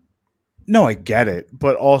with. No, I get it,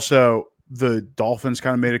 but also the Dolphins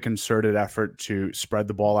kind of made a concerted effort to spread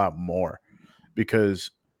the ball out more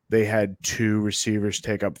because they had two receivers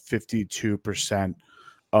take up 52%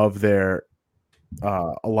 of their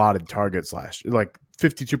allotted targets last year. Like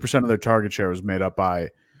 52% of their target share was made up by,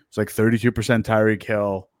 it's like 32% Tyreek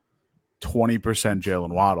Hill, 20%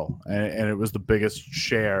 Jalen Waddle. And it was the biggest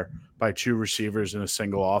share by two receivers in a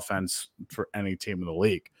single offense for any team in the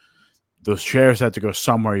league. Those shares had to go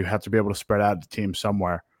somewhere. You have to be able to spread out the team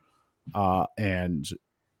somewhere. And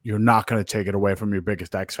you're not going to take it away from your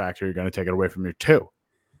biggest X factor. You're going to take it away from your two.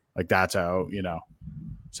 Like that's how,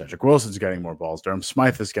 Cedric Wilson's getting more balls. Durham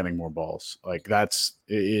Smythe is getting more balls. Like it's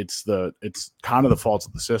kind of the fault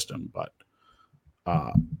of the system, but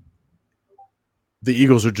the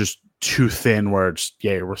Eagles are just too thin where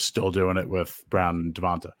we're still doing it with Brown and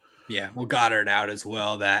Devonta. Yeah. Well, Goddard out as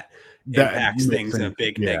well. That impacts things in a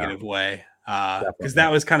big negative way. Because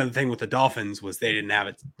that was kind of the thing with the Dolphins was they didn't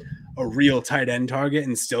have a real tight end target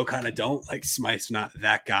and still kind of don't. Like Smythe's not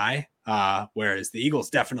that guy, whereas the Eagles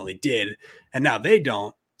definitely did, and now they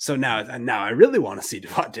don't. So now I really want to see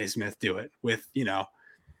Devontae Smith do it with,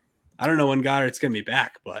 I don't know when Goddard's going to be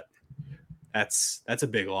back, but that's a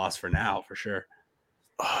big loss for now for sure.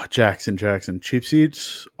 Oh, Jackson. Cheap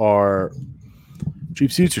seats are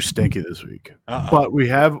stinky this week, but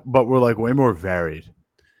we're like way more varied.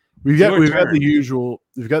 We've got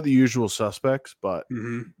the usual suspects, but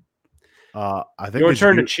I think your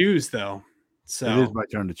turn to choose though. So it is my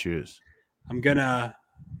turn to choose. I'm gonna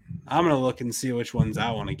look and see which ones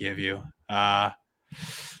I want to give you.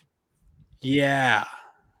 Yeah.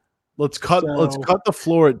 Let's cut the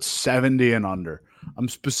floor at 70 and under. I'm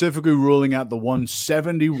specifically ruling out the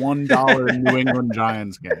 $171 New England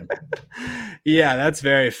Giants game. Yeah, that's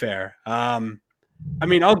very fair.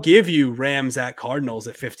 I'll give you Rams at Cardinals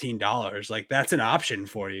at $15. Like that's an option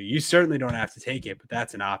for you. You certainly don't have to take it, but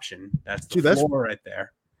that's an option. That's the floor right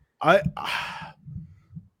there.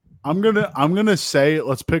 I'm gonna say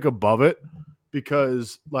let's pick above it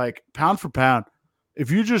because like pound for pound,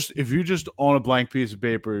 if you just on a blank piece of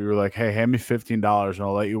paper, you're like, hey, hand me $15 and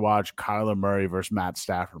I'll let you watch Kyler Murray versus Matt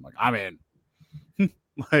Stafford. I'm like, I'm in.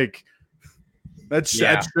 Like that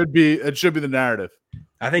should be the narrative.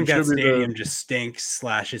 I think that stadium just stinks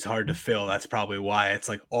 / is hard to fill. That's probably why it's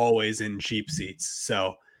like always in cheap seats.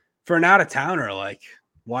 So for an out of towner, like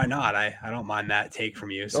why not? I don't mind that take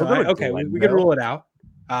from you. So we can rule it out.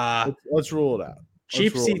 Let's rule it out.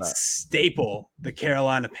 Cheap seats staple, the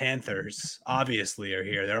Carolina Panthers obviously are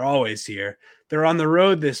here. They're always here. They're on the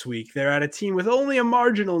road this week. They're at a team with only a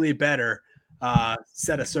marginally better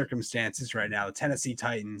set of circumstances right now. The Tennessee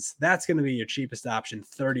Titans. That's going to be your cheapest option,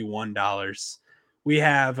 $31. We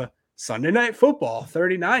have Sunday Night Football,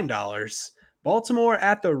 $39. Baltimore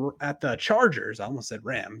at the Chargers. I almost said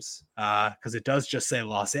Rams because it does just say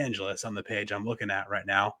Los Angeles on the page I'm looking at right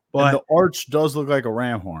now. But and the arch does look like a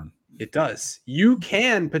ram horn. It does. You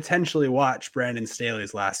can potentially watch Brandon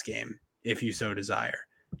Staley's last game if you so desire.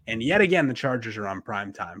 And yet again, the Chargers are on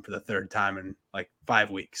prime time for the third time in like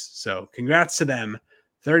 5 weeks. So congrats to them.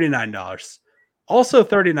 $39. Also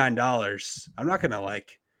 $39. I'm not going to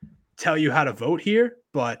tell you how to vote here,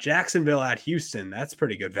 but Jacksonville at Houston, that's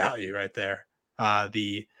pretty good value right there.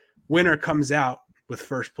 The winner comes out with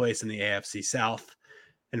first place in the AFC South.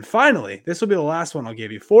 And finally, this will be the last one I'll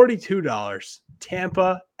give you, $42.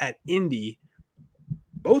 Tampa at Indy.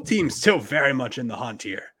 Both teams still very much in the hunt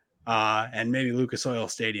here. And maybe Lucas Oil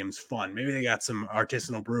Stadium's fun. Maybe they got some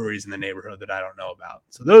artisanal breweries in the neighborhood that I don't know about.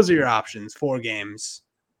 So those are your options. 4 games.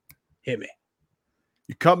 Hit me.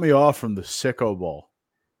 You cut me off from the Sicko Bowl.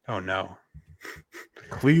 Oh, no.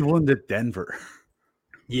 Cleveland at Denver.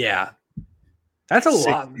 Yeah. That's a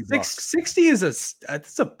lot. 60 is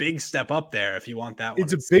that's a big step up there if you want that one.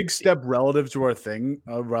 It's a big step relative to our thing,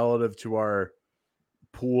 relative to our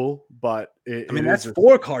pool, but that's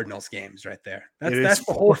 4 Cardinals games right there. That's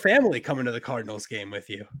the whole family coming to the Cardinals game with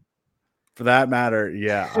you. For that matter,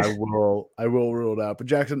 yeah, I will rule it out. But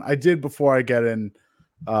Jackson, I did before I get in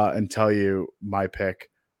and tell you my pick.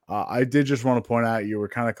 I did just want to point out you were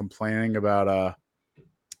kind of complaining about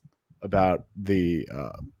the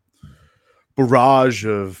barrage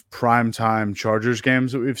of primetime Chargers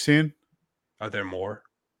games that we've seen. Are there more?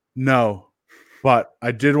 No, but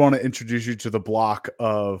I did want to introduce you to the block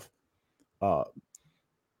of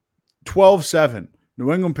 12-7,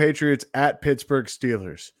 New England Patriots at Pittsburgh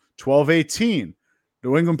Steelers. 12-18,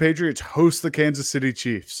 New England Patriots host the Kansas City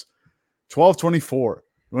Chiefs. 12-24,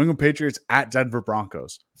 New England Patriots at Denver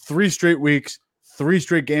Broncos. 3 straight weeks, 3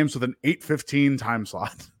 straight games with an 8:15 time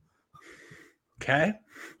slot. Okay.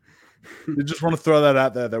 I just want to throw that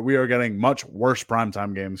out there that we are getting much worse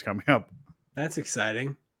primetime games coming up. That's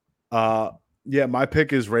exciting. Yeah, my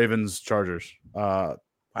pick is Ravens Chargers. Wow.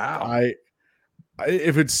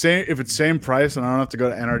 If it's same price and I don't have to go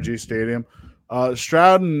to NRG Stadium,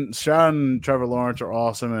 Stroud and Trevor Lawrence are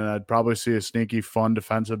awesome, and I'd probably see a sneaky, fun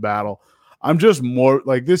defensive battle. I'm just more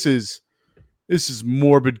like this is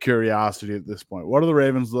morbid curiosity at this point. What do the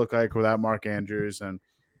Ravens look like without Mark Andrews? And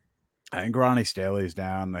I think Ronnie Staley's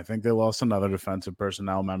down. I think they lost another defensive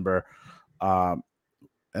personnel member.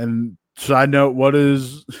 And side note, what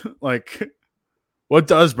does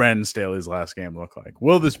Brandon Staley's last game look like?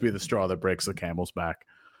 Will this be the straw that breaks the camel's back?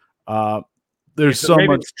 There's so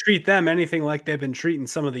much. Treat them anything like they've been treating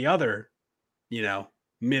some of the other,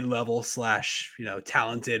 mid-level /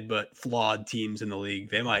 talented but flawed teams in the league.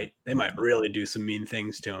 They might really do some mean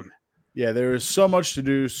things to them. Yeah, there is so much to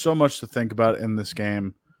do, so much to think about in this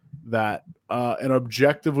game that an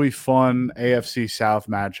objectively fun AFC South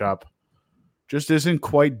matchup just isn't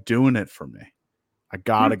quite doing it for me. I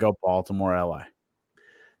gotta go Baltimore, LA.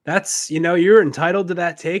 That's, you're entitled to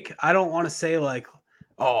that take. I don't want to say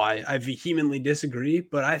I vehemently disagree,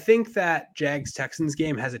 but I think that Jags-Texans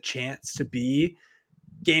game has a chance to be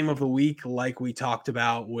game of the week like we talked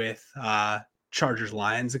about with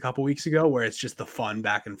Chargers-Lions a couple weeks ago, where it's just the fun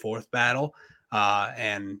back and forth battle.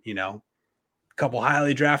 And, a couple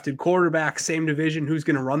highly drafted quarterbacks, same division, who's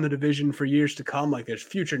going to run the division for years to come. There's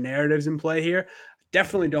future narratives in play here.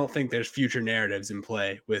 Definitely don't think there's future narratives in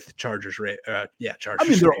play with Chargers. Chargers. I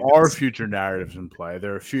mean, there are future narratives in play.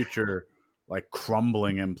 There are future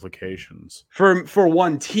crumbling implications for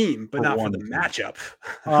one team, but not for the matchup.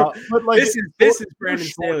 But this is Brandon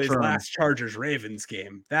Staley's last Chargers Ravens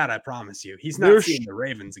game. That I promise you, he's not seeing the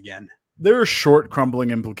Ravens again. There are short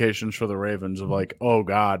crumbling implications for the Ravens of oh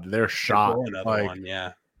God, they're shot.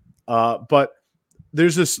 But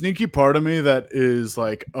there's a sneaky part of me that is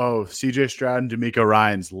CJ Stroud and DeMeco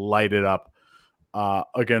Ryans light it up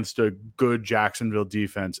against a good Jacksonville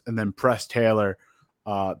defense, and then Press Taylor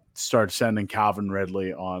starts sending Calvin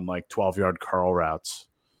Ridley on 12-yard curl routes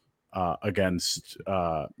against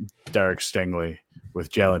Derek Stingley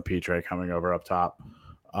with Jalen Petre coming over up top.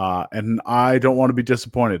 And I don't want to be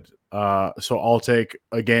disappointed. So I'll take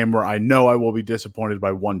a game where I know I will be disappointed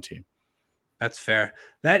by one team. That's fair.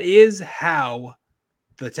 That is how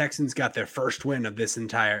the Texans got their first win of this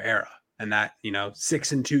entire era. and that,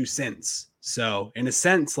 6-2 since. So in a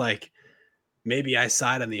sense, like maybe I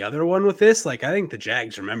side on the other one with this. Like I think the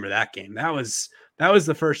Jags remember that game. That was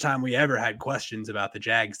the first time we ever had questions about the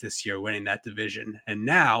Jags this year winning that division. And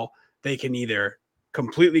now they can either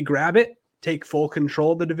completely grab it, take full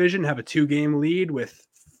control of the division, have a 2-game lead with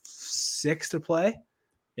 6 to play.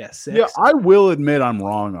 Yeah, 6. Yeah, I will admit I'm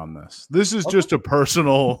wrong on this. This is just a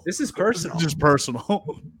personal. This is personal. Just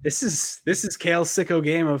personal. This is Kale's sicko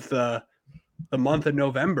game of the month of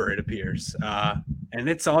November, it appears. And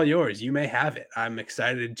it's all yours. You may have it. I'm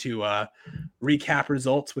excited to recap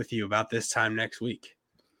results with you about this time next week.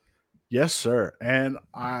 Yes, sir. And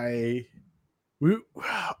I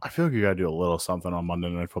feel like you gotta do a little something on Monday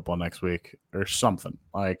Night Football next week or something.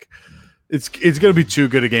 Like it's gonna be too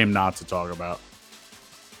good a game not to talk about.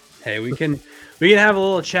 Hey, we can have a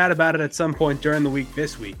little chat about it at some point during the week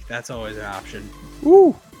this week. That's always an option.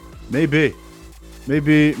 Ooh, maybe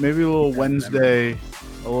a little Wednesday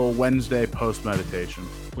post meditation.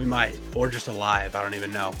 We might, or just a live. I don't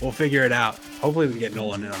even know. We'll figure it out. Hopefully, we get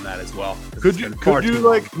Nolan in on that as well. Could you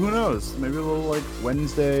like who knows? Maybe a little like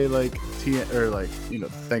Wednesday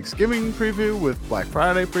Thanksgiving preview with Black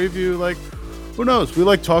Friday preview. Like who knows? We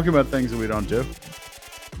like talking about things that we don't do.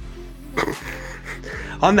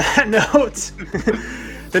 On that note,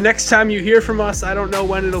 the next time you hear from us, I don't know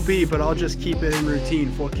when it'll be, but I'll just keep it in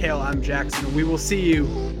routine. For Kale, I'm Jackson. We will see you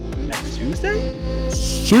next Tuesday.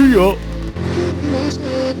 See ya.